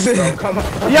 Bro, come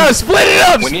on. Yo, split it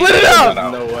up! Split it up!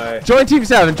 No way. Join team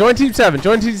 7. Join team 7.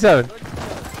 Join team 7.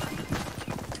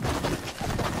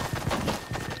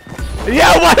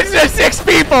 Yo, why is there 6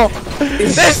 people?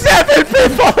 There's 7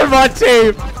 people on my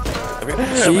team!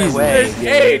 Jesus. There's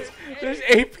 8! There's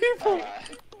 8 people!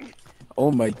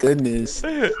 Oh my goodness.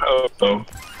 Oh.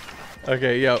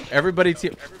 Okay, yo, everybody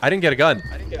team. I didn't get a gun.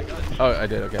 Oh, I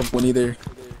did, okay. One either.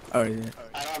 Oh, yeah.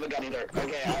 I don't have a gun either.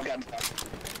 Okay, I've got a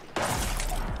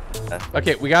gun.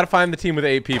 Okay, we gotta find the team with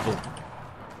 8 people.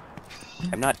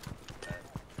 I'm not.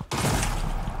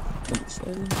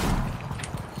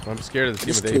 I'm scared of the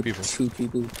team Just with 8 people. 2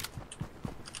 people.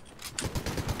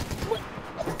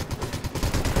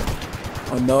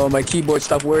 Oh no, my keyboard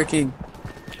stopped working.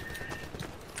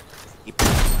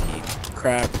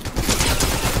 Crap.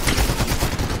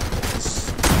 It's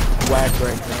whack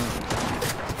right now.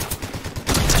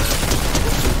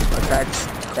 I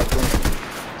cracked one.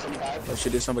 Oh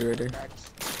shit, there's somebody right there.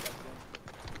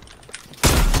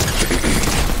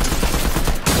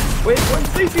 Wait, one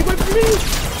Stacy, wait for me!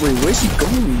 Wait, where's he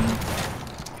going?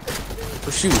 Oh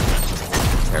shoot.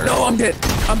 No, I'm dead.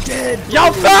 I'm dead.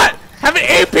 Y'all thought! Having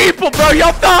 8 people, bro,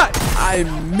 y'all thought! I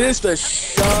missed a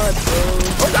shot, bro.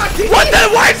 What the?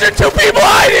 Why is there 2 people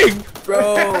hiding?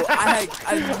 Bro, I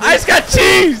just got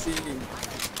cheese!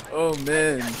 Oh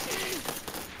man.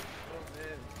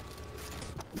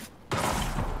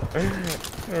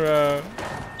 Bro.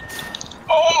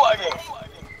 Oh my god.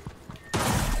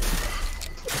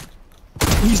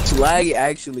 He's too laggy,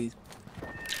 actually.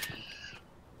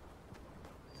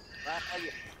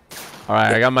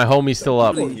 Alright, I got my homie still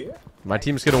up. My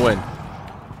team's gonna win.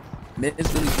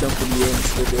 Man's really jumped in the air and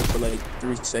stood there for like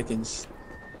 3 seconds.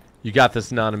 You got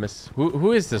this, Anonymous.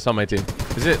 Who is this on my team?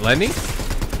 Is it Lenny?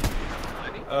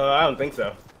 I don't think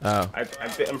so. Oh.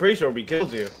 I'm pretty sure we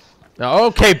killed you.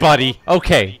 Okay, buddy.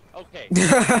 Okay.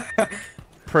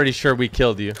 Pretty sure we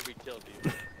killed you.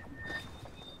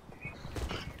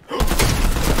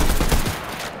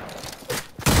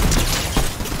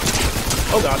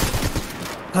 Oh god.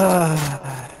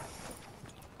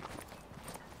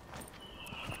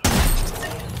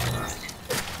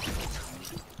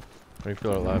 How many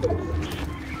people are alive?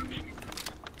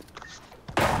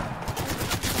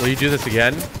 Will you do this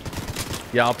again?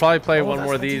 Yeah, I'll probably play one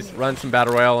more of these, run some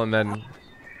Battle Royale, and then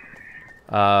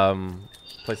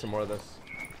play some more of this.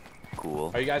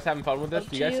 Cool. Are you guys having fun with this?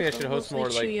 Do you guys think I should host more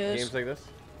like games like this?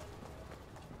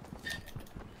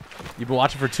 You've been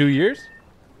watching for 2 years?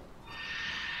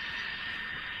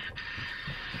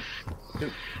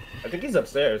 Dude, I think he's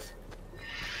upstairs.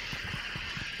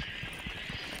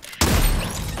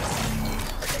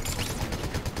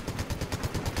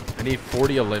 I need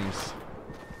 40 limbs.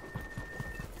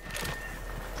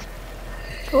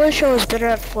 I wish I was better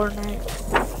at Fortnite.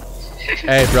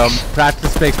 Hey, bro,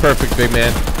 practice makes perfect, big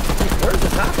man. Where is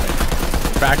this happening?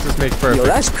 Practice makes perfect. Yo,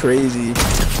 that's crazy.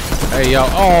 Hey, yo,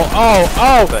 oh!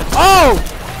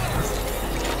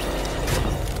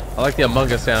 I like the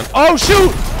Among Us sound. Oh,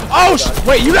 shoot! Oh,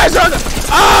 wait, you guys are on the...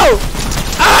 Oh!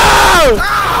 Oh!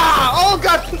 Ah! Oh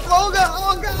god! Oh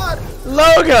god!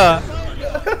 Loga!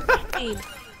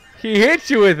 He hit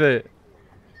you with it.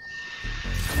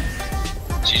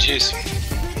 GG's.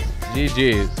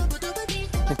 GG's.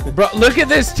 Bro, look at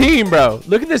this team, bro.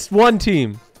 Look at this one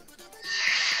team.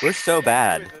 We're so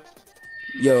bad.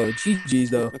 Yo, GG's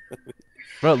though.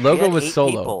 Bro, Logo was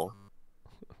solo. People.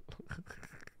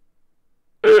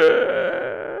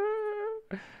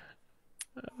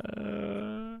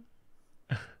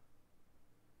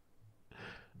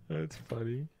 That's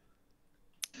funny.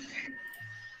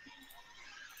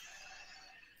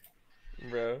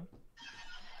 Bro.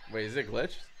 Wait, is it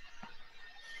glitched?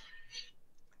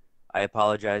 I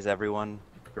apologize, everyone,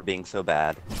 for being so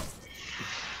bad.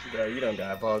 Bro, you don't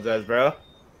gotta apologize, bro.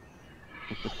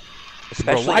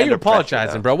 Especially bro, why are you under pressure,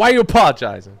 apologizing, though. bro? Why are you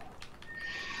apologizing?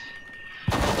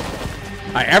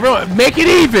 Alright, everyone, make it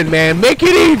even, man. Make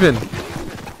it even.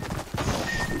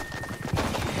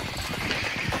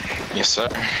 Yes, sir.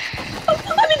 I'm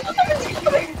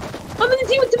in the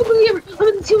team with typical gamer. I'm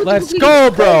in the team with Let's typical go,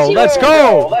 gamer. bro. Let's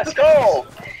go. Let's go.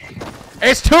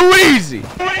 It's too easy.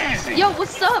 Yo,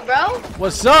 what's up, bro?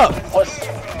 What's up? What's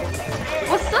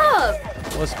up?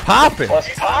 What's popping?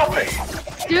 What's popping?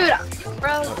 Dude,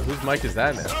 bro. Whose mic is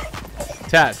that now?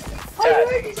 Taz.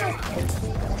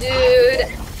 Dude.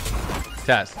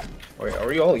 Taz. Wait, are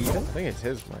we all even? I think it's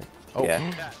his mic. Oh,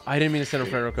 Yeah. I didn't mean to send a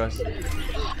friend request.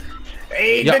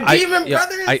 Hey, Yo, the demon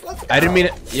brothers! I didn't mean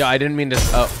it. Yo, I didn't mean to.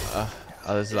 Oh,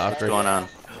 this is awkward. What's going on?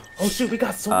 Oh shit, we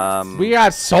got swords. We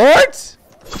got swords?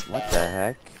 What the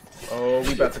heck? Oh,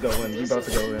 we about to go in. We about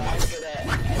to go in.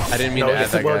 I didn't mean No, to add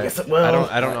yes, that it will, guy. yes, it will. I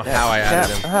don't know how I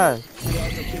added him.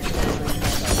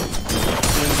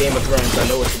 In Game of Thrones, I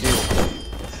know what to do.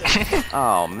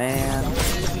 Oh man.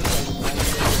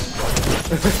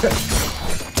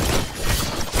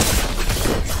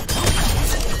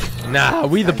 Nah,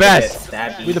 we the best.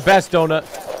 We the best, Donut.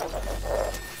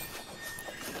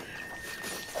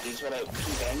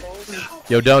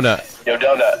 Yo, Donut. Yo,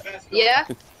 Donut. Yeah?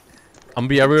 I'm gonna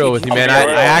be real with you, man. I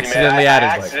accidentally added.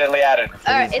 I accidentally added.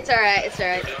 Alright, it's alright, it's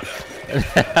alright.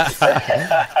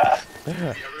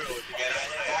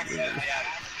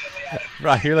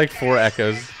 Bro, I hear like 4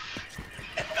 echoes.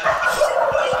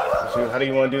 Shoot, how do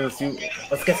you want to do this?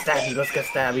 Let's get stabby. Let's get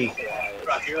stabby.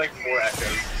 I hear like 4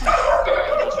 echoes.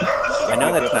 I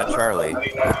know that's not Charlie.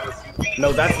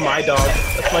 No, that's my dog.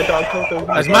 That's my dog, Coco.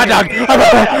 That's my dog.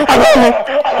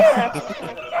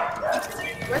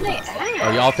 Where they at?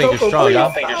 Oh, y'all think you're strong, Y'all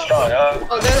huh? think you're strong, huh?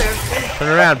 Oh, they're there. Turn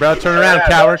around, bro. Turn around,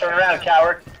 coward. Turn around,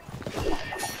 coward.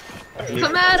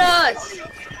 Come at us!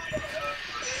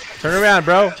 Turn around,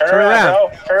 bro. Turn around,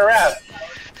 bro. Turn around.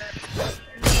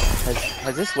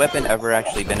 Has this weapon ever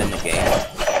actually been in the game?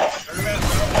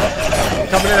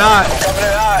 Coming in hot. Coming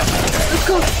in hot. Let's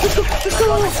go! Let's go! Let's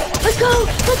go! Let's go!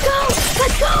 Let's go!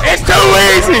 Let's go! It's too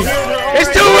easy.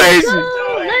 It's too easy.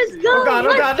 Let's go! Oh god,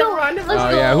 Let's go! never mind. Oh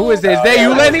yeah, who is this? Is that you,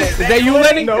 Lenny? Is that you,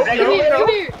 Lenny? No, Come here! Come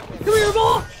here! Come here,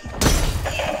 ball!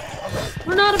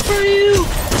 We're not in front of you!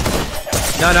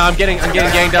 No, I'm getting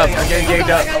ganged up. I'm getting ganged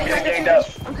up.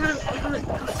 I'm coming.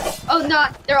 Oh no,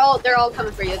 they're all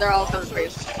coming for you. They're all coming for you.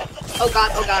 Oh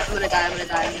god, I'm gonna die. I'm gonna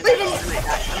die.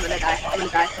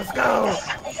 Let's go.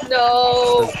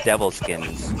 No, Those devil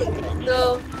skins.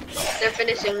 no, they're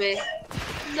finishing me.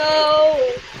 No.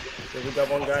 We got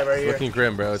one guy right here. Looking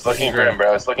grim, bro. It's Looking grim,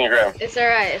 bro. It's looking grim. It's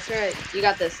alright. It's alright. You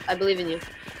got this. I believe in you.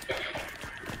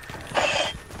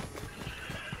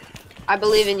 I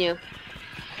believe in you.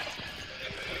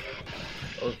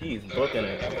 Oh, he's booking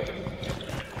it.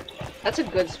 That's a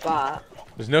good spot.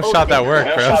 There's no shot that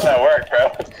worked, bro. No shot that worked,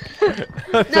 bro.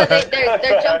 No,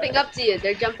 they're jumping up to you.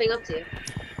 They're jumping up to you.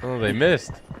 Oh, they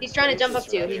missed. He's trying to jump up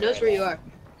to you. He knows where you are.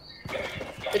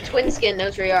 The twin skin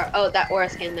knows where you are. Oh, that aura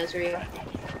skin knows where you are.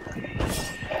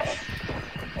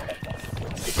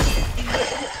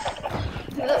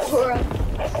 The aura.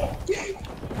 The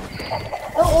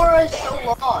aura is so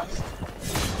lost.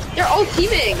 They're all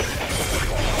teaming.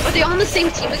 Are they all on the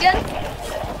same team again?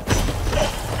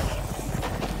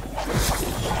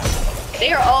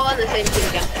 They are all on the same team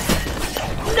again.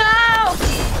 No!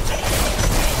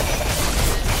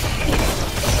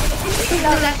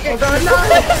 No, that's good. Oh god, no!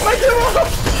 My girl!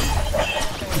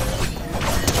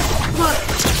 Come on.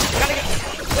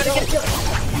 Gotta get killed.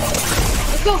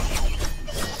 Let's go.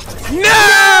 No!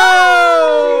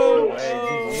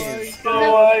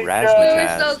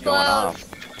 Razzmatazz so going close. off.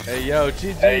 Hey, yo,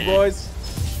 GG, boys.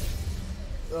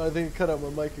 Oh, I think I cut out my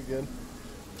mic again.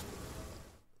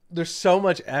 There's so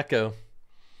much echo.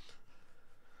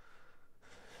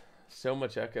 So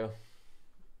much echo.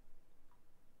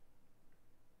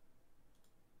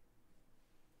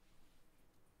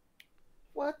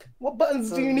 What? What buttons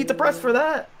do you need to press for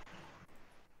that?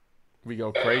 We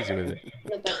go crazy with it.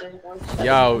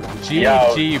 Yo,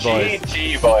 GG boys.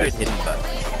 GG boys.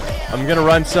 I'm gonna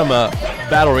run some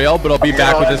battle royale, but I'll be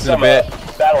back with this in a bit.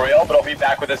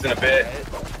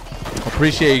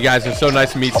 Appreciate you guys. It's so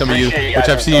nice to meet some of you, which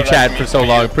I've seen you chat for so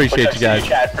long. Appreciate you guys.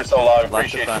 I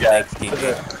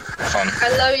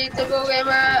love you, Typical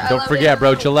Gamer. Don't forget,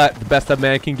 bro, Gillette, the best a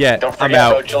man can get. I'm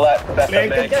out.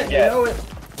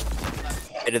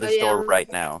 Head to the store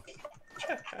right now.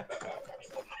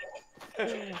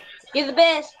 You're the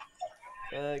best.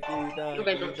 Okay.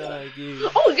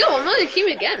 Oh, yo, I'm on the team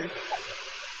again.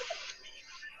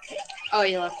 Oh,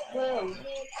 you left.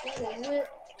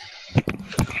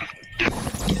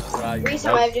 Right.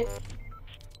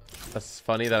 That's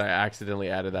funny that I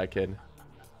accidentally added that kid.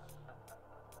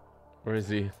 Where is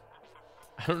he?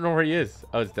 I don't know where he is.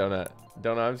 Oh, it's Donut.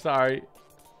 Donut, I'm sorry.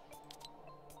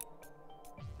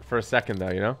 For a second,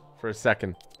 though, you know? For a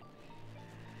second.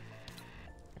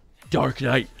 Dark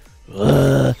Knight.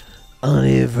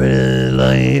 Only for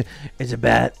life. It's a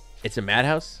bat. It's a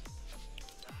madhouse?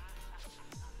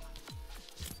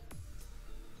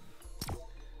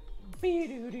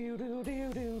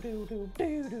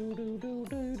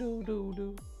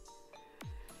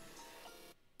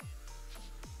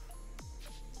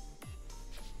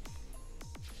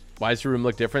 Why does your room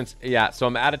look different? Yeah, so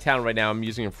I'm out of town right now. I'm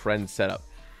using a friend's setup.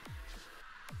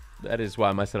 That is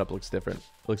why my setup looks different.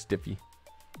 It looks diffy.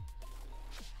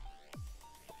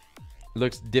 It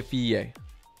looks diffy, yeah.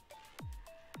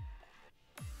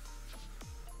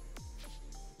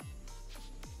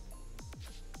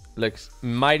 Looks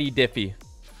mighty diffy.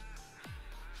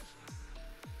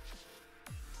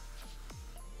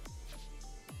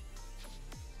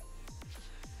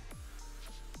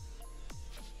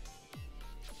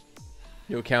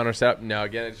 New counter setup? No,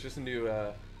 again, it's just a new,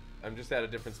 I'm just at a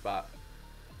different spot.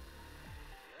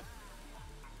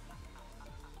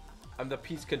 I'm the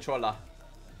peace controller.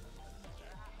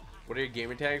 What are your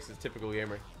gamer tags? It's Typical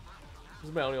Gamer. Those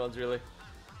are my only ones, really.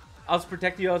 I'll just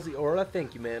protect you as the aura.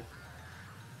 Thank you, man.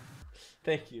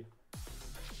 Thank you.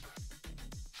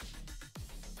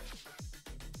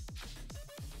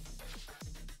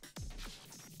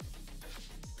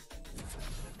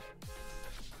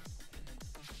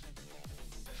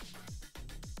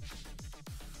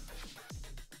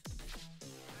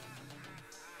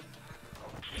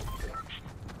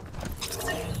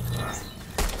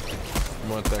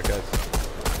 One sec, guys.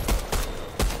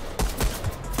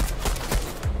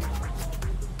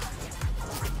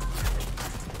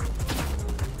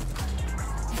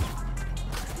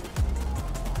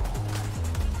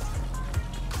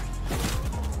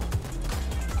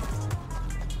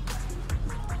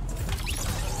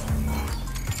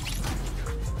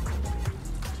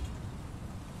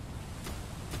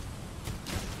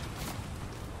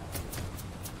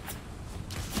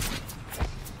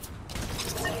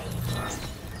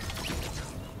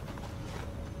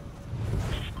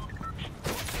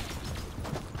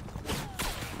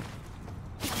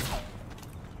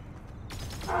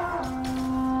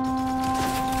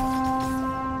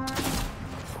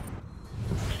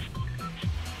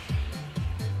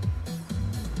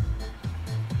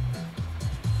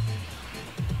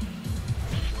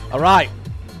 All right.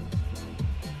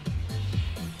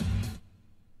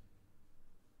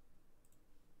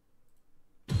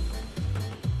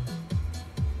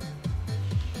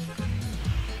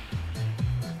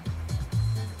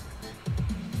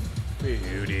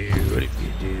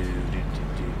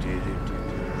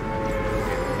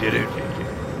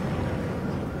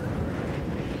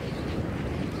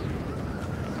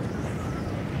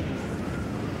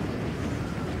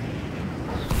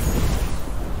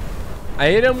 I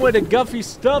hit him with a Guffy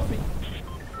Stuffy.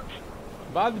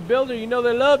 By the builder, you know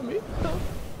they love me.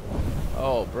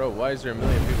 Oh, bro, why is there a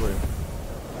million people here?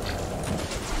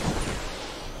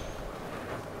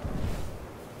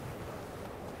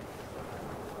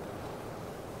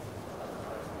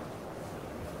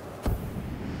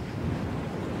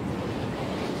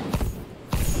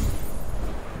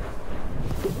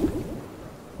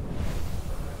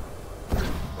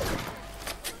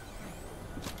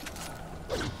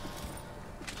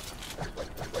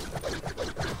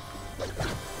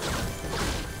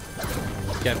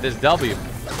 Get this W.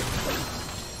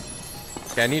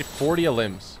 Okay, I need 40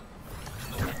 limbs.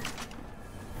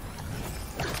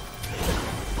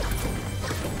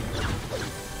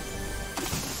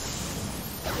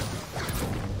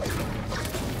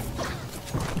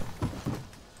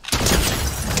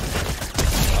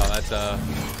 Oh, that's that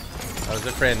was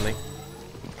a friendly.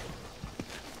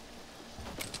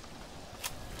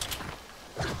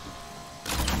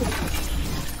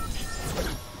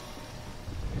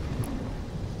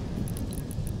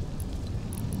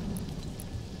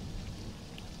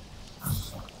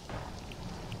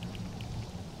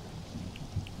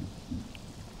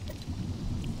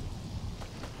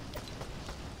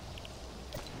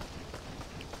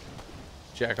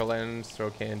 jack-o'-lanterns, throw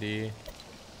candy.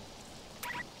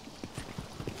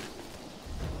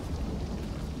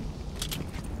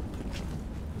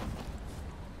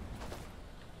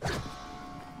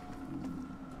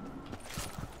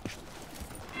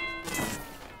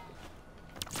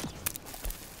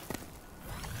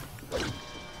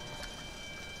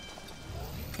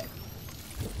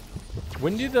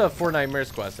 When do the Four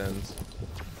Nightmares quest ends?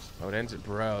 Oh, it ends at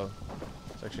bro.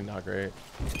 It's actually not great.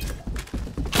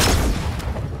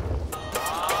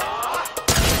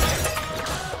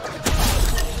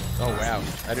 Oh wow,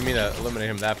 I didn't mean to eliminate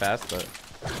him that fast, but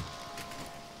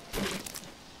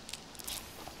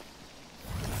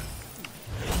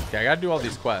okay, I gotta do all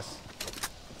these quests.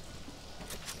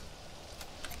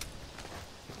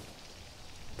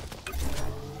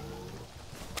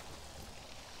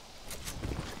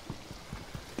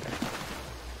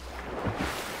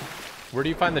 Where do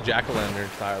you find the jack-o'-lantern,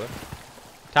 Tyler?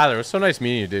 Tyler, it was so nice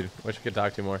meeting you, dude. Wish I could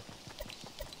talk to you more.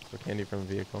 So candy from a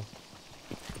vehicle.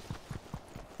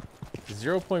 Is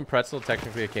 0 Point pretzel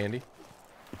technically a candy?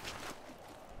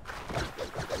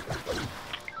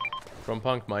 From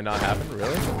punk might not happen,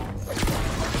 really?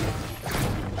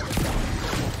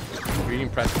 You're eating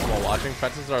pretzels while watching?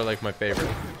 Pretzels are like my favorite.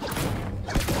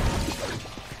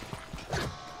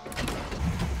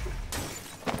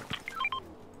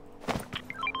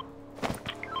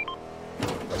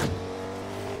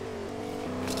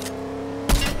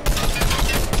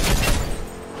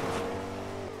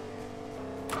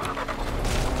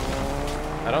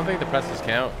 I don't think the pretzels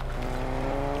count.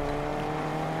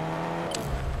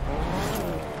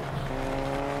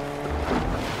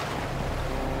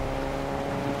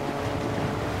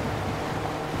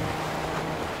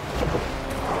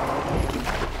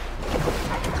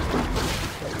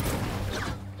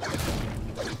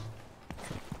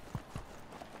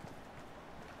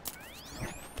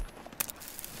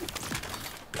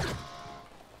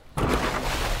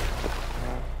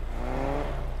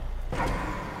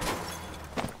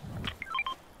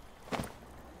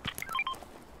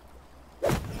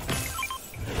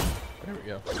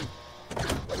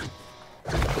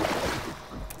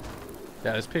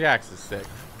 Yeah, this pickaxe is sick.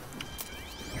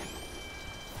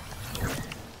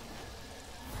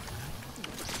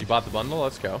 You bought the bundle?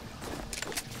 Let's go.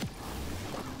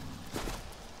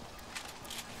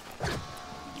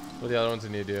 What are the other ones I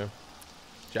need to do?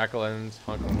 Jack-o'-lanterns,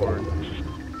 honk the board,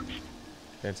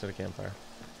 dance at a campfire.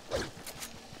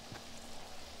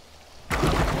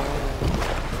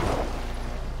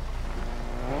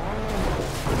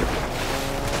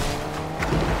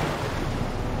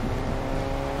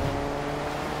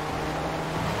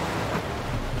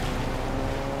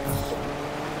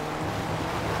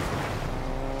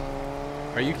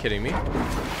 Are you kidding me?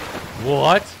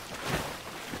 What?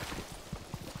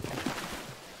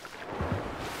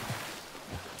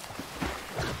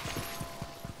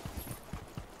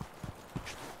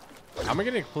 How am I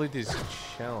gonna complete these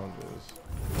challenges?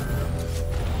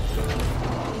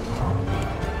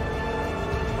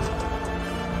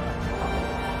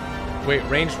 Wait,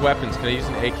 ranged weapons. Can I use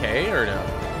an AK or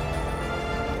no?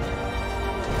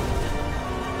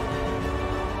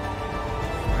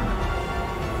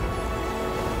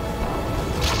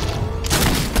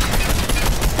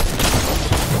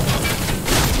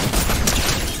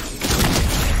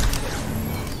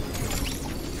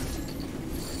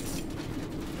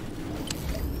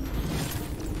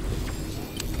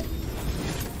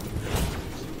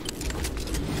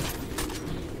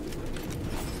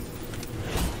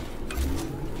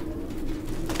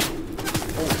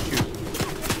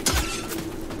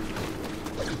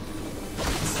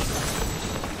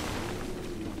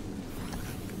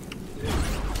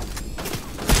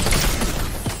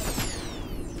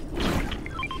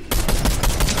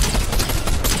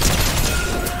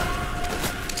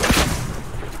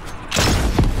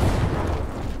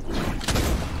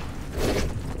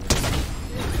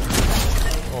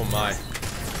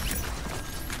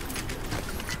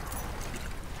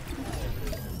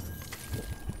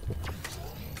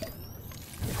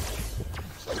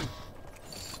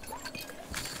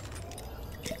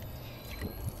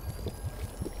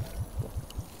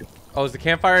 Oh, is the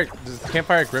campfire? Does the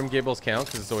campfire at Grim Gables count?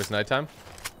 Because it's always nighttime.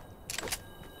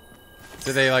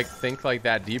 Do they like think like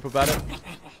that deep about it?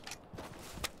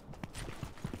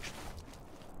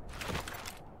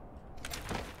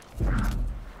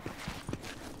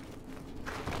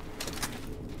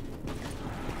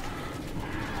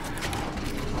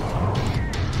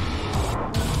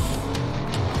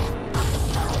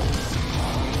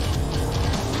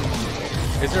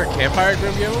 Is there a campfire at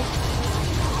Grim Gables?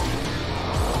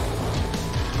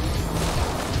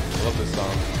 I love this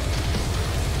song.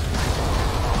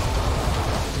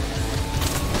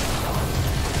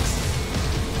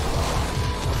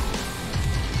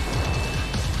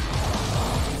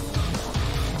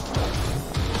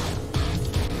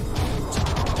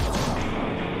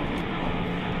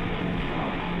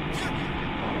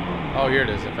 Oh, here it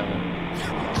is. I found it.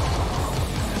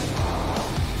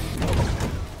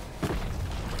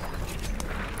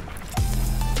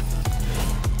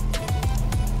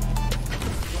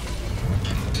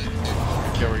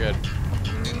 Okay, we're good.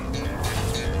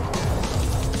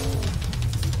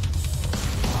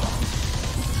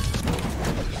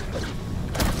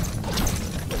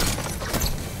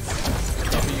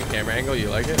 Camera angle, you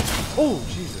like it? Oh,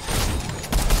 Jesus.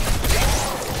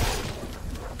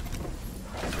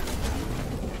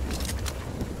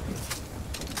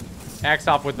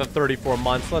 Faceoff with the 34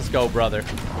 months. Let's go, brother.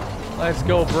 Let's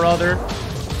go, brother.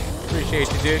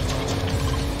 Appreciate you, dude.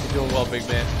 You're doing well, big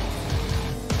man.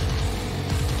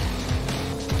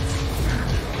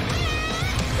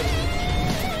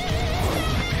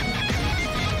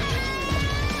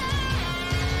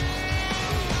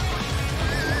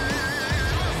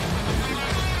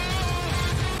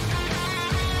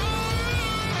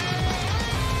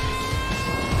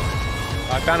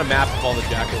 I found a map of all the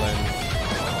jack-o'-lanterns.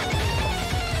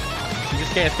 You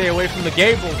just can't stay away from the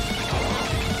gables.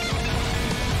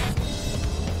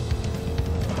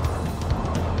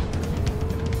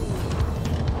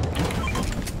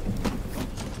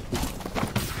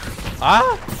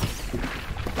 Ah!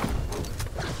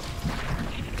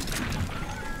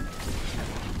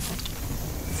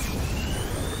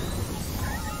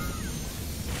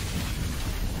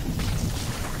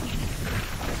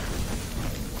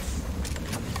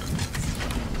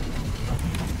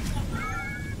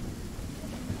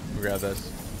 Grab this.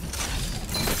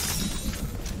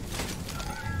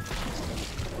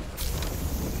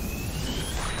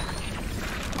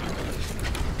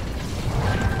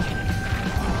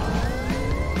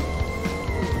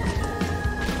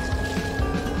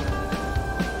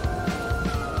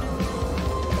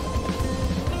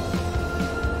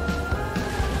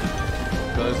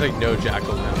 So there's like no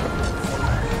jackal now.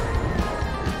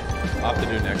 I'll have to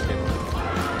do next game.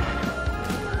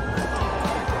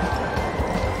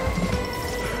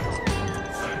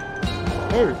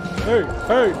 Hey, hey,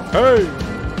 hey, hey!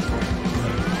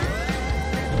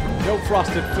 No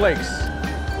frosted flakes.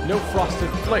 No frosted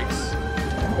flakes.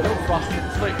 No frosted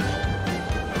flakes.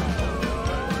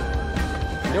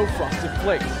 No frosted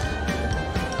flakes.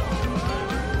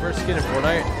 First skin in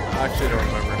Fortnite? I actually don't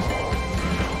remember.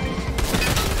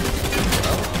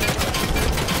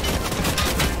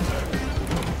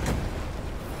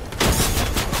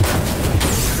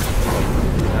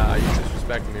 Nah, you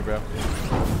disrespecting me, bro.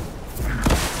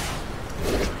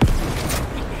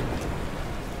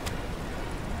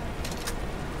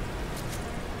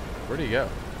 Where'd he go?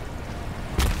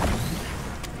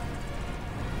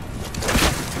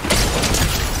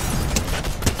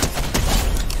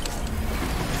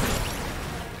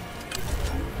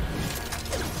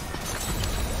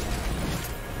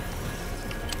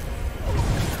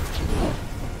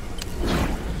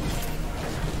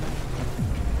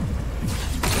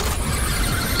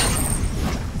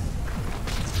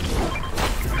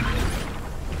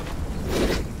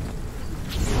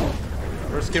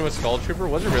 First skin was Skull Trooper?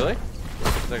 Was it really?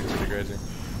 That's pretty crazy.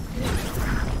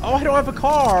 Oh, I don't have a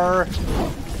car! Is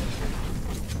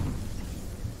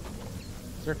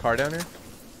there a car down here?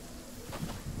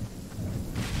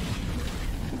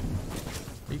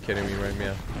 Are you kidding me right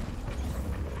now?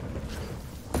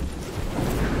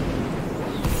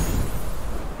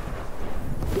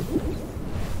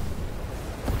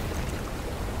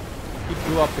 He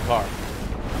blew up the car.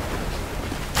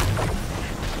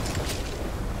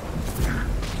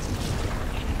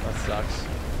 That sucks.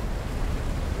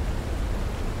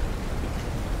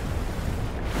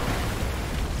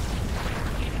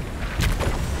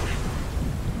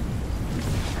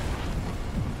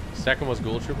 Second was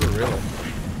Ghoul Trooper, really?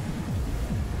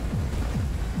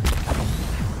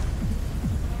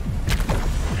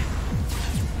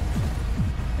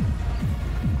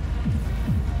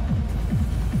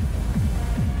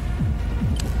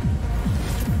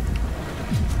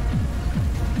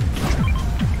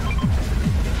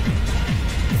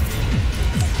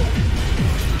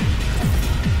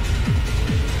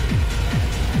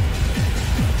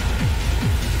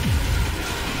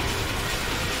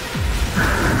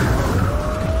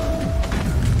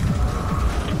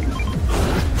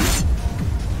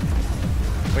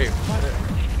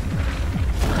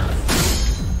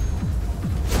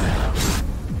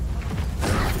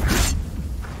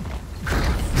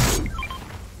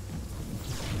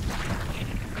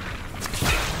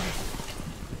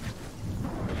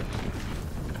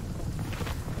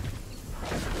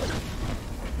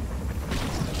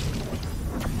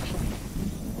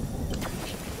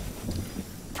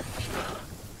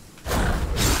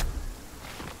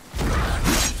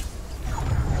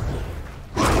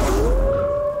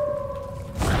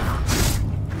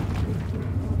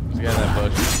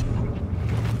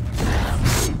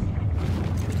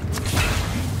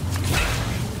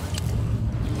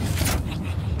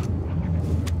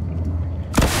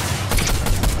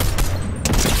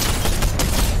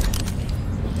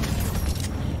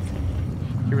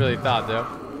 really thought, though.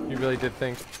 You really did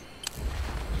think.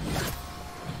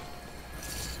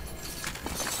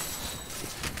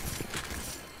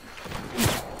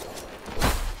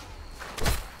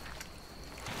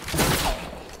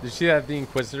 Did you see that the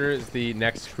Inquisitor is the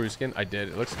next crew skin? I did.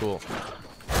 It looks cool.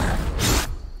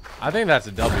 I think that's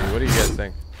a W. What do you guys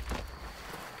think?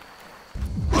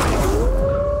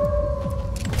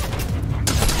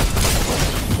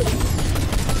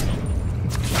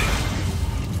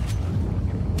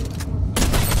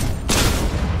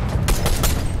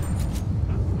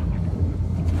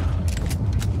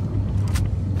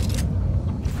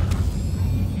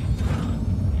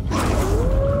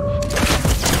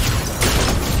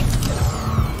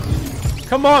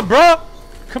 Come on, bro.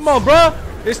 Come on, bro.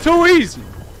 It's too easy.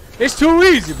 It's too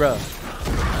easy, bro.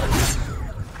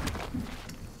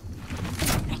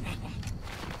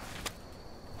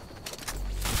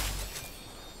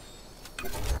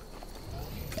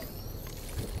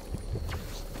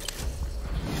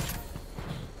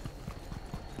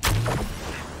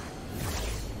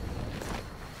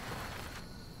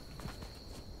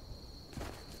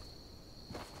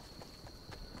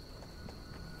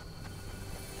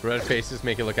 Red faces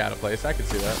make it look out of place. I can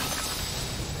see that.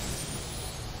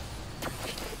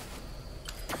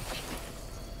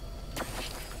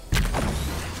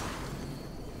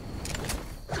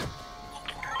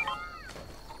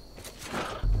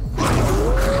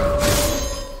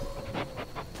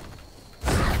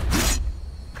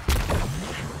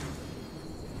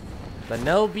 The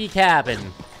no-be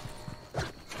cabin.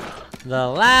 The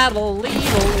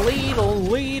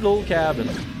little cabin.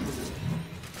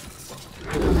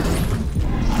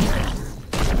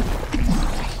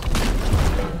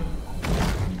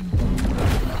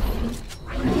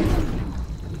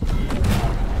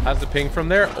 How's the ping from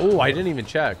there? Oh, I didn't even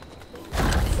check.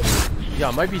 Yeah,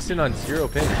 I might be sitting on 0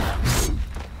 ping.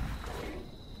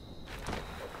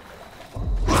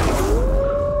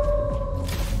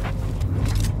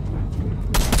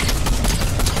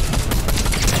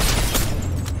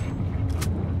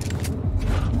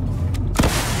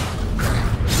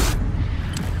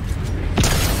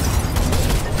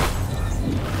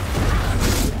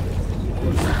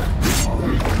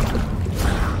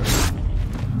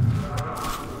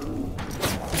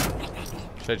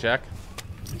 Should I check?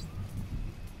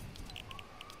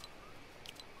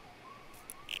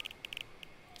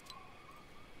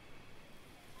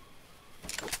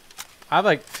 I have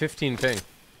like 15 ping.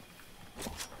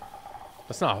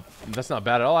 That's not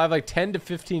bad at all. I have like 10 to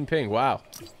 15 ping. Wow.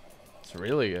 It's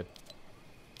really good.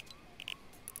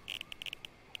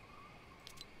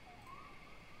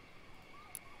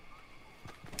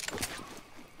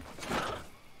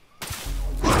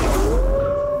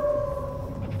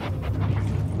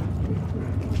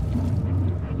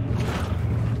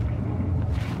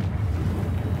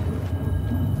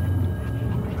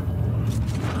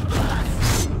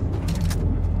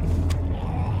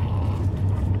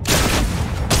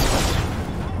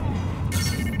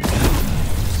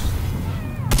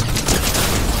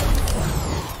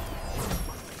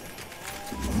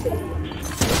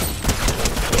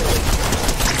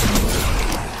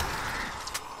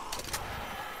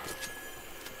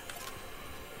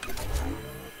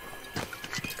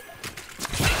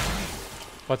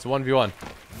 What's 1v1?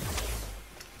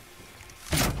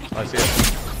 Oh, I see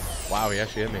it. Wow, he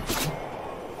actually hit me.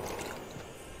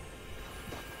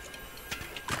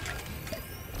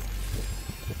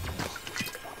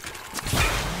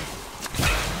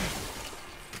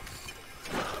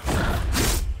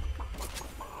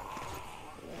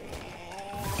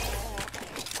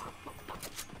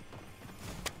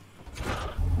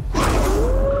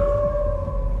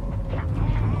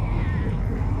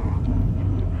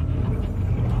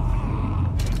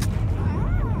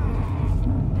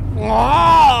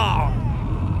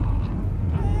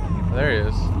 There he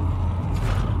is.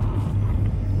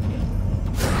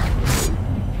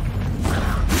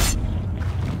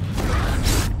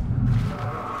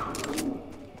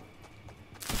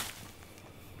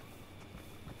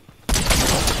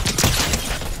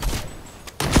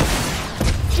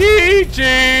 GG!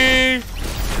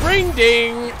 Ring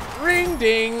ding! Ring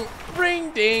ding!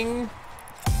 Ring ding!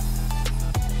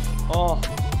 Oh.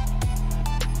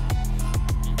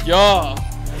 Yeah.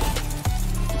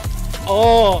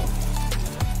 Oh.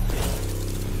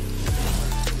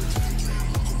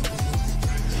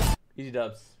 Easy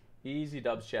dubs. Easy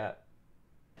dubs, chat.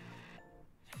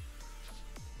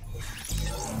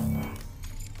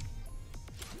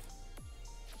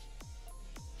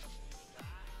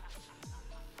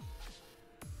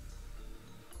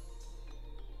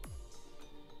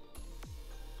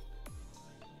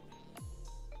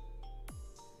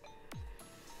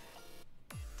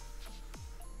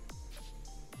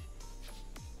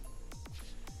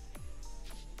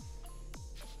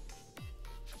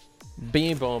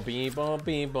 Beam bom beam bom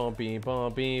beam bom beam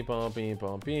bom beam bom beam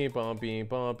bom beam bom beam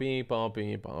bom beam bom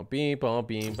beam bom beam bom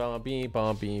beam bom beam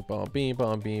bom beam bom beam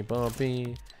bom beam bom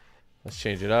beam. Let's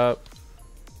change it up.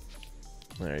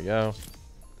 There you go.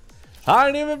 I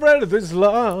ain't even ready this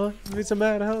long. It's a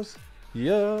madhouse.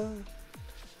 Yeah.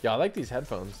 Yeah, I like these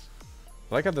headphones.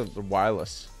 I like how the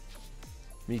wireless.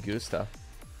 Me gusta.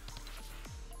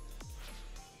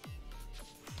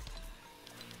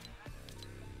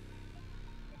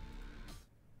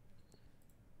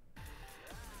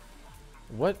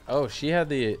 What? Oh, she had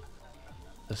the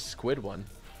squid one.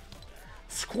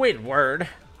 Squidward.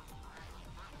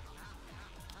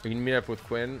 We can meet up with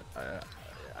Quinn.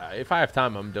 If I have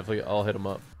time, I'll hit him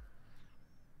up.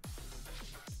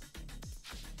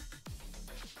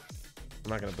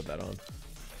 I'm not gonna put that on.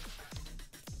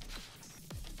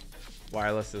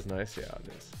 Wireless is nice. Yeah, it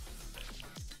is.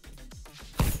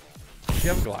 Do you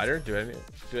have a glider? Do any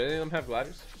of them have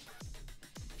gliders?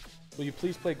 Will you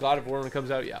please play God of War when it comes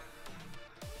out? Yeah.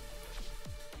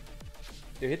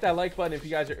 Dude, hit that like button if you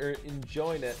guys are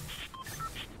enjoying it.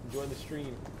 Enjoying the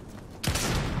stream.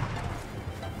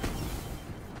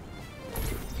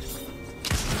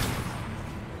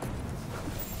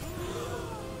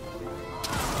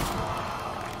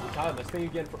 Let's thank you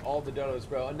again for all the donos,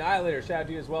 bro. Annihilator, shout out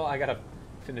to you as well. I gotta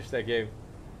finish that game.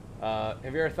 Have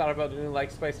you ever thought about doing like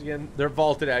Spice again? They're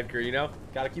vaulted, Edgar, you know?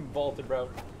 Gotta keep them vaulted, bro.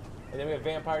 And then we have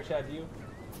Vampire, shout out to you.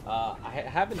 I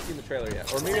haven't seen the trailer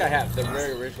yet. Or maybe I have, the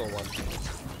very original one.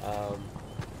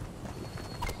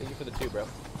 Thank you for the 2, bro.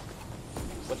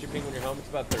 What's your ping when you're home? It's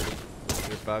about 30.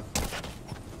 35.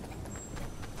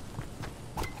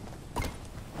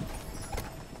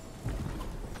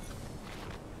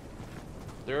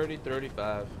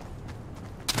 $30-35.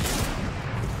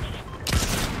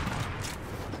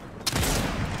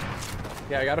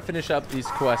 Yeah, I gotta finish up these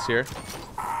quests here.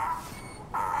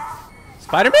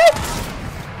 Spider-Man?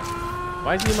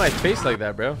 Why is he in my face like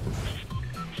that, bro? Do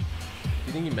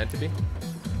you think he meant to be?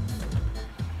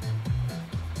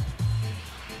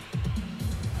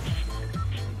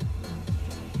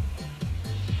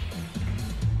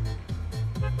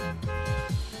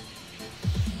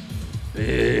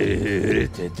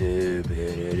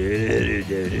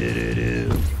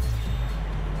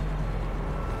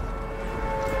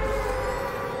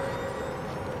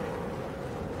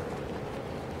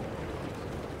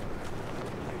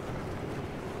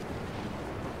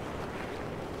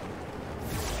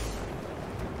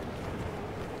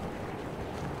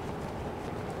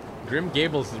 Grim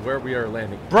Gables is where we are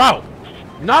landing. Bro!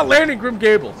 You're not landing Grim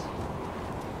Gables!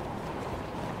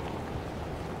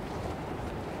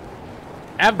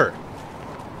 Ever.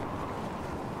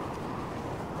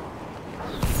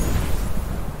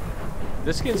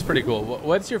 This skin's pretty cool.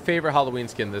 What's your favorite Halloween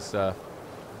skin this time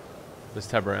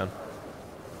around?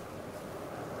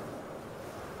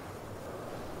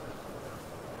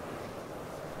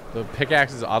 The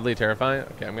pickaxe is oddly terrifying.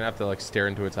 Okay, I'm gonna have to like stare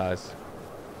into its eyes.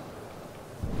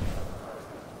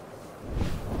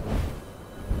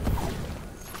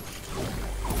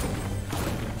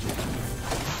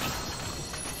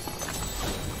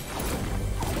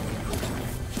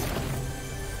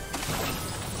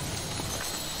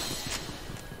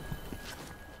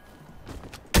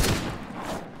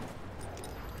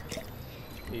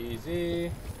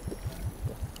 Easy.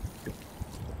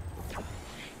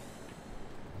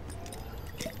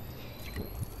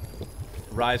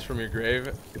 Rise from your grave.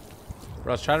 Bro,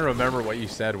 I was trying to remember what you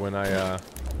said when I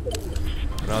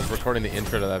was recording the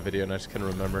intro to that video, and I just couldn't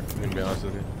remember. I'm gonna be honest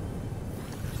with you.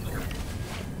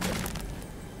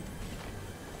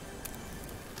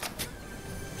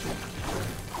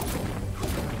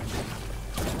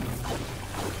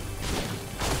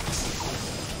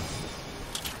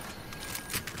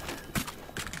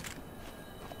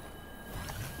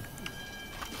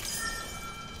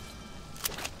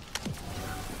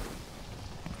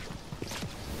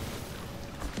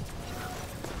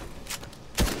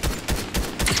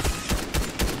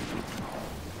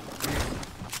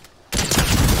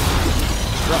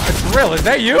 Drill, is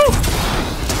that you?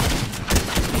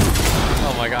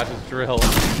 Oh my gosh, it's Drill.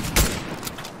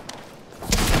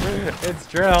 It's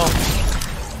Drill.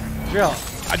 Drill.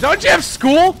 Don't you have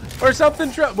school or something?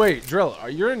 Drill. Wait, Drill,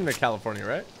 you're in California,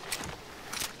 right?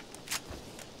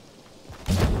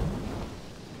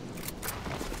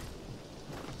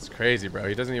 It's crazy, bro.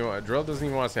 He doesn't even Drill doesn't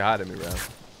even want to say hi to me, bro.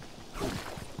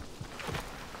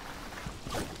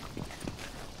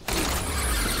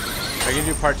 I can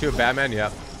do part 2 of Batman,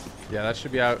 yep. Yeah, that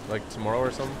should be out like tomorrow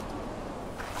or something.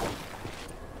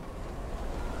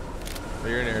 Oh,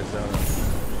 you're in Arizona.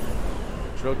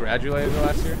 Drill graduated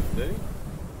last year? Did he?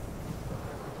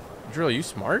 Drill, you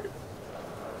smart?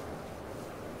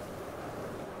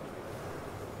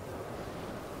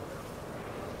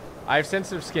 I have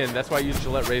sensitive skin. That's why I use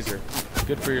Gillette razor.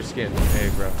 Good for your skin. Hey,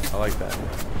 bro. I like that.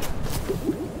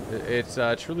 It's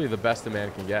truly the best a man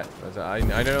can get. I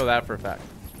know that for a fact.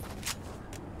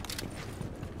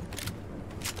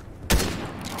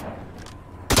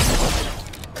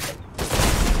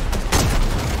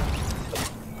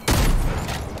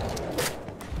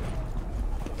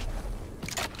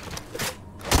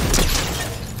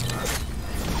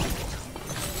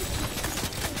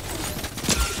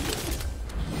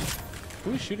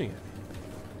 Who is shooting it?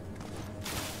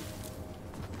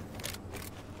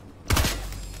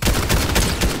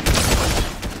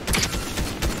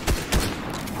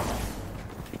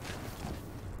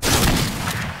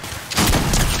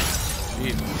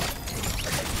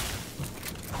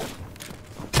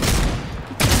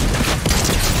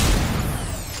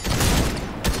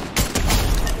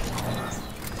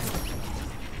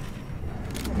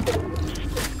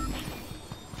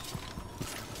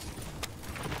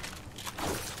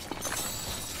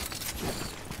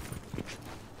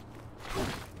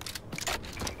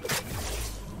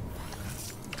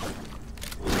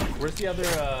 Where's the other,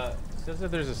 it says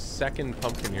that there's a second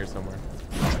pumpkin here somewhere.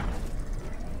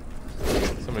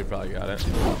 Somebody probably got it.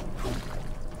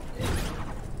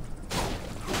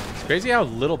 It's crazy how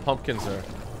little pumpkins are.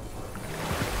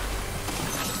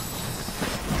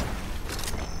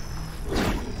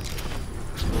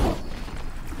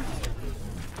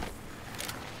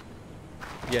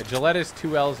 Yeah, Gillette is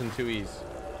 2 L's and 2 E's.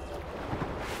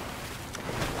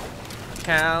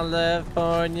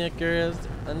 California girls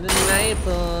on the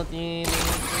maple.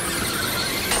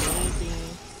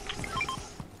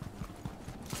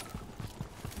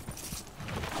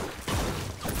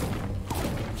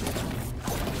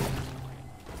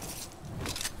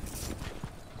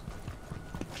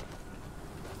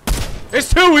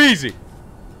 It's too easy.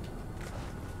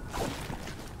 I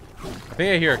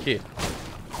think I hear a key.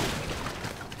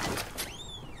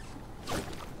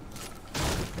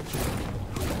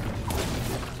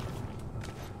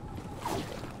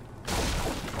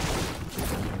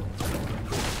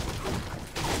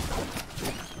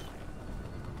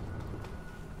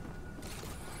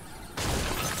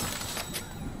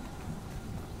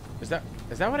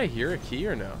 Is that what I hear, a key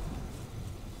or no?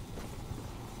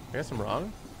 I guess I'm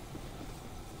wrong.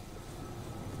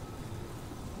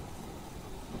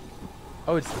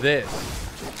 Oh, it's this.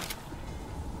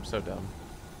 I'm so dumb.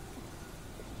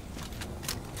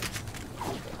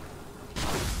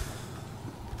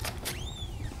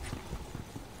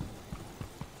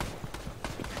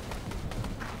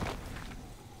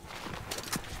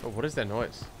 Oh, what is that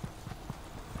noise?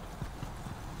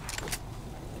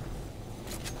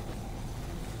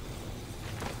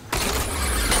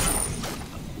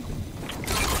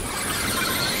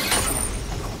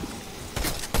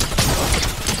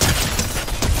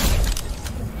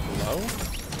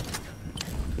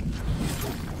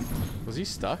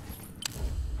 Stuck?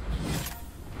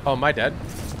 Oh, am I dead?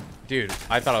 Dude,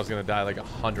 I thought I was gonna die like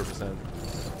 100%.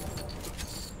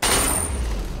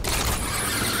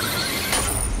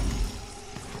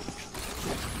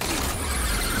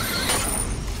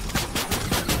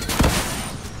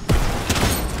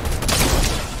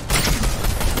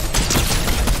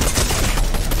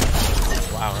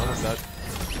 Wow, I almost died.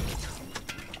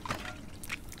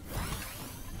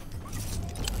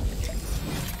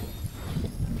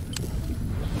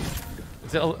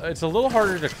 It's a little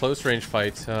harder to close range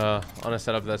fight on a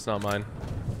setup that's not mine.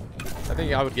 I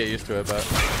think I would get used to it, but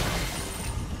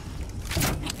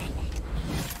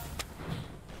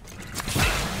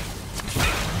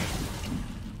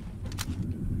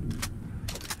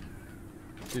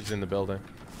dude's in the building.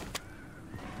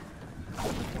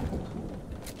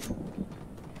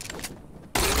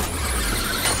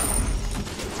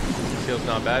 Feels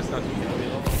not bad. It's not too bad.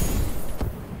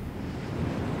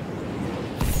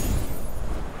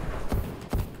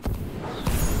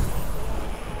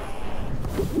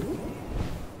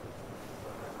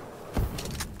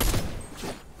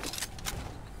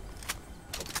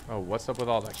 Oh, what's up with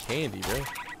all that candy, bro?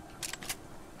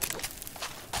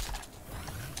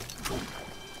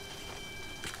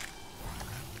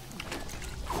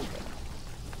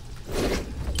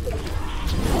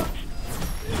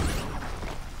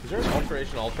 Is there an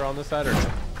alteration ultra on this side or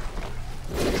no?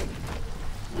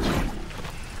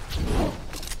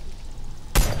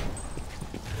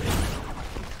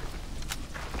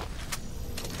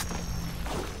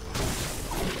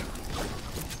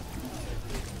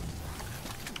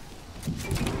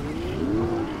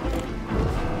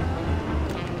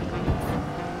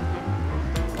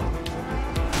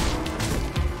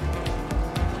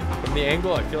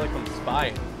 Angle, I feel like I'm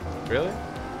spying. Really? I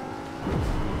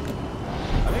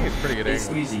think think it's pretty good Hey,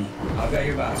 angle. Squeezy, I've got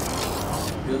your back.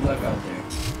 Good luck out there.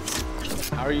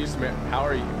 How are you, Samaritan? How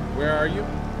are you? Where are you?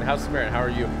 And how's Samaritan? How are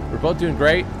you? We're both doing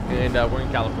great, and we're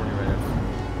in California right now.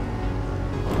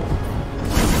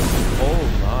 Oh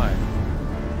my.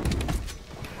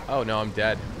 Oh no, I'm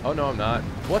dead. Oh no, I'm not.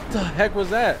 What the heck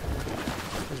was that?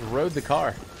 I just rode the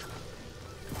car.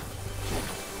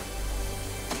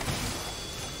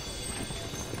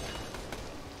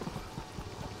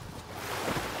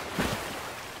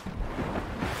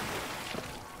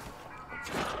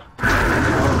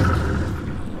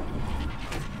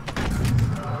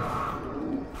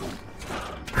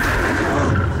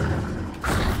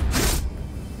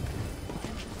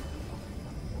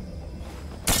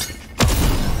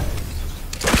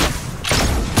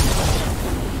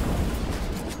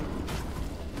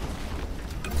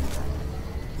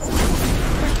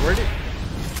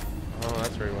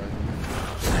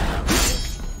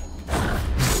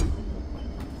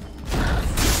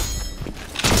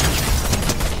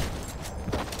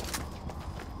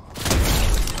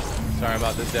 Sorry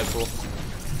about this, Deadpool.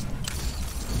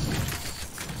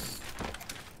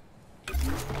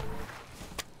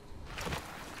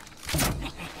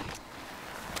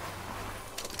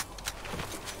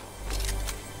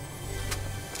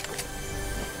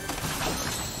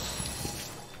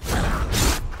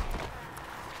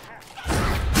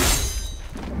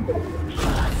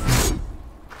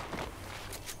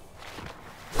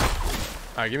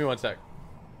 All right, give me 1 sec.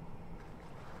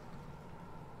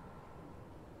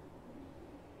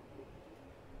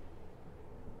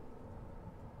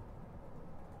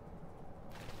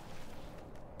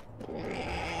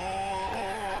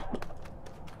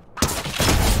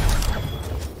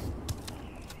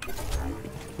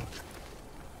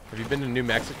 Have you been to New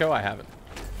Mexico? I haven't.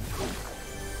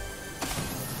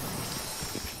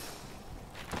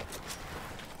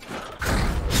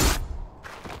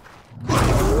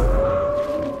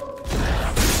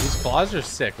 These claws are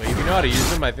sick. Like, if you know how to use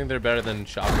them, I think they're better than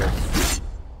shotguns.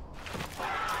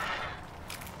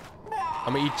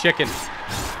 I'm gonna eat chicken.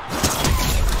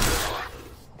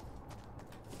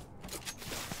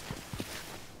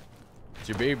 It's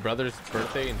your baby brother's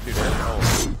birthday in 2 days.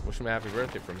 Oh, wish him a happy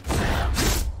birthday from me.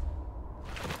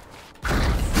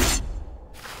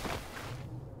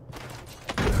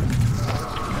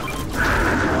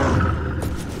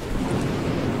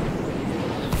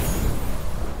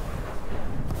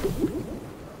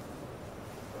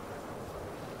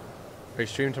 Are you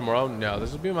streaming tomorrow? No,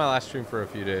 this will be my last stream for a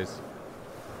few days.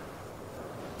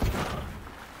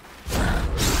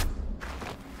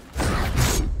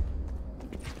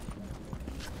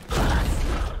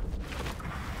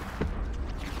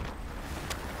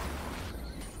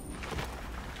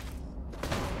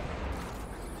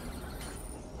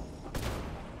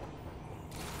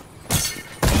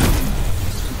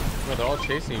 Oh, they're all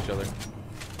chasing each other.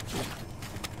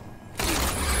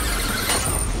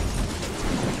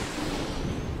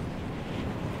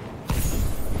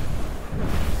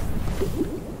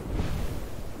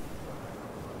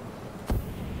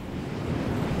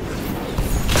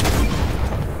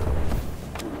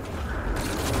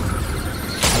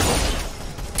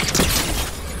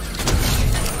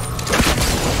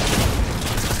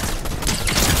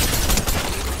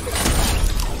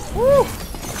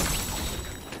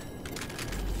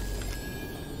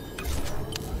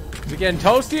 Is it getting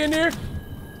toasty in here?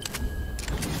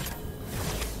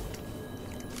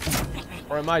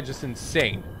 Or am I just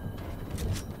insane?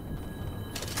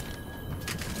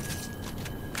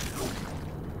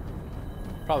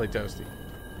 Probably toasty.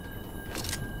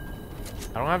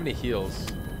 I don't have any heals.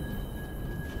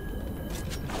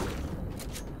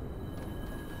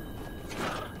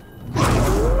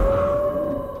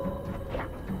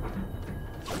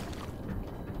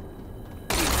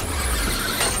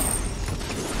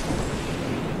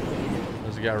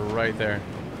 There's a guy right there.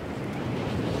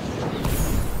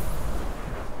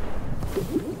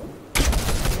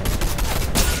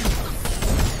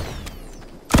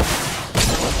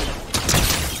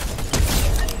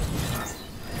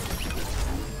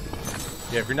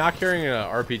 Yeah, if you're not carrying an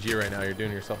RPG right now, you're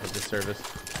doing yourself a disservice.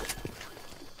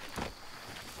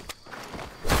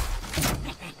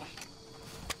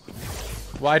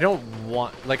 Well, I don't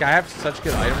want... Like, I have such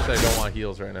good items that I don't want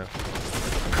heals right now.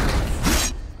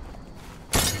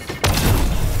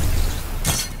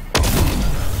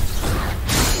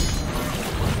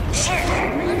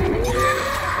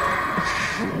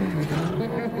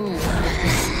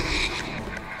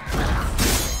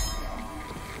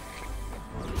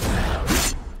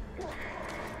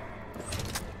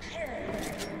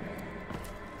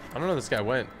 I don't know where this guy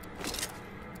went.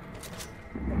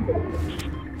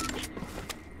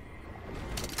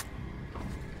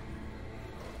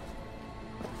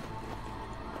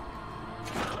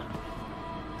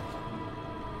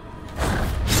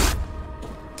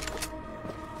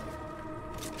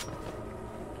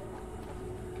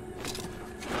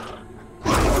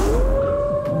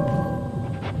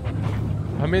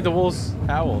 made the wolves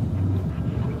howl.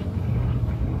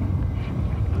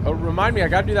 Oh, remind me, I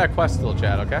gotta do that quest still,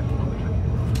 Chad, okay?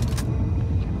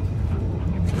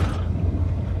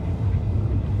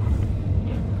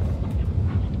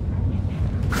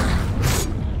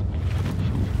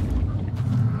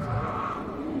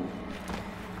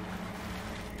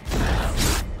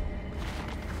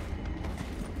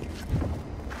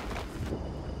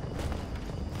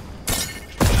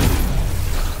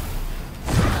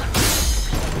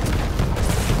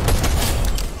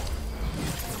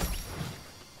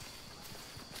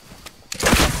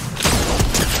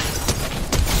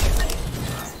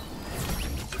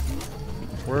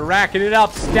 We're racking it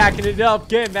up, stacking it up,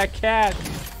 getting that cash.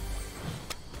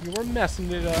 We're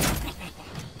messing it up.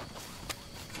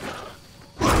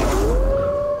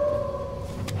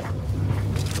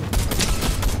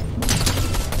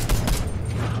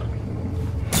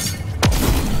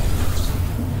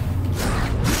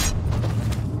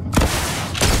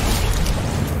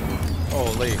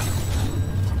 Holy.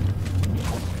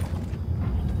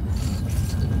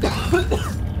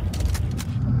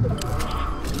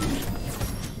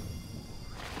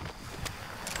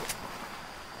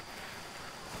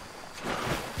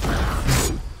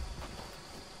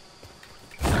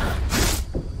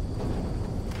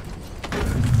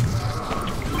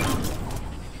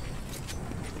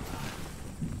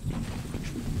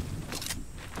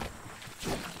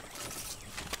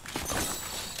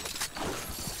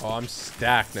 Oh, I'm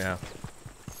stacked now.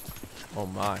 Oh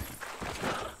my.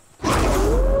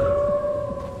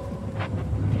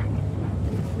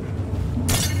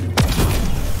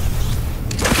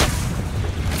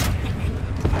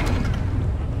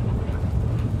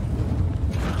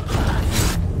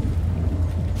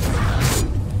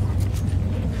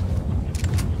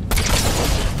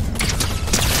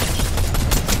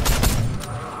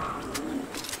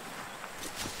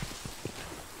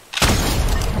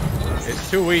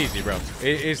 It's too easy, bro.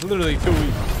 It's literally too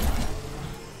easy.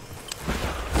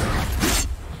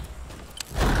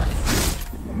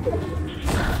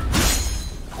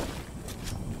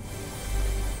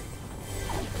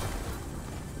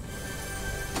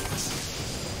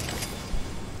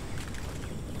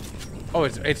 Oh,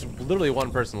 it's literally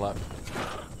one person left.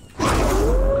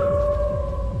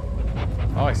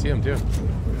 Oh, I see him too.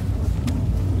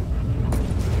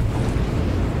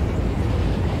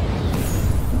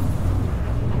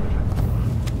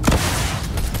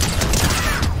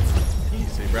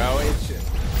 Easy, bro. It's just...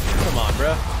 Come on,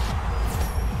 bro.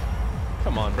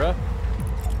 Come on, bro.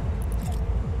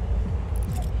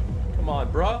 Come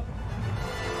on, bro.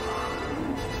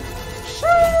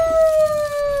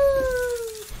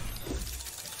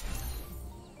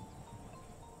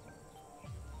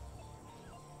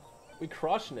 We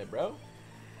crushing it, bro.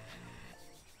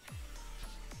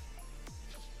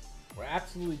 We're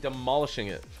absolutely demolishing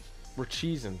it. We're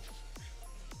cheesing.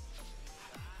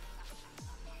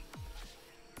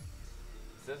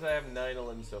 It says I have 9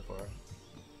 limbs so far.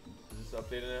 Is this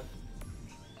updated now?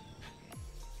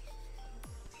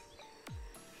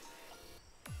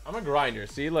 I'm a grinder.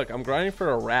 See, look, I'm grinding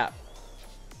for a wrap.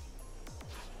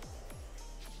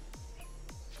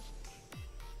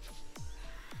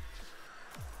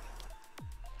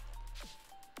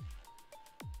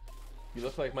 You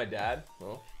look like my dad.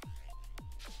 Oh.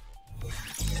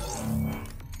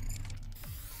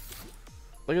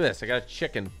 Look at this. I got a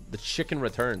chicken. The chicken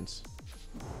returns.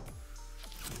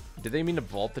 Did they mean to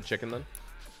vault the chicken then?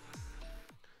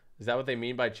 Is that what they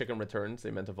mean by chicken returns?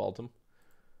 They meant to vault them?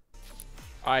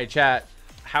 Alright, chat.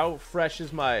 How fresh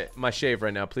is my shave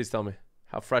right now? Please tell me.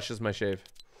 How fresh is my shave?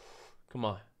 Come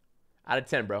on. Out of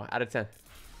 10, bro. Out of 10.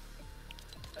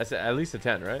 That's at least a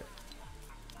 10, right?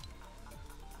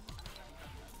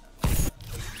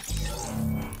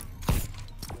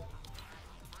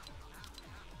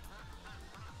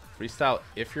 Freestyle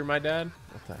if you're my dad?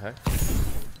 What the heck?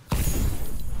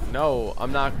 No,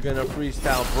 I'm not gonna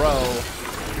freestyle, bro.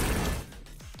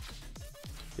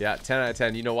 Yeah, 10 out of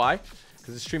 10. You know why?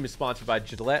 Because this stream is sponsored by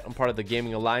Gillette. I'm part of the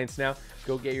Gaming Alliance now.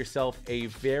 Go get yourself a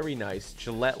very nice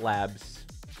Gillette Labs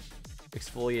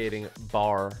exfoliating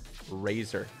bar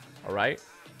razor. All right?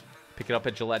 Pick it up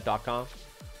at Gillette.com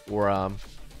or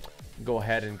go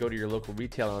ahead and go to your local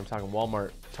retailer. I'm talking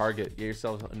Walmart, Target. Get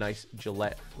yourself a nice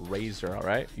Gillette razor, all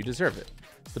right? You deserve it.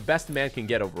 It's the best a man can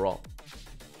get overall.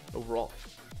 Overall.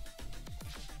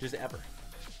 Just ever.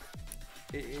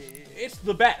 It's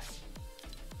the best.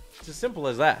 It's as simple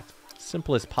as that.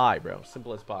 Simple as pie, bro.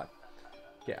 Simple as pie.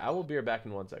 Okay, I will be right back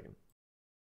in 1 second.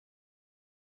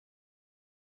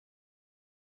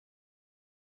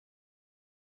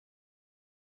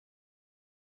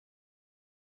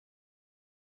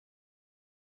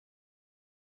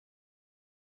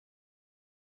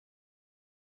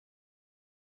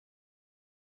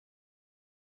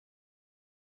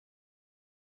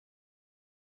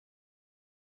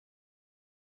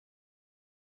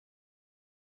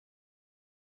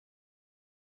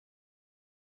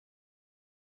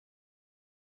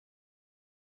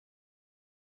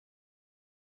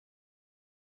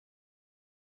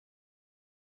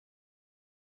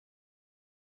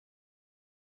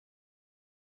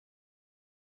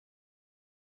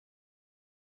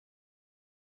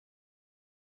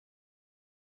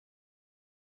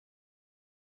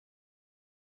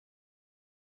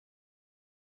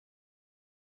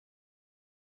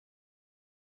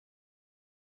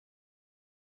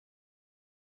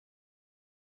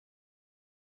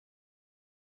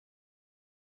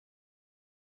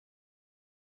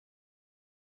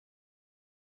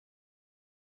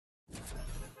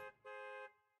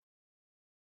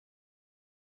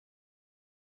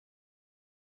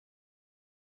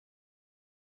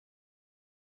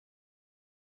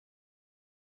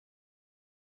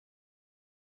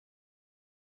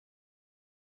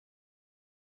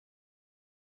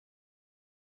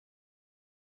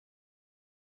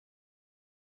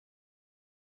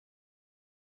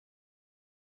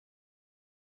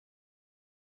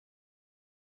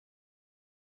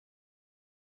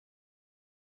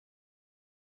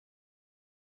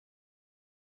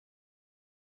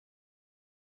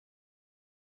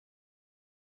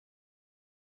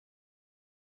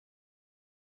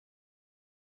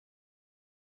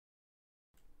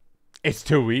 It's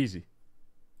too easy.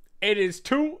 It is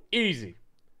too easy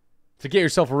to get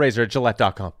yourself a razor at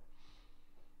Gillette.com.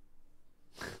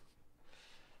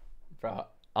 Bro,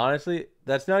 honestly,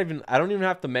 that's not even... I don't even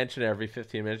have to mention it every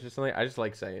 15 minutes or something. I just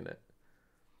like saying it.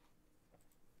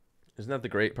 Isn't that the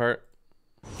great part?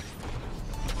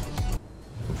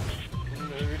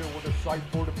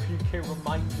 For the PK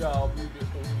reminder of you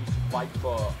just only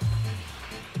Viper.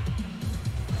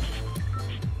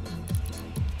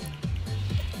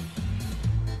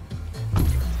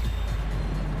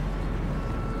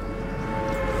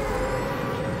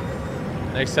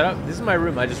 Nice setup. This is my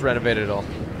room. I just renovated it all.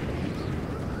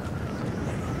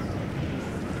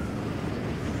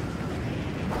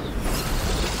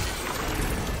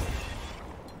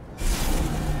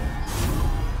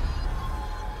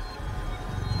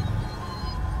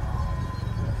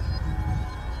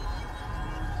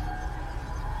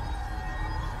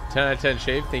 Ten out of 10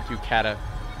 shave. Thank you, Catalog.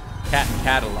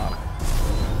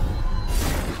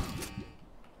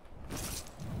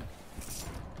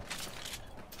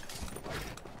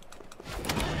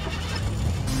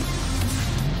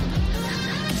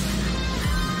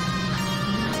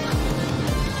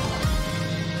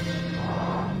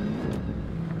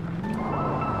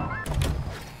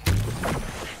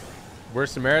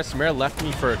 Where's Samara? Samara left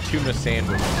me for a tuna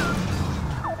sandwich.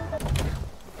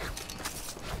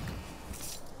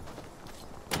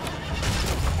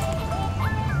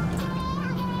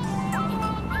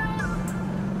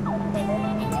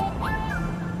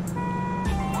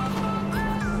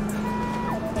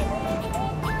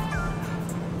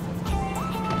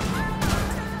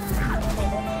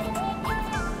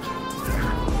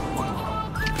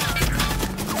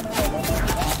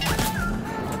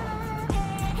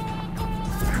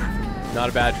 Not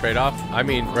a bad trade-off. I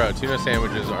mean, bro, tuna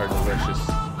sandwiches are delicious.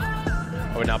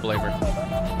 I would not blame her.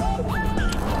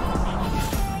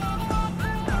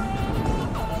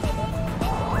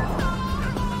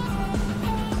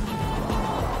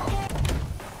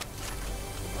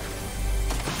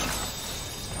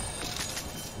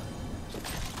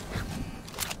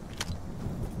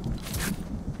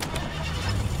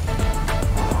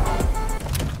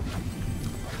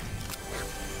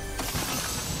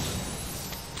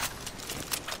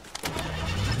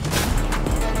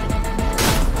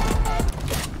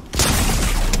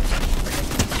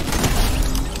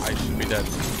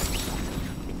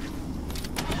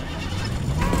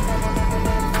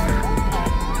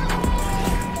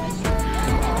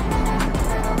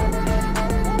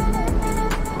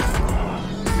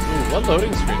 What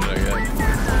loading screen did I get?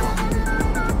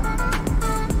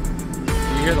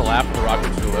 You hear the laugh of the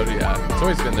rocket to load? Yeah, it's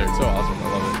always been there. It's so awesome. I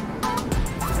love it.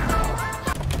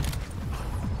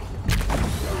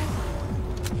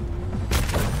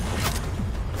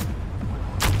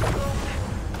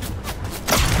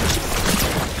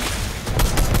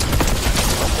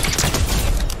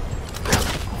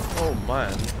 Oh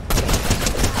man.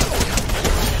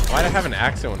 Why'd I have an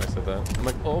accent when I said that? I'm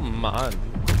like, oh man.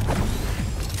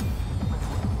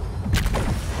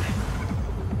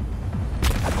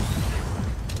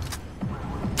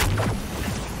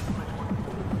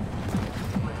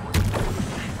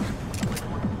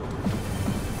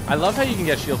 I love how you can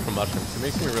get shield from mushrooms. It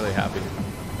makes me really happy.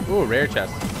 Ooh, rare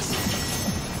chest.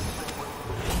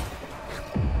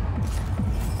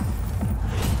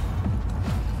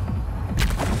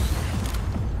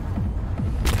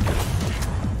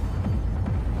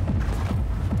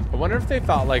 I wonder if they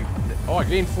thought like, oh, I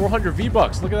gained 400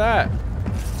 V-Bucks. Look at that.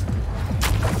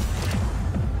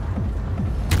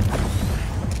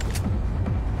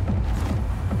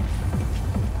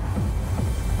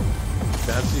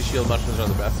 Fancy shield mushrooms are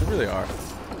the best. They really are.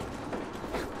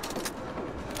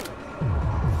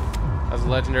 That's a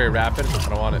legendary rapid. I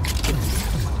don't want it.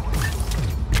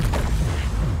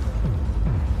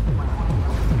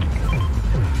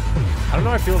 I don't know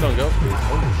how I feel don't go for these.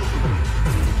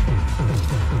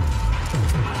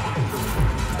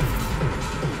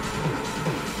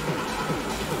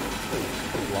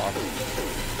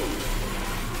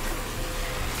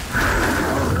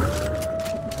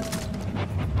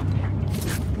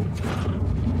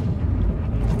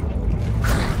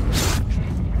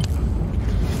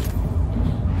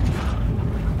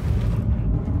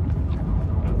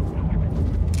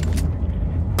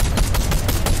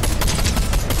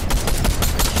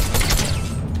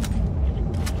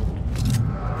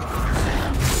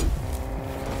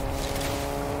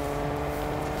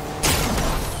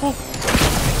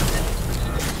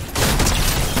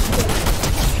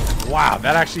 Wow,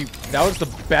 that was the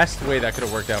best way that could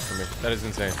have worked out for me. That is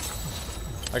insane.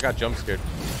 I got jump scared.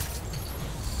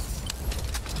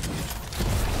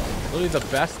 Literally the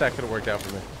best that could have worked out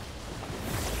for me.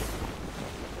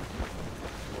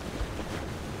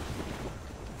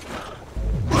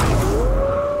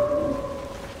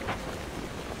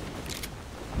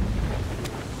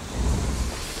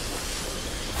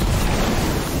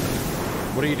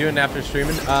 What are you doing after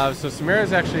streaming? So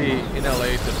Samira's actually in LA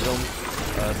to film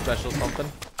a special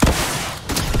something.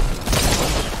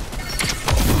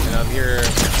 And I'm here.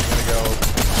 I'm gonna go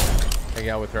hang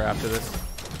out with her after this.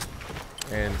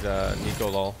 And Nico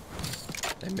Lol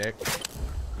and Nick.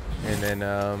 And then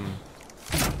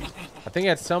I think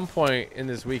at some point in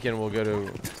this weekend we'll go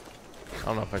to, I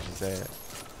don't know if I should say it.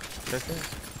 Should I say it?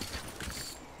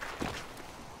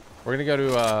 We're gonna go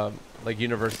to like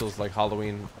Universal's like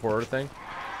Halloween horror thing.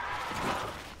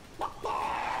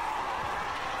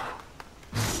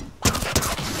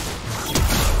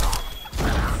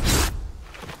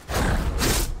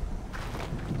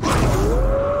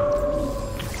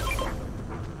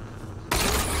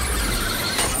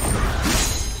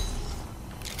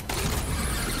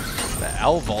 The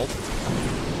L Vault.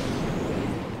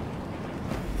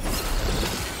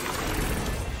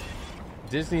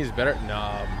 Disney is better. No.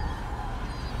 I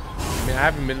mean, I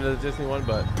haven't been to the Disney one,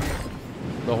 but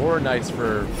the horror nights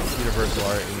for Universal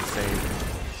are insane.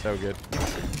 So good.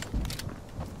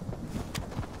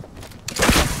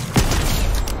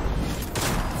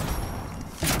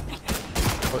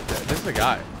 What, this is a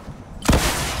guy.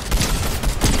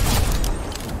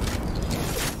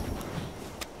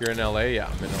 You're in LA? Yeah,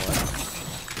 I'm in LA.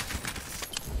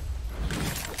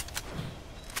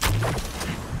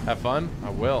 Have fun?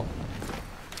 I will.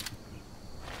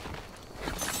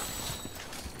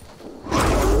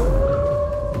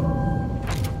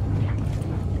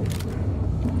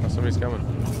 Somebody's coming.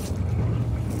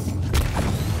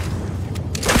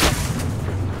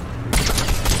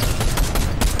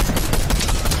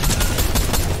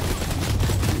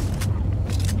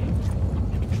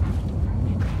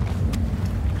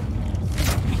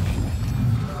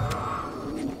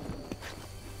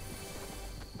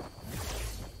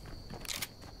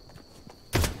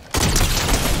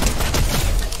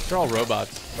 They're all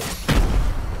robots.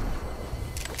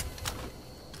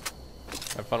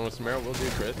 Have fun with Samara. We'll do,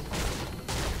 Chris.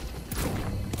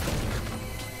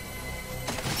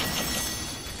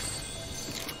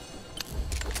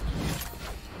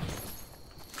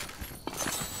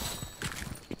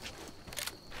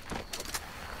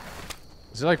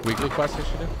 Is there like weekly quests I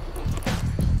should do?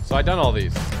 So I done all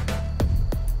these.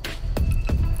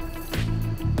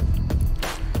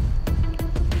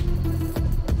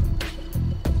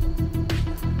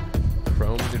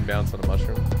 Chrome didn't bounce on a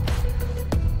mushroom.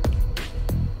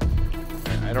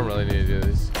 I don't really need to do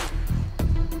this.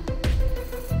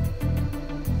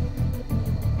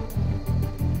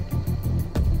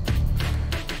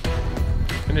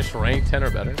 Finish rank 10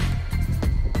 or better.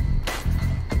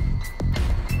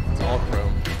 It's all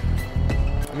Chrome.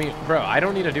 I mean, bro, I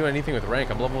don't need to do anything with rank.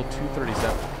 I'm level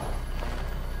 237.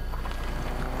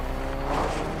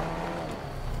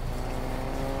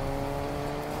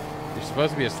 You're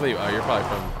supposed to be asleep. Oh, you're probably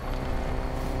from...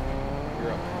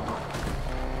 You're up.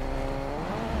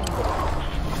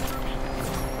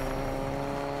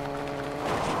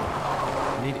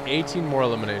 Need 18 more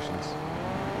eliminations.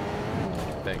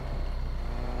 I think.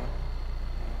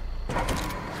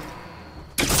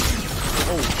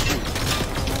 Oh, shoot.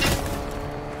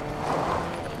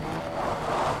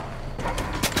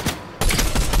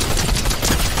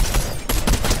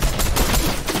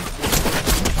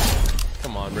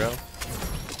 Come on, bro.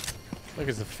 Look,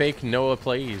 it's a fake Noah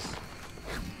plays.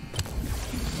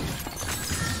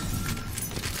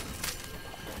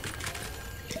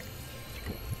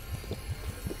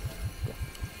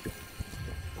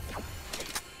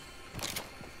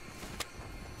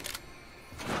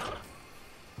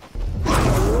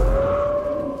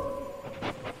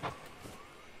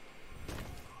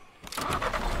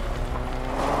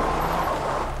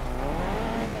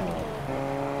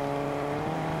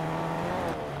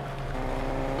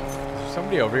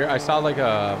 Somebody over here. I saw like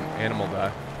a animal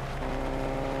die.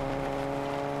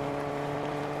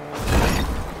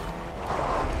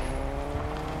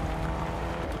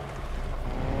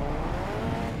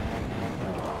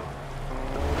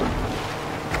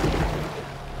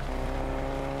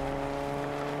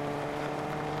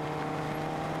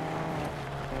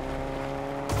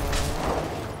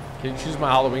 Can you choose my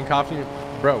Halloween costume?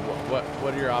 Bro,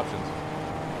 what are your options?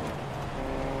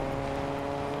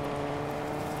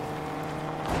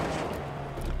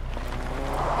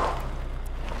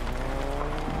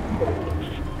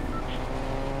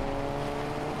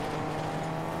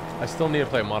 I still need to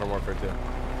play Modern Warfare 2.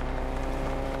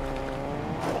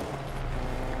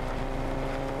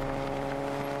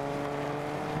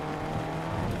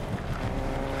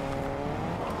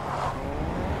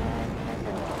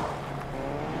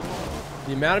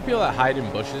 The amount of people that hide in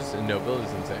bushes in Noville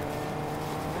is insane.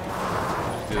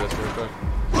 Let's do this real quick.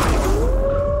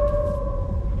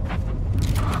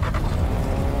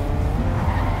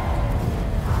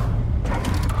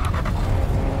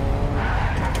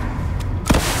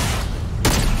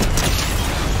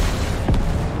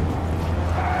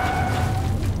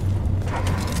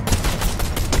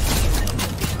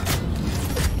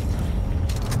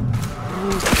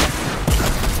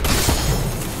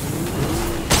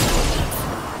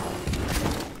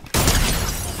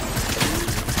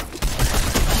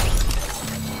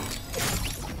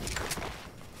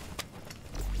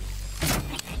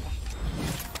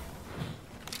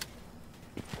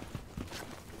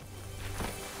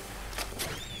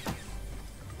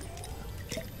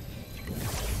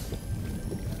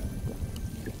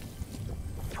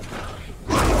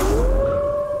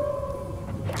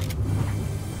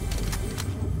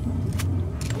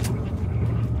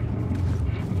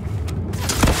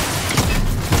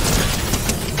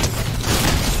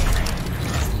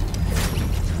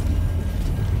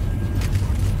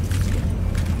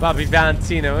 Bobby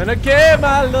Valentino, and I give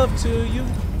my love to you.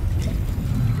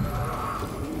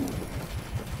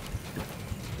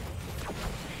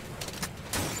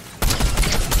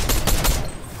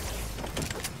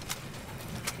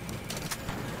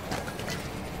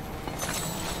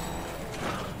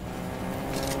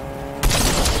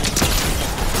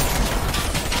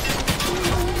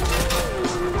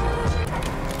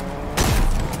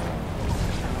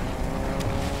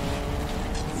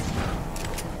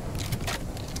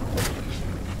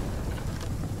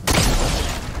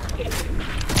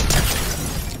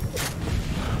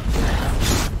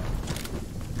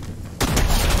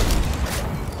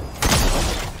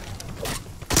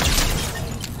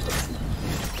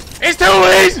 It's too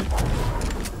easy!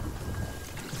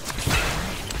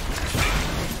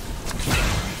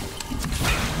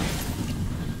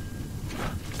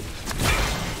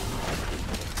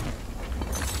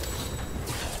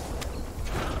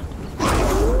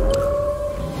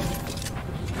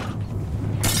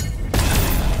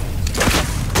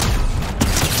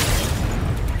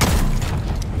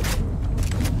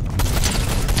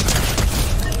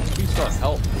 Please don't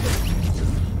help.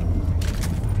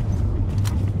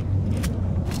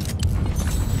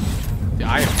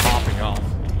 I am popping off.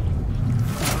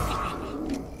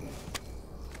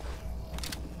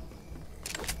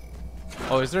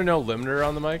 Oh, is there no limiter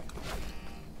on the mic?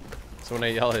 So when I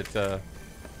yell it, a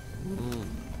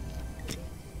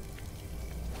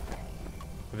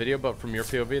video, but from your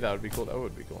POV, that would be cool. That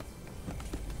would be cool.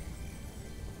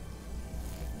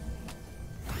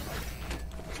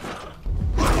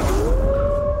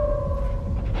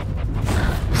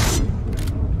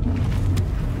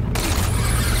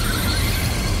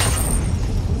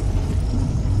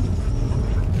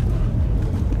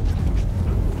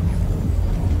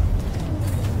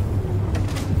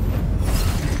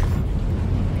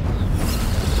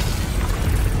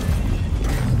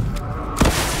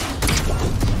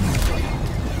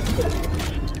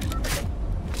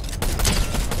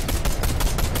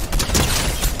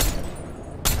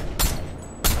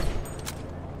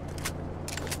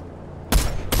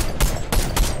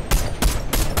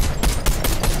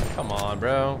 Come on,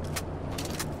 bro.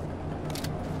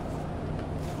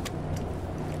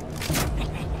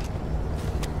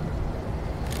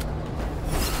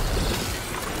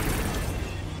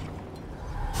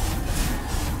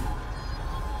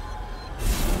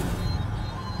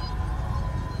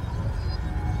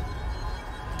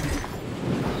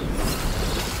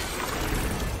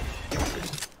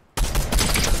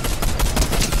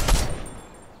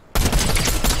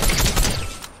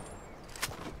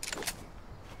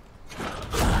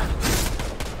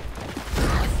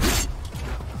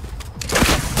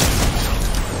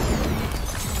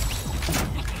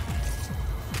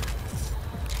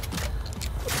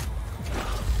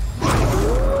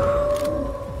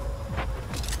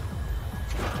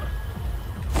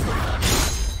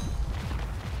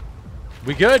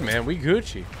 We good, man. We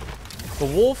Gucci. The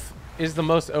wolf is the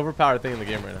most overpowered thing in the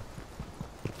game right now.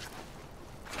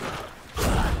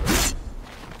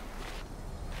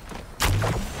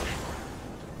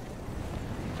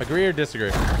 Agree or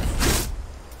disagree?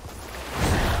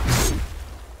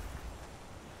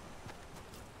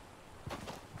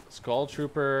 Skull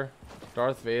Trooper,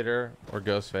 Darth Vader, or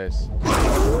Ghostface.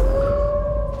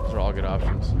 Those are all good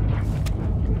options.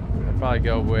 I'd probably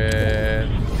go with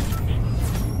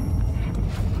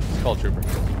Skull Trooper.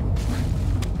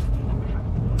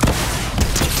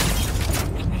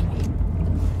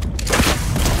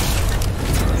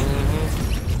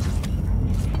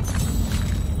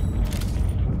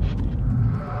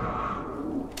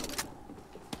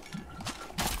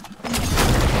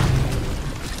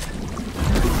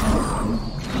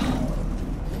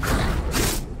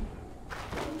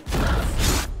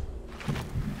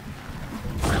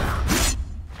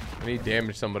 I need to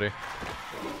damage somebody.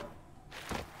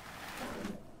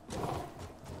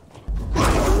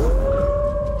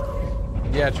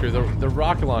 Yeah, true. The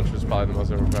rocket launcher is probably the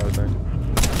most overpowered thing.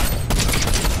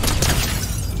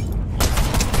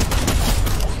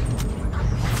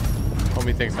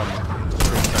 Homie thinks I'm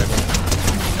super excited.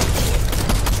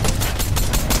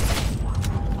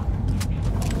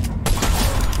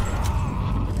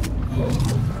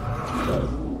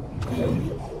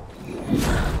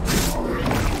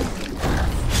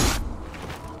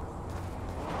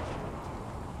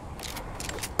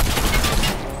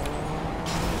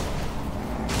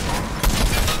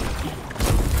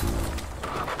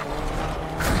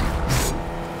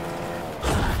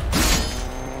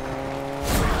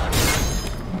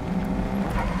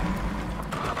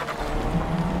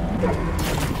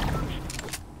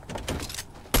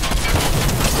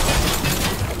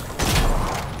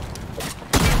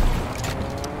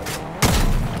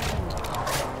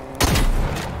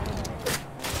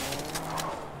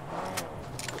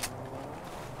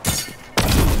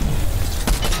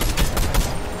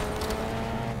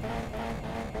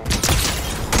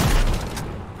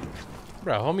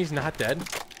 Bro, homie's not dead.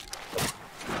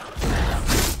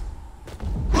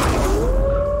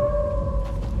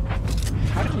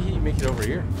 How did he make it over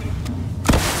here?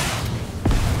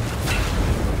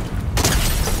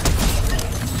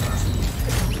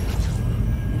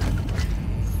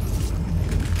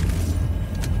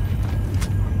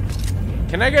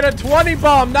 Can I get a 20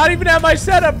 bomb? Not even at my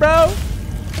setup, bro.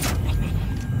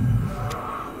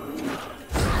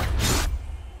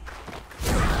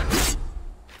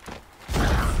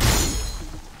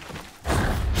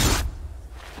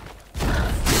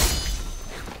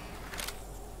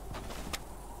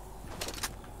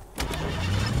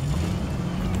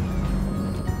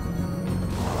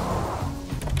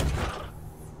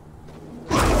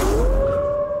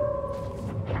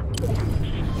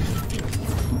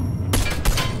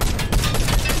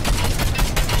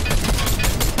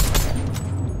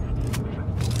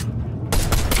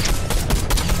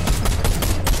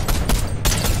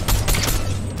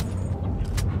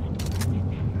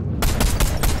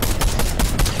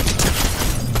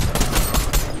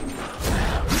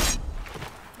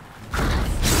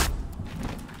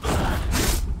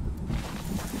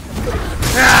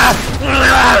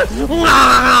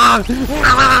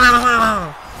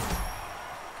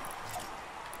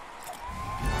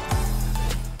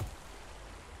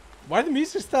 Why the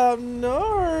music stop? No.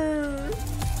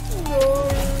 No.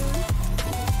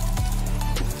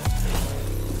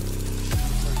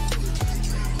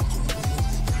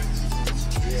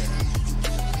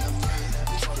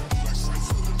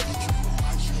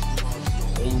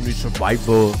 Only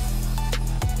survivor.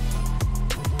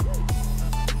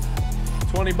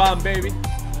 20 bomb, baby.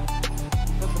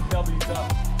 Put some W's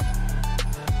up.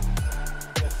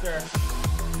 Yes, sir.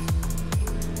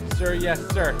 Sir, yes,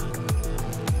 sir.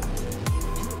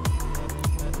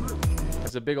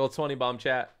 That's a big old 20 bomb,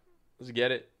 chat. Let's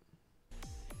get it.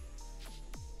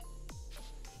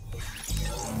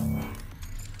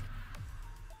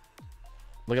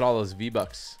 Look at all those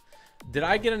V-Bucks. Did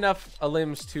I get enough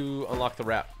limbs to unlock the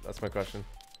wrap? That's my question.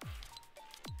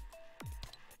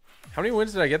 How many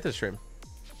wins did I get this stream?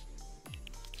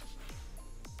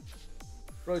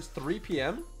 Bro, it's 3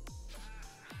 p.m.?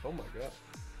 Oh my god.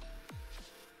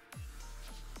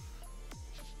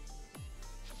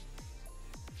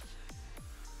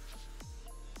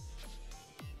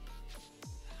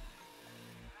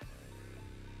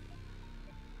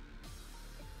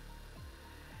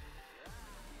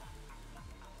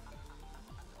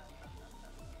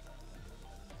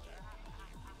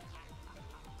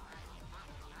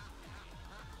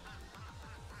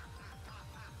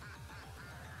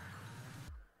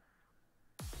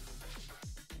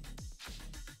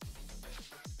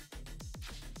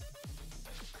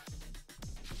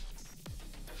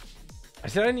 I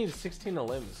said I needed 16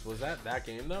 limbs. Was that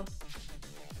game though?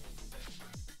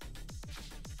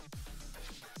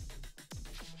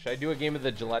 Should I do a game of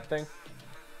the Gillette thing?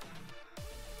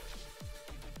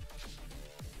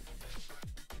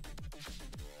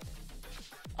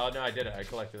 Oh no, I did it. I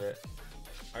collected it.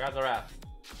 I got the wrap.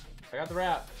 I got the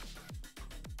wrap.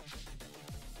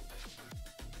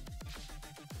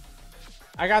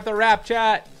 I got the wrap,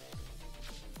 chat.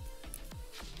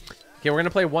 Okay, we're gonna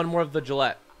play one more of the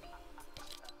Gillette.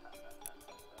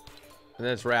 And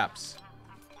then it's wraps.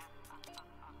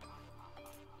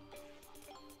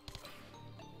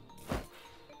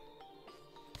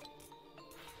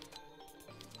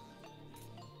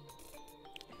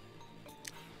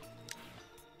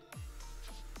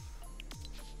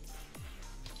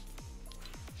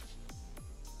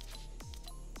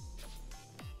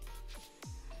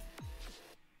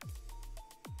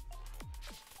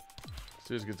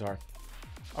 Sue's guitar.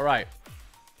 All right.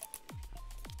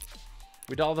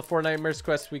 We did all the Fortnite Mercy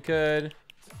quests we could.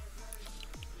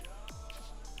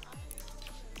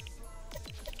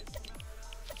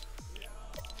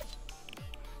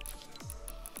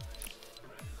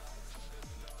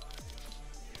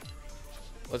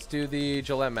 Let's do the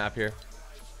Gillette map here.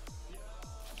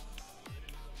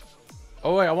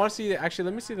 Oh wait, I want to see. Actually,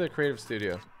 let me see the creative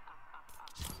studio.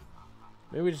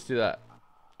 Maybe we just do that.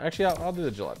 Actually, I'll do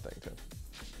the Gillette thing too.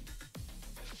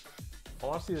 I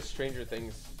want to see the Stranger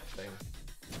Things thing.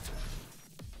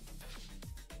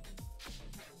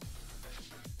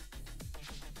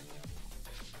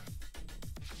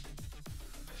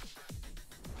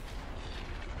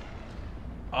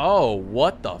 Oh,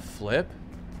 what the flip?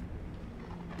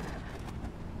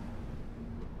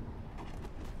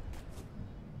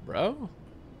 Bro?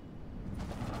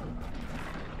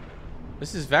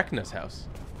 This is Vecna's house.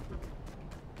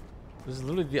 This is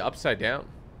literally the upside down.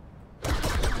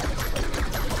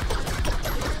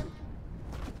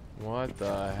 What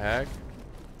the heck?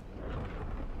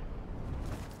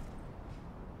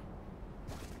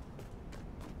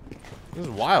 This is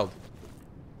wild.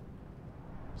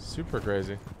 Super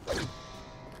crazy.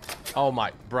 Oh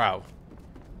my, bro.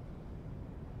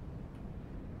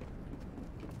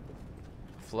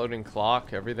 Floating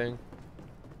clock, everything.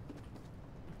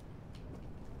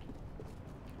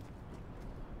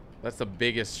 That's the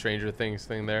biggest Stranger Things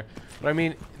thing there. But I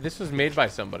mean, this was made by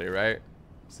somebody, right?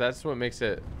 So that's what makes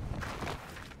it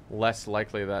less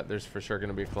likely that there's for sure going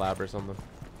to be a collab or something.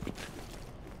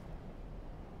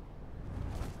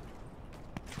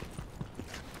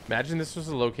 Imagine this was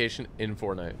a location in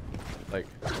Fortnite. Like...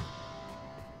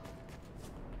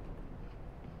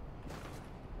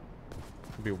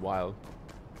 it'd be wild.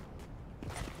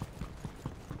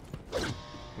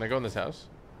 Can I go in this house?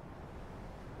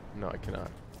 No, I cannot.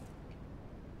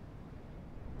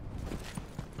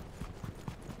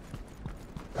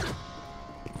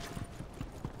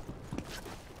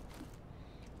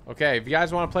 Okay, if you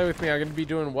guys want to play with me, I'm going to be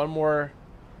doing one more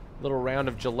little round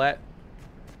of Gillette.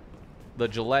 The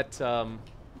Gillette, the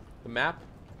map.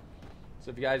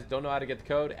 So if you guys don't know how to get the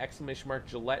code,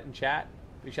 !Gillette in chat.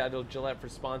 Big shout out to Gillette for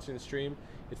sponsoring the stream.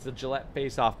 It's the Gillette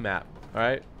Face Off map.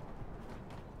 Alright?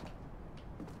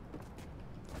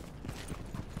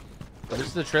 So this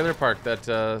is the trailer park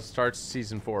that starts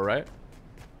season 4, right?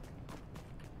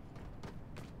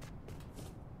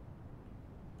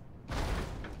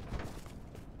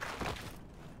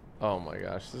 Oh my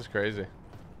gosh, this is crazy.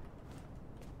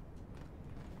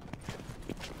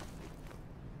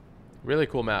 Really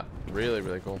cool map. Really,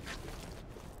 really cool.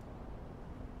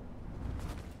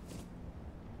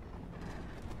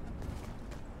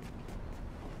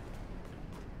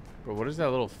 Bro, what is that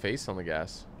little face on the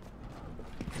gas?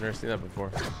 I've never seen that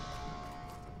before.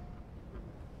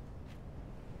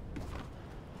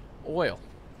 Oil.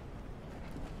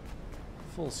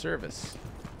 Full service.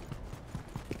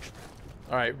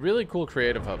 Alright, really cool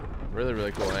creative hub. Really,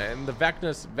 really cool. And the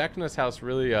Vecna's house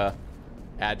really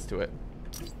adds to it.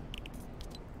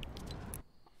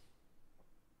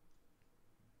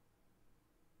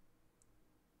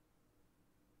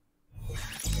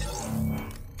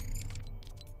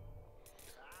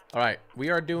 Alright, we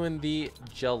are doing the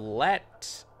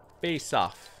Gillette Face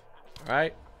Off.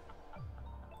 Alright?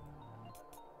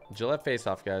 Gillette Face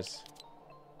Off, guys.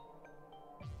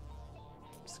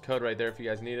 It's the code right there if you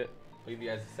guys need it. I'll give you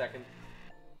guys a second.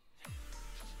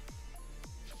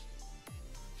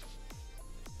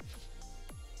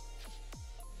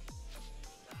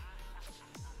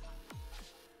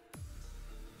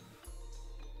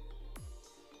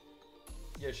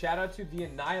 Yeah, shout out to the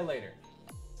Annihilator.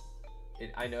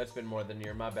 I know it's been more than a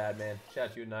year. My bad, man. Shout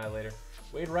out to Annihilator.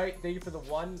 Wade Wright, thank you for the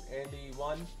 1 and the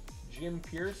 1. Jim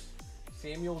Pierce,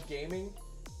 Samuel Gaming,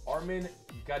 Armin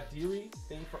Gadiri,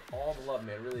 thank you for all the love,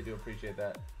 man. Really do appreciate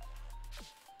that.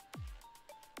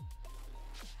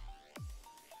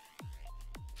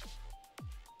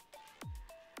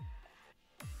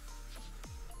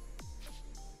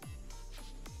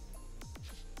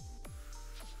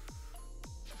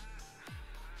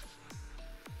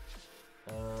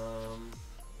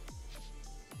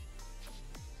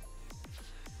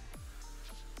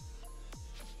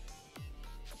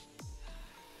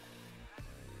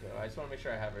 I just want to make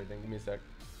sure I have everything. Give me a sec.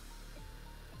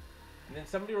 And then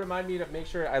somebody remind me to make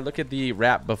sure I look at the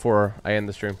wrap before I end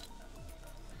the stream.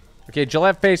 Okay,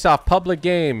 Gillette Face Off, public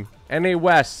game, NA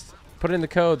West. Put in the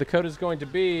code. The code is going to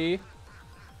be...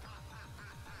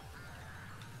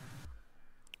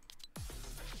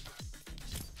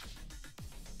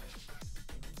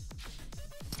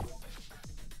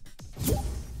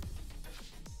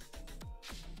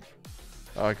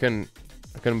 Oh, I couldn't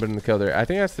put in the code there. I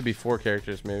think it has to be 4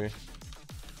 characters, maybe.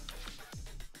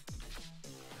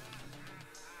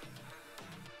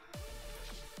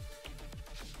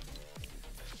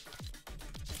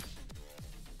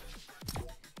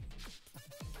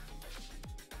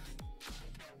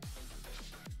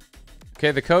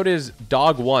 Okay, the code is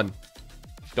dog1.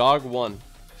 Dog1.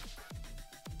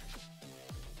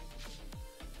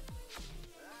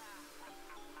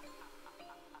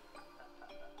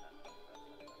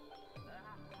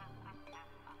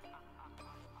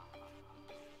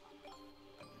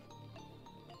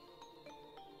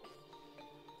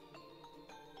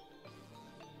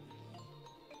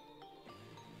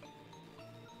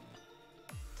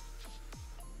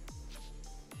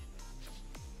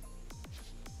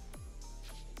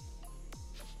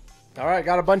 All right,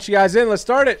 got a bunch of you guys in. Let's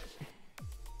start it.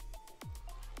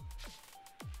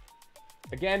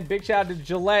 Again, big shout out to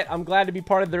Gillette. I'm glad to be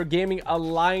part of their Gaming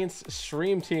Alliance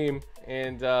stream team,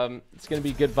 and it's going to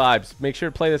be good vibes. Make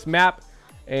sure to play this map,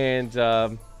 and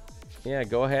yeah,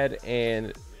 go ahead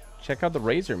and Check out the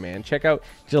razor, man. Check out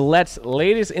Gillette's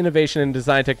latest innovation in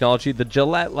design technology, the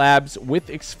Gillette Labs with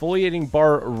exfoliating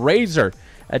bar razor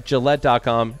at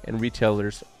Gillette.com and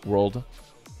retailers world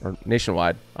or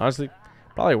nationwide. Honestly,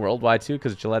 probably worldwide too,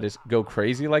 because Gillette is go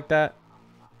crazy like that.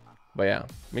 But yeah,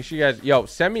 make sure you guys, yo,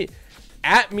 send me,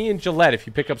 at me and Gillette if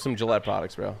you pick up some Gillette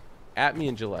products, bro. At me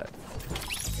and Gillette.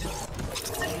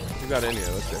 Who got in here?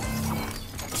 Let's see.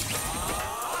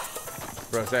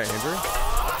 Bro, is that Andrew?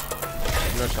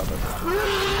 No shot that.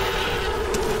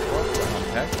 What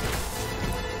the heck?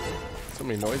 So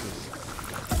many noises.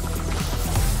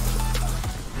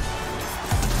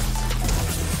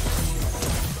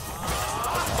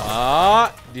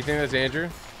 Do you think that's Andrew?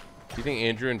 Do you think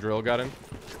Andrew and Drill got in?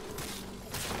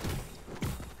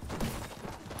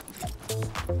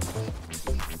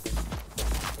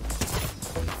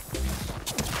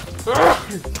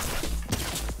 Ugh!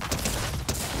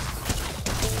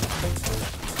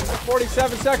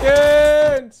 47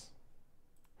 seconds.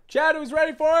 Chad, who's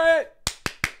ready for it?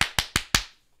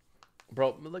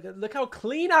 Bro, look how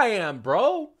clean I am,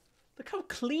 bro. Look how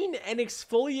clean and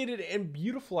exfoliated and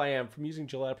beautiful I am from using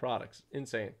Gillette products.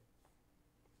 Insane.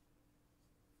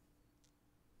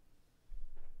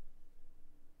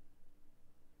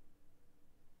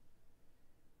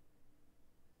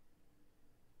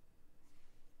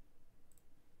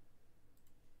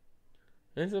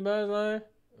 It's the best life.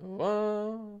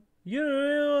 Wow. You don't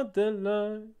really want the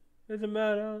life. It's a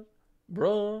matter,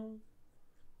 bro.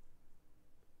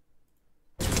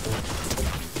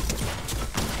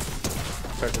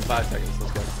 Starts in 5 seconds.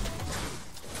 Let's go.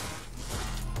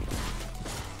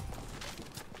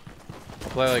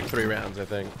 I'll play like 3 rounds, I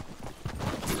think.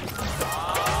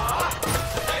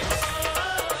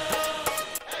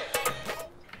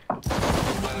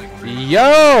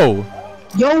 Yo!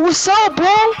 Yo, what's up, bro?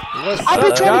 I've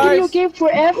been trying to get in your game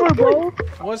forever, bro.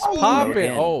 What's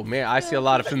poppin'? Oh man, I see a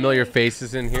lot of familiar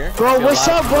faces in here. Bro, what's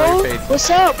up, bro? What's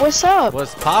up? What's up?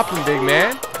 What's poppin', big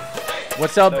man?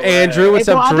 What's up, Andrew? What's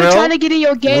up, Drill? I've been trying to get in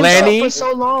your game Lenny? for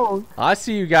so long. I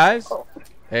see you guys.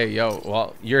 Hey, yo,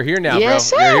 well, you're here now,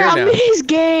 yes, bro. Yes, sir. I'm in his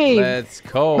game. Let's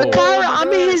go. Makara,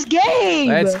 I'm in his game.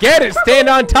 Let's get it. Stand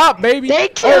on top, baby.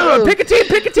 Thank you. Oh, pick a team.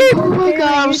 Pick a team. Oh my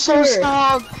God, I'm so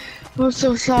sorry. I'm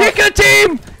so sorry. Pick a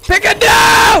team. Pick a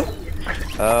down.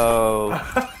 Oh,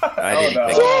 I didn't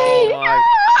pick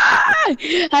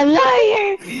it. A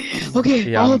liar.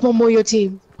 Okay, Yeah, I hope I'm on your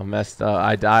team. I messed up.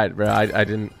 I died, bro. I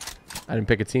didn't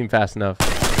pick a team fast enough.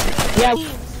 Yeah,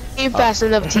 team fast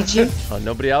enough, TG. Oh,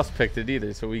 nobody else picked it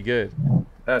either, so we good.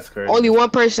 That's crazy. Only one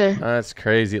person. That's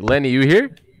crazy. Lenny, you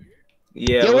here?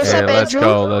 Yeah. Yo, what's up, let's Andrew?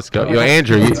 go. Let's go. Yo,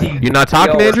 Andrew, you not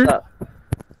talking, yo, Andrew?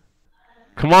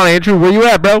 Come on, Andrew. Where you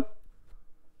at, bro?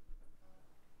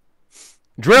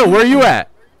 Drill, where you at?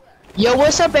 Yo,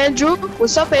 what's up, Andrew?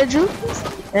 What's up, Andrew?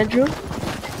 Andrew?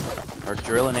 Are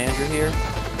Drill and Andrew here?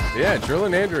 Yeah, Drill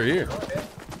and Andrew are here.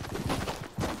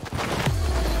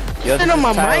 Yo, Turn on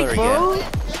my mic, bro.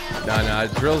 No,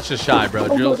 Drill's just shy, bro.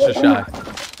 Drill's just shy.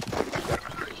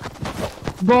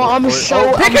 Bro, I'm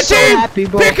so happy,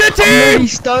 bro. Pick a team! I'm really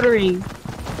stuttering.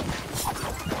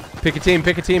 Pick a team,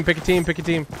 pick a team, pick a team, pick a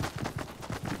team.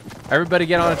 Everybody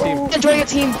get on a team. Enjoy your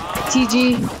team,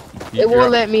 TG. It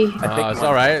won't let me. It's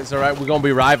alright, it's alright. We're gonna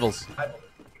be rivals.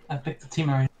 I picked the team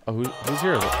already. Oh, who's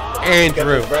here?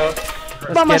 Andrew.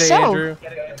 By myself. Andrew.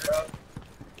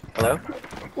 Hello?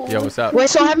 Yo, what's up? Wait,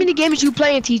 so how many games you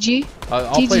playing, TG?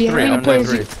 I'll TG, play 3. how I'll play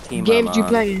many 3. games you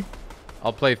playing?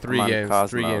 I'll play 3 games.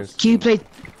 Cosmos. 3 games. Can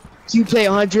you play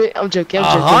 100? I'm joking.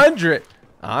 100?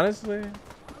 Honestly?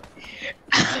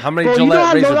 How many bro, Gillette you know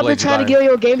how razor long I've been blades trying to get on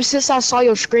your game since I saw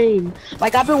your stream.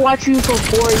 Like, I've been watching you for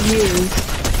 4 years.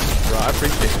 Bro, I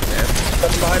appreciate it, man.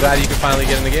 I'm glad you can finally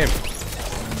get in the game.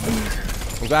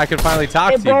 I'm glad I can finally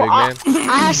talk to you, big man.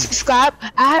 I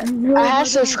had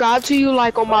subscribed to you,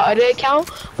 like, on my other account,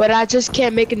 but I just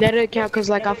can't make another account because,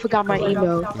 like, I forgot my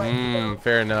email.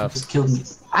 Fair enough. Just killed me.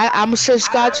 I'm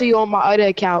subscribed to you on my other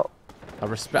account. I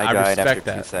respect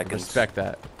that. I respect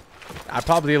that. I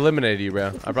probably eliminated you,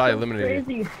 bro. I probably eliminated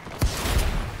you.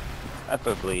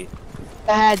 Probably.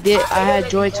 I had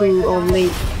joined too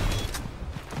late.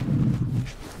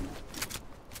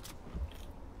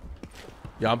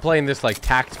 Yeah, I'm playing this like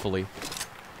tactfully.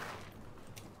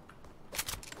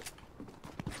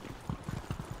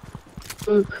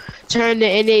 Turn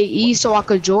to NAE so I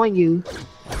could join you.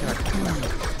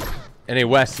 NA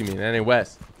West, you mean? NA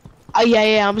West. Oh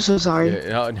yeah, I'm so sorry.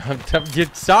 Yeah, no,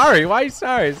 get sorry. Why are you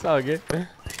sorry? It's all good.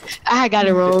 I got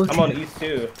it wrong. I'm on East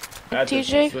too.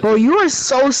 TJ, bro, you are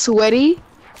so sweaty.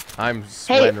 I'm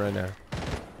sweating right now.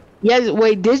 Yes,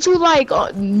 wait, did you like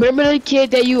remember the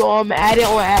kid that you added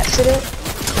on accident?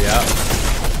 Yeah.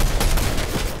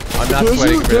 I'm not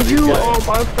sweating. Did you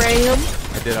unfriend him?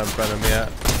 I did unfriend him, yeah.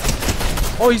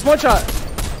 Oh, he's one shot.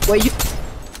 Wait, you?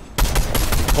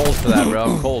 Cold for that, bro.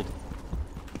 I'm cold.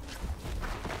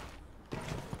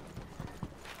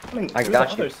 I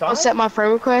got you. I'll set my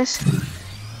friend request.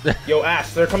 Yo,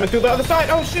 Ash, they're coming through the other side.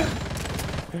 Oh shit.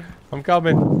 I'm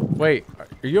coming. Wait,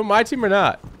 are you on my team or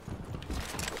not?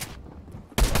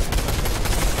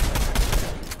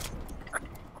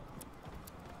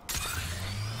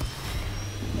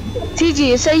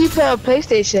 TG, it say you play on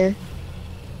PlayStation.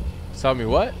 Tell me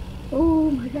what?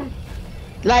 Oh my god.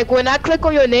 Like when I click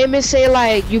on your name, it say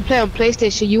like you play on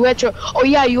PlayStation. You at your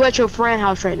you at your friend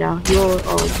house right now. You're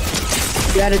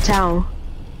out of town.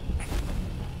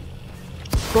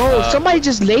 Bro, somebody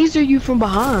just laser you from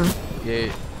behind.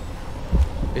 Yeah.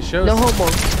 It shows. No homo.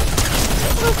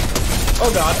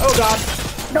 Oh god. Oh god.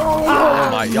 No. Oh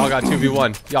my, y'all got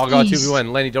 2v1. Y'all got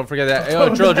 2v1. Lenny, don't forget that. Oh,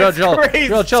 drill. Chill.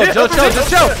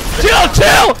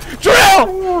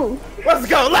 Let's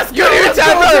go.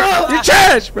 You're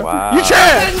trash, bro. Wow. You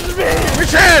trash. You're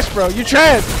trash, bro. You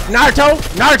trash. Naruto.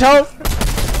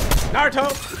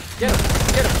 Get him.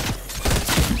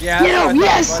 Yeah.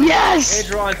 Yes.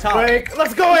 Andrew on top. Break.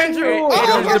 Let's go, Andrew.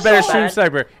 Andrew's the better stream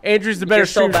sniper. Andrew's the better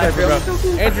stream sniper, bro.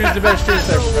 Andrew's the better stream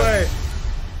sniper, bro.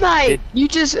 Snipe. You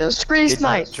just screen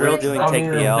snipe. Drill doing take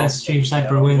the L. Best stream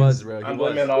sniper wins.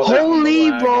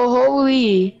 Holy, bro.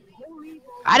 Holy.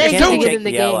 I didn't get to get in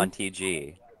the game. On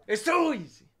TG. It's so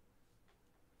easy.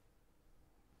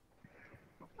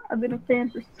 I've been a fan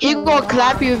for so He gonna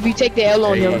clap you if you take the L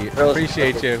on him.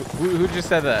 Appreciate you. Who just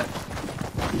said that?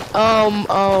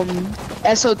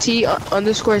 SOT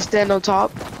underscore stand on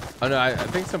top. Oh no, I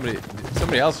think somebody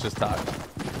else just talked.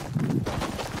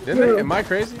 Didn't they? Am I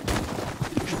crazy?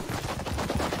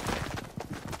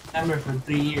 Member for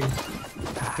 3 years.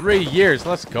 3 years.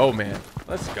 Let's go, man.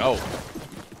 Let's go.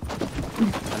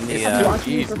 I'm the I've been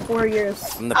watching you for 4 years.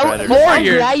 I'm the predator. I'm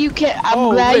glad you can't. I'm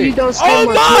glad you don't stream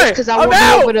on Twitch because I won't be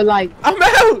able to like. I'm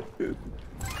out.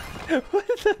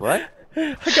 What?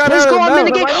 I got Let's out go. of I'm in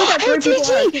the the game. Hey,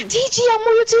 TG, I'm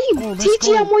on your team. TG,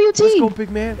 I'm on your Let's go, team. big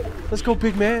man.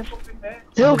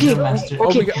 Okay. Oh,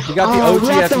 Okay. we got the OG We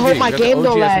have to SMG. hold my We got the game OG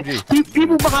though, lad. SMG.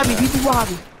 People behind me. People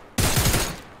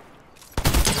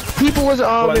was in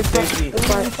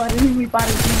front. We fought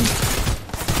him.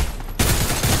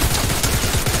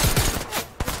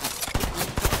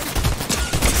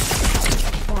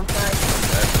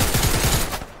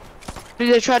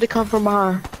 They tried to come from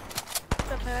behind.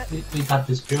 We got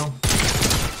this drill.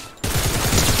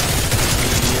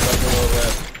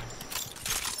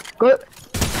 Go,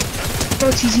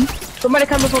 TG. Somebody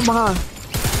coming from behind.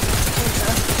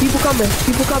 People coming.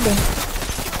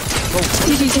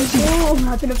 TG. Oh,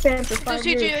 I've been a fan for 5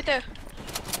 years. TG right there.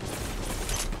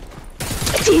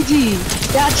 TG.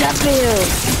 Y'all champion.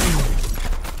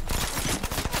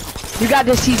 You got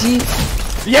this, TG.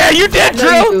 Yeah, you did,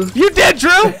 Drew. You did,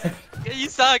 Drew. You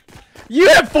suck. You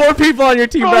have 4 people on your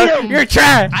team, bro. You're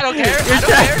trash. I don't care. I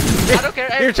don't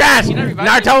care. You're trash.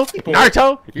 Naruto.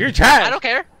 You're trash. I don't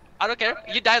care.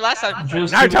 You died last time.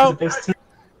 Naruto.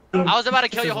 I was about to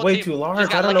kill your whole team. Way too large.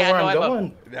 Just got I don't know lucky where I had I'm no ammo.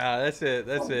 going. Nah, that's it.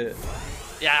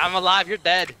 Yeah, I'm alive. You're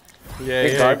dead.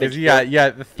 Yeah, because you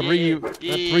got the three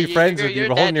friends with you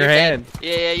holding your hand.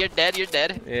 Yeah, you're dead.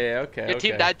 Yeah, okay. Your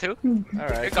team died too. All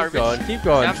right, You're garbage. keep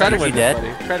going. I'm Try to win, dead.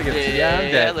 buddy. Try to get it. Yeah,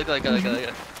 I'm dead. Look.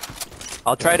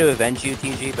 I'll try to avenge you,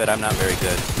 TG, but I'm not very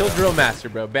good. Kill Drill Master,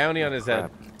 bro. Bounty on his head.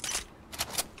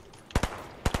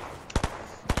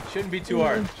 Shouldn't be too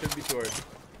hard.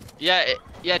 Yeah,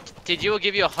 TG will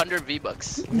give you 100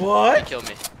 V-Bucks. What? To kill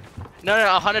me. No,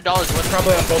 $100. What's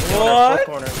Probably on both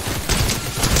corners.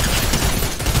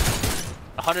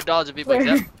 $100 of V-Bucks,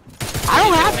 yep. I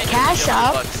don't have cash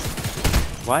out.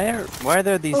 Why are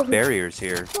there these barriers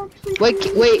here?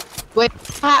 Wait.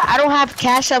 I don't have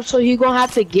cash up, so you gonna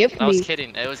have to gift me. I was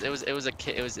kidding. I was joking.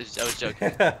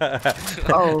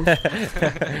 Oh.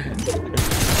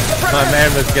 My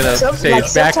man was gonna say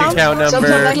his back account number.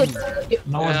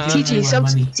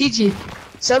 TG.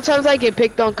 Sometimes I get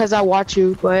picked on because I watch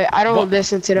you, but I don't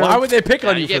listen to them. Why would they pick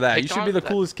on you get for that? You picked should on? be the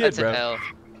coolest kid, That's an bro. L.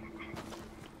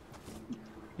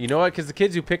 You know what? Because the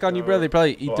kids who pick on you, bro, they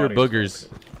probably eat their boogers.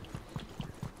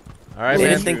 All right, They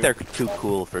man. just think they're too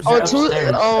cool for On something.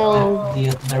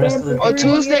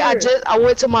 Tuesday, I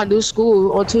went to my new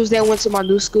school. On Tuesday, I went to my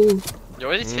new school. Yo,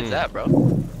 where are these kids at, bro?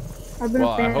 I've been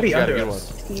Well, a I fan. hope you got a good one.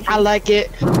 I like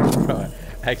it.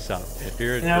 Excellent.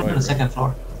 You're They're up on the second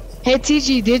floor. Hey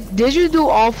TG, did you do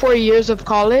all 4 years of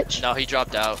college? No, he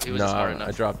dropped out. He wasn't smart enough.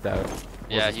 I dropped out.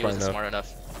 Yeah, he wasn't smart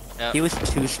enough. Yeah. He was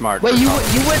too smart. Wait, for you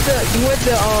college. went to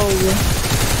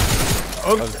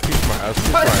I was too smart. I was too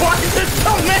smart. Why is there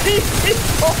so many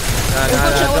people?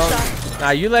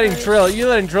 Nah, you let him drill. You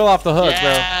let him drill off the hook, bro.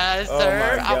 Yes,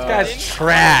 sir. Oh This guy's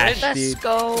trash, Let's dude.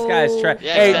 go. This guy's trash.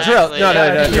 Yeah, Hey, exactly.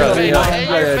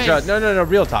 drill. No, no.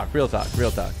 Real talk.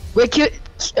 Wait,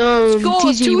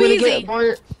 TG, you wanna get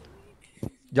on?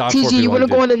 TG, you wanna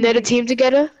go on another team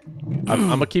together? I'm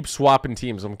gonna keep swapping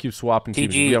teams. Be on my team, TG,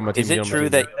 is be it on my true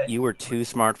team. that you were too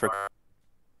smart for?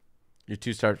 You're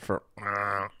too smart for?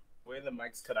 The way the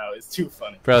mic's cut out is too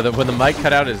funny. Bro, when the mic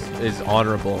cut out is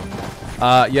honorable.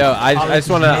 Yo, I just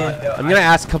wanna. I'm gonna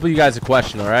ask a couple of you guys a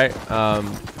question. All right.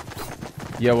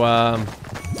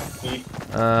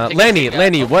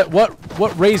 Lenny,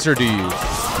 what razor do you use?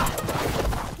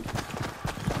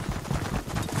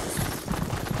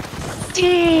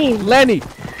 Team. Lenny.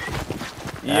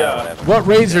 Yeah. What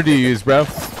razor do you use, bro?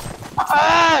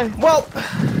 Well,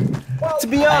 to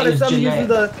be honest, I'm using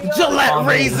the Gillette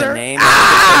razor.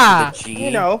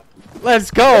 You know. Let's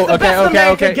go.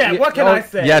 Okay. Get. What can I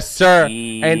say? Yes, sir.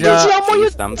 And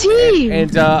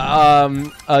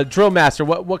Drill Master,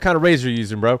 what kind of razor are you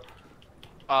using, bro?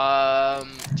 Gillette,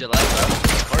 bro.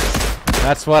 Of course.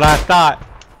 That's what I thought.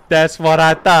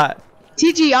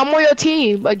 TG, I'm on your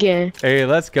team again. Hey,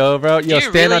 let's go, bro. Yo, Do you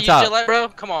stand really on top. Use Gillette, bro?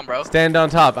 Come on, bro. Stand on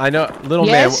top. I know, little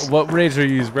man. What razor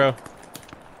you use, bro?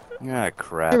 Ah,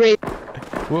 crap.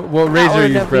 What razor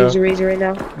you use, bro? Razor right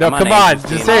now. No, come on.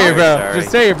 Just say it, bro. Just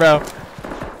say it, bro.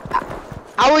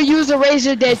 I would use the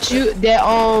razor that you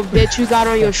got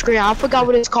on your screen. I forgot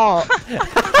what it's called.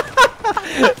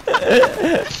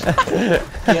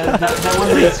 Yeah, that one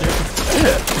razor.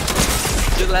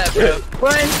 Gillette, bro.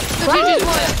 Run.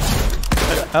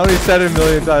 I already said it a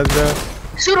million times, bro.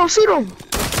 Shoot him.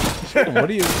 What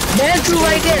are you? There's two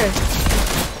right there.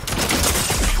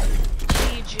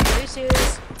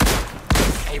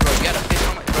 Hey, bro, you got a fish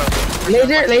on my bro.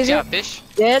 Laser. Yeah, fish.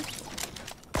 Dead.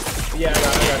 Yeah, I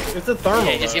got it. It's a thermal.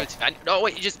 Yeah, just give it to me. No,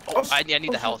 wait, you just. Oh, I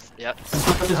need the health. Yep.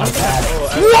 What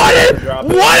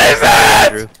is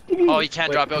that? Oh, you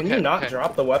can't drop it. Okay. Can you not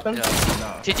drop the weapon? Yeah.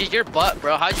 No. TG, your butt,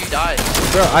 bro. How'd you die?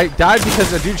 Bro, I died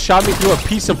because a dude shot me through a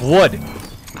piece of wood.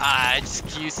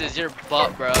 Excuses. Your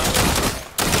butt, bro.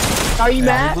 Are you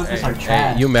mad?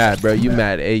 Hey, you mad, bro? You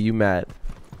mad? Hey, you mad?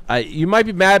 You might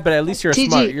be mad, but at least you're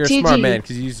a smart man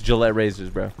because you use Gillette razors,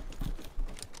 bro.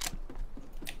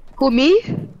 Who, me?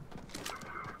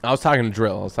 I was talking to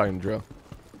Drill.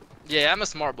 Yeah, I'm a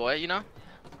smart boy, you know.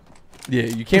 Yeah,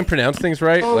 you can't pronounce things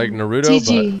right, like Naruto.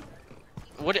 TG.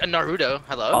 But What? Naruto?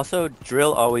 Hello. Also,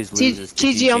 Drill always loses. to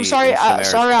TG, I'm sorry.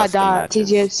 Sorry I died.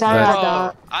 TG, sorry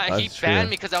I died. He banned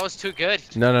me because I was too good.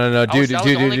 No, dude. I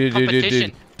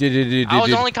was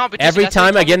the only competition. Every That's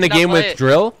time why I get in the did not game play with it.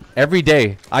 Drill, every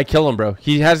day I kill him, bro.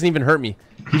 He hasn't even hurt me.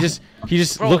 He just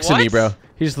Bro, looks at me, what? bro.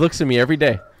 He just looks at me every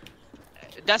day.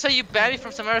 That's why you banned me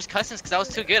from Samara's Cousins because I was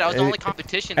too good. I was the only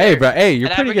competition. Hey, there. bro. Hey,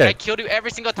 you're pretty good. I killed you every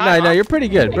single time. No, you're pretty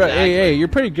good, bro. Exactly. Hey, you're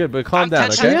pretty good, but calm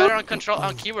down, 10 okay? times better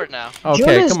on keyword now.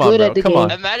 Okay, come on, bro. Come on.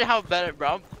 Imagine how better,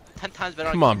 bro. I'm 10 times better.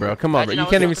 Come on, bro. Come on, bro. You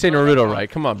can't even say Naruto right.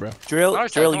 Come on, bro. Drill,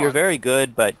 you're very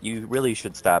good, but you really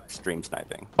should stop stream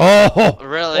sniping. Oh.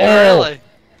 Really? What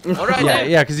do I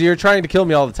do? Yeah, because you're trying to kill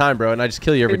me all the time, bro, and I just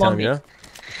kill you every time, you know?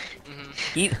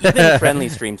 Even friendly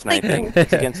stream sniping,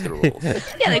 it's against the rules.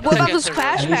 Yeah, like what about those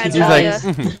crash pads? He's like,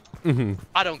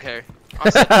 I don't care.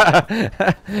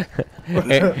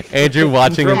 Andrew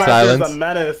watching in silence. A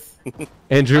menace.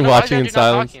 Andrew watching in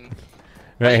silence.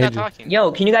 Right, Andrew.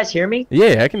 Yo, can you guys hear me?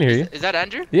 Yeah, I can hear you. Is that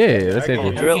Andrew? Yeah, that's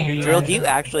Andrew. Drill, do you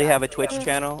actually have a Twitch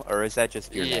channel, or is that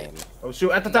just your name? Oh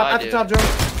shoot! At the top, Drill.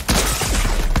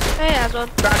 Hey,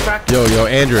 Aswad. Back. Yo,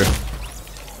 Andrew.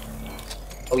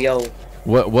 Oh, yo.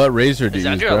 What razor do you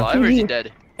use, Andrew bro? alive or is he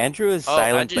dead? Andrew is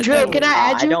silent. But Drill, can I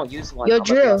add you? I don't use one. Yo,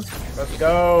 Drill. Let's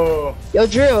go. Yo,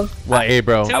 Drill. Well, hey,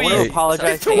 bro. I want to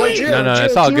apologize to No,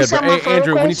 it's all good, bro. Hey,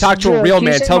 Andrew, when you talk to a real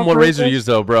man, tell him what razor to use,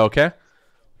 though, bro, okay?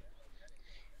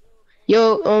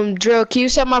 Yo, Drill, can you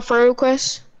send my friend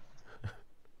request?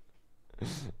 Okay,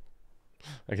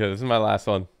 this is my last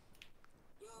one.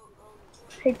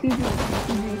 Hey, can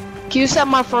you send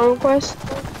my friend request?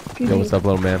 Yo, what's up,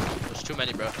 little man? There's too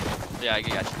many, bro. Yeah, I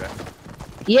got you, bro.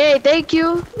 Yeah, thank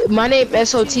you. My name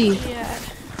SOT.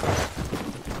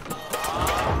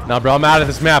 Nah, bro, I'm out of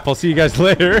this map. I'll see you guys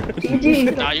later.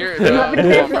 Nah, you're weird.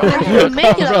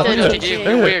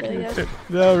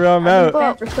 No, bro, I'm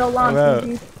out. For so long,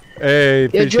 I'm out. Hey,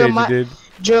 appreciate you, dude.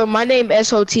 Drill, my name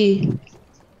SOT.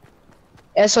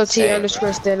 SOT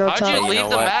underscore stand on top. How'd you leave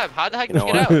the map? How the heck did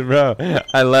you get out? Bro,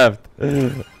 I left.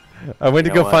 I went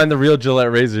to go find the real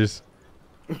Gillette razors.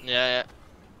 Yeah.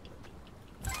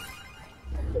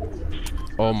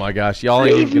 Oh my gosh, y'all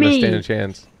ain't even gonna stand a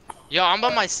chance. Yo, I'm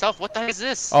by myself. What the heck is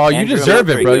this? Oh, you deserve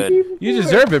it, bro. good. You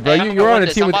deserve it, bro. Hey, You're on a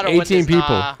this. team I'm with about to win 18 this.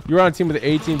 people. You're on a team with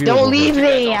 18 people. Don't leave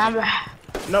me.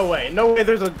 No way. No way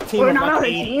there's a team We're of not on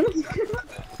like a 8. team.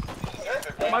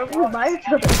 Why would we buy each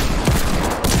other?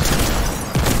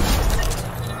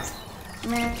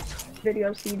 Man,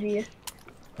 video CG.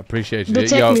 Appreciate you.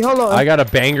 Protect Yo, me, hold on. I got a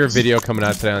banger video coming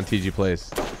out today on TG Plays.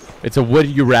 It's a Would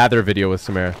You Rather video with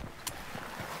Samara.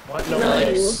 What? No No,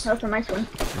 way. that's a nice one.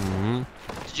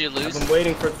 Did you lose? I've been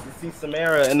waiting to see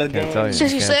Samara in the Can't game. tell you.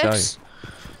 Can't tell you.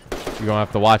 You're gonna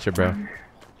have to watch it, bro.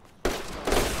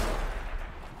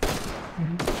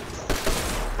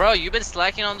 Bro, you've been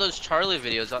slacking on those Charlie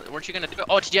videos. Weren't you gonna do it?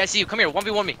 Oh, TG, I see you. Come here.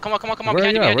 1v1 me. Come on. Where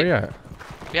Behind you. you at? Where you at?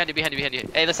 Behind you.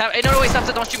 Hey, let's have. Hey, no, wait, stop.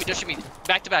 Don't shoot me. Don't shoot me.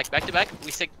 Back to back.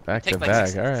 We take. Back take to like back.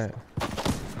 6 All right.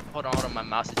 Hold on. My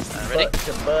mouse is just not ready.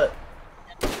 Butt.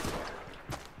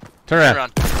 Turn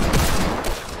around.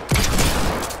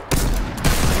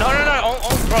 No.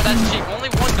 Oh, bro, that's cheap. Only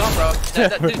one gun, bro.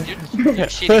 Dude, you're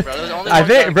cheating, bro. There's only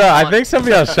one gun. I think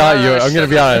somebody else shot you. I'm gonna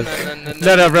be honest.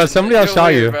 No, bro. Somebody else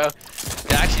shot you. Bro.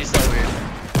 It's actually so weird.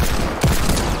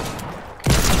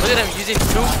 Look at him using 2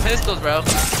 pistols, bro.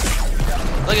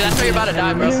 Look at that's where you're about to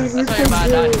die, bro. That's where you're about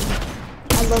to die.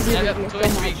 I love you. Yeah, Video two so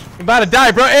HP. much. You're about to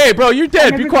die, bro. Hey, bro, you're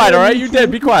dead. Be quiet, all right? You're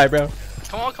dead. Be quiet, bro.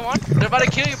 Come on. They're about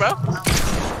to kill you, bro.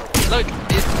 Look,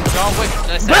 it's John Wick.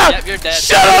 Bro, Yep, you're dead.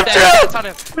 shut up, Drew!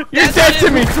 You're dead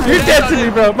to me. You're dead to me,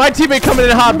 bro. My teammate coming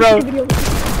in hot, bro.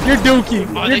 You're dookie.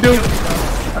 You're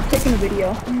dookie. I'm taking a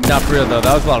video. Not for real, though.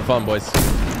 That was a lot of fun, boys.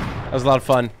 That was a lot of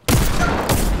fun.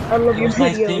 I love your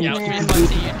videos, Yeah, it was man. fun to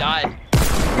see you died.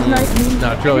 It's nice meeting you.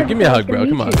 No, Drew, give me a hug, bro.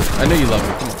 Come on. I know you love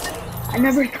me. Come on. I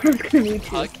never thought I was gonna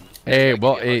meet you. Hey,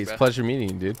 well, hey, it's a pleasure meeting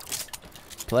you, dude.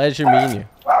 Pleasure meeting you.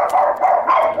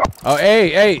 Oh,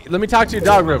 hey, let me talk to your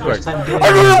dog real quick.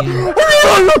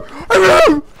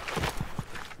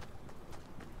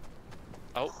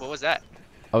 Oh, what was that?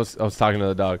 I was talking to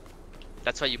the dog.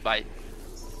 That's why you bite.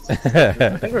 I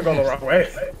think we're going the wrong way.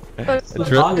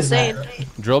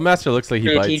 Drill Master looks like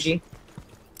he bites. TG.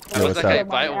 Yo, what's Okay, up?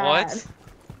 bite what?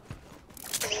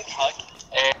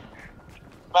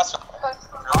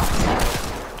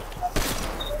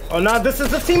 Oh no, this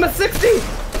is a team of 60!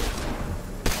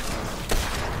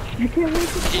 You're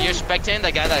spectating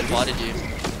that guy that botted you.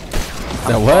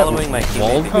 That what? Following my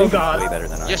Walled? teammate. Oh god. Way better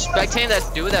than I. You're spectating that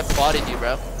dude that botted you,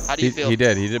 bro. How do you feel? He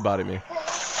did body me. You're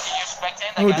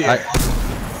spectating Oh that guy dear.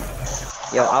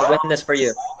 Yo, I'll win this for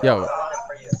you. Yo, You're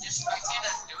spectating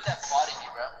that dude that botted you,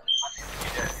 bro.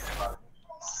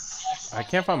 I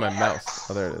can't find my mouse.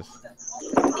 Oh, there it is.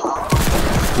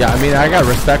 Yeah, I mean, I got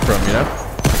respect for him, you know?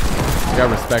 I got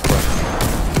respect for him.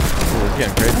 Ooh, it's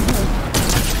getting crazy.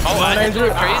 Oh, I did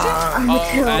crazy? Oh,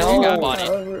 man, you got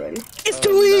bodied. It's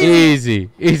too easy. Easy.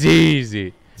 It's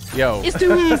easy. Yo. It's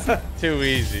too easy. Too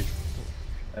easy.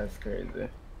 That's crazy.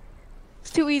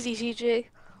 It's too easy, CJ.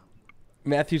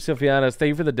 Matthew Sofianos, thank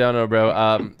you for the dono, bro.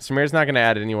 Samir's not going to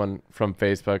add anyone from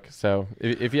Facebook, so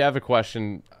if you have a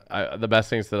question, the best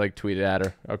thing is to like tweet it at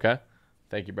her, okay?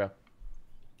 Thank you, bro.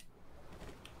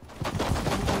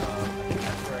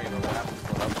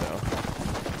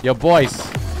 Yo,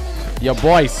 boys.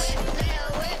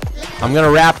 I'm going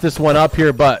to wrap this one up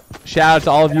here, but shout out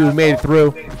to all of you who made it through.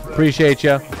 Appreciate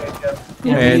you.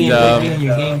 And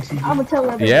I'm gonna tell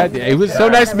everybody. yeah, it was so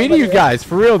nice meeting you guys,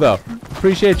 for real though.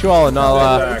 Appreciate you all, and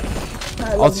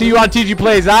I'll see you on TG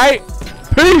Plays, alright?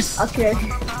 Peace! Okay.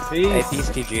 Hey, peace,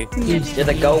 TG. Peace. You're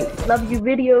the GOAT. Love your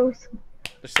videos.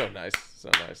 They're so nice,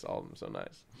 all of them so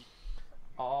nice.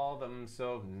 All of them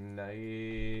so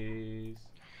nice.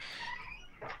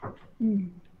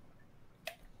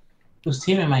 Whose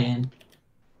team am I in?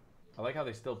 I like how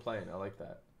they still playing, I like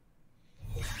that.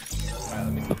 Alright,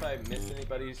 let me see if I missed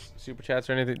anybody's super chats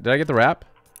or anything. Did I get the wrap?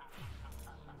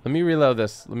 Let me reload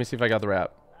this. Let me see if I got the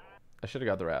wrap. I should have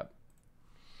got the wrap.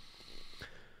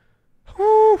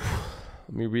 Whew.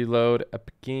 Let me reload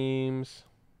Epic Games.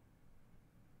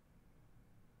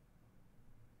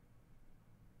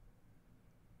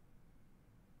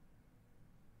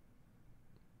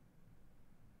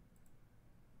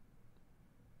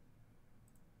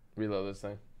 Reload this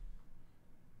thing.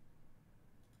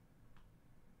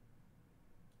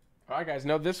 All right, guys.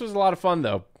 No, this was a lot of fun,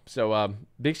 though. So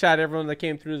big shout out to everyone that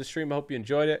came through the stream. I hope you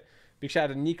enjoyed it. Big shout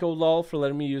out to Nico Lull for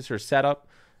letting me use her setup.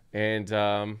 And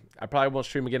I probably won't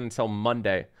stream again until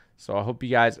Monday. So I hope you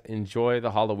guys enjoy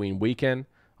the Halloween weekend.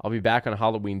 I'll be back on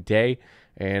Halloween day,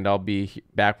 and I'll be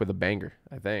back with a banger,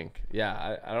 I think.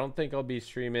 Yeah, I don't think I'll be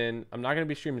streaming. I'm not going to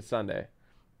be streaming Sunday,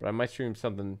 but I might stream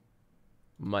something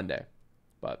Monday.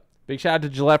 But big shout out to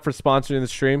Gillette for sponsoring the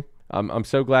stream. I'm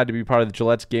so glad to be part of the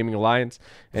Gillette's Gaming Alliance.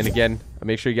 And again,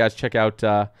 make sure you guys check out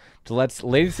Gillette's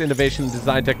latest innovation in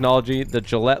design technology, the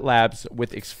Gillette Labs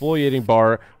with exfoliating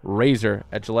bar razor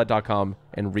at Gillette.com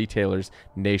and retailers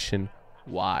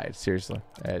nationwide. Seriously.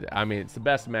 I mean, it's the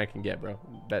best a man can get, bro.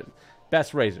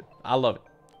 Best razor. I love it.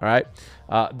 All right.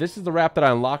 This is the wrap that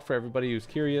I unlocked for everybody who's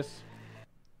curious.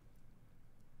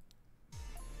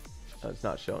 It's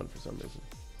not showing for some reason.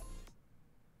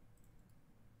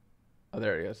 Oh,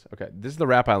 there it is. Okay, this is the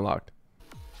wrap I unlocked.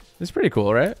 This is pretty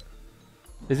cool, right?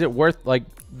 Is it worth, like,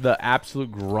 the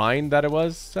absolute grind that it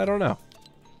was? I don't know.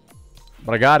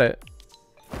 But I got it.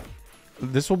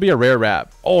 This will be a rare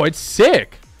wrap. Oh, it's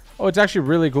sick. Oh, it's actually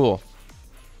really cool.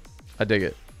 I dig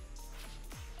it.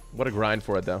 What a grind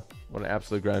for it, though. What an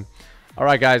absolute grind. All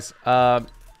right, guys.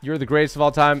 You're the greatest of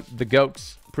all time. The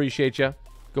GOATs. Appreciate you.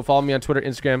 Go follow me on Twitter,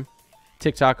 Instagram,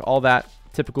 TikTok, all that.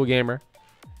 Typical gamer.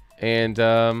 And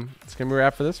it's going to be a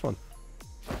wrap for this one.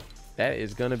 That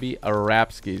is going to be a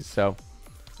wrap skis. So,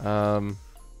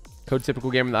 code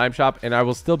Typical Gamer in the item shop. And I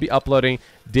will still be uploading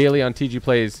daily on TG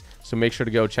Plays. So make sure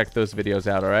to go check those videos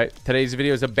out, all right? Today's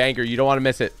video is a banger. You don't want to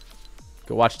miss it.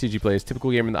 Go watch TG Plays. Typical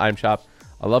Gamer in the item shop.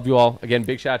 I love you all. Again,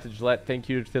 big shout out to Gillette. Thank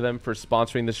you to them for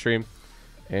sponsoring the stream.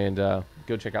 And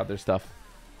go check out their stuff.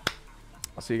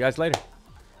 I'll see you guys later.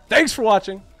 Thanks for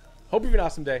watching. Hope you have an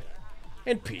awesome day.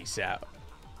 And peace out.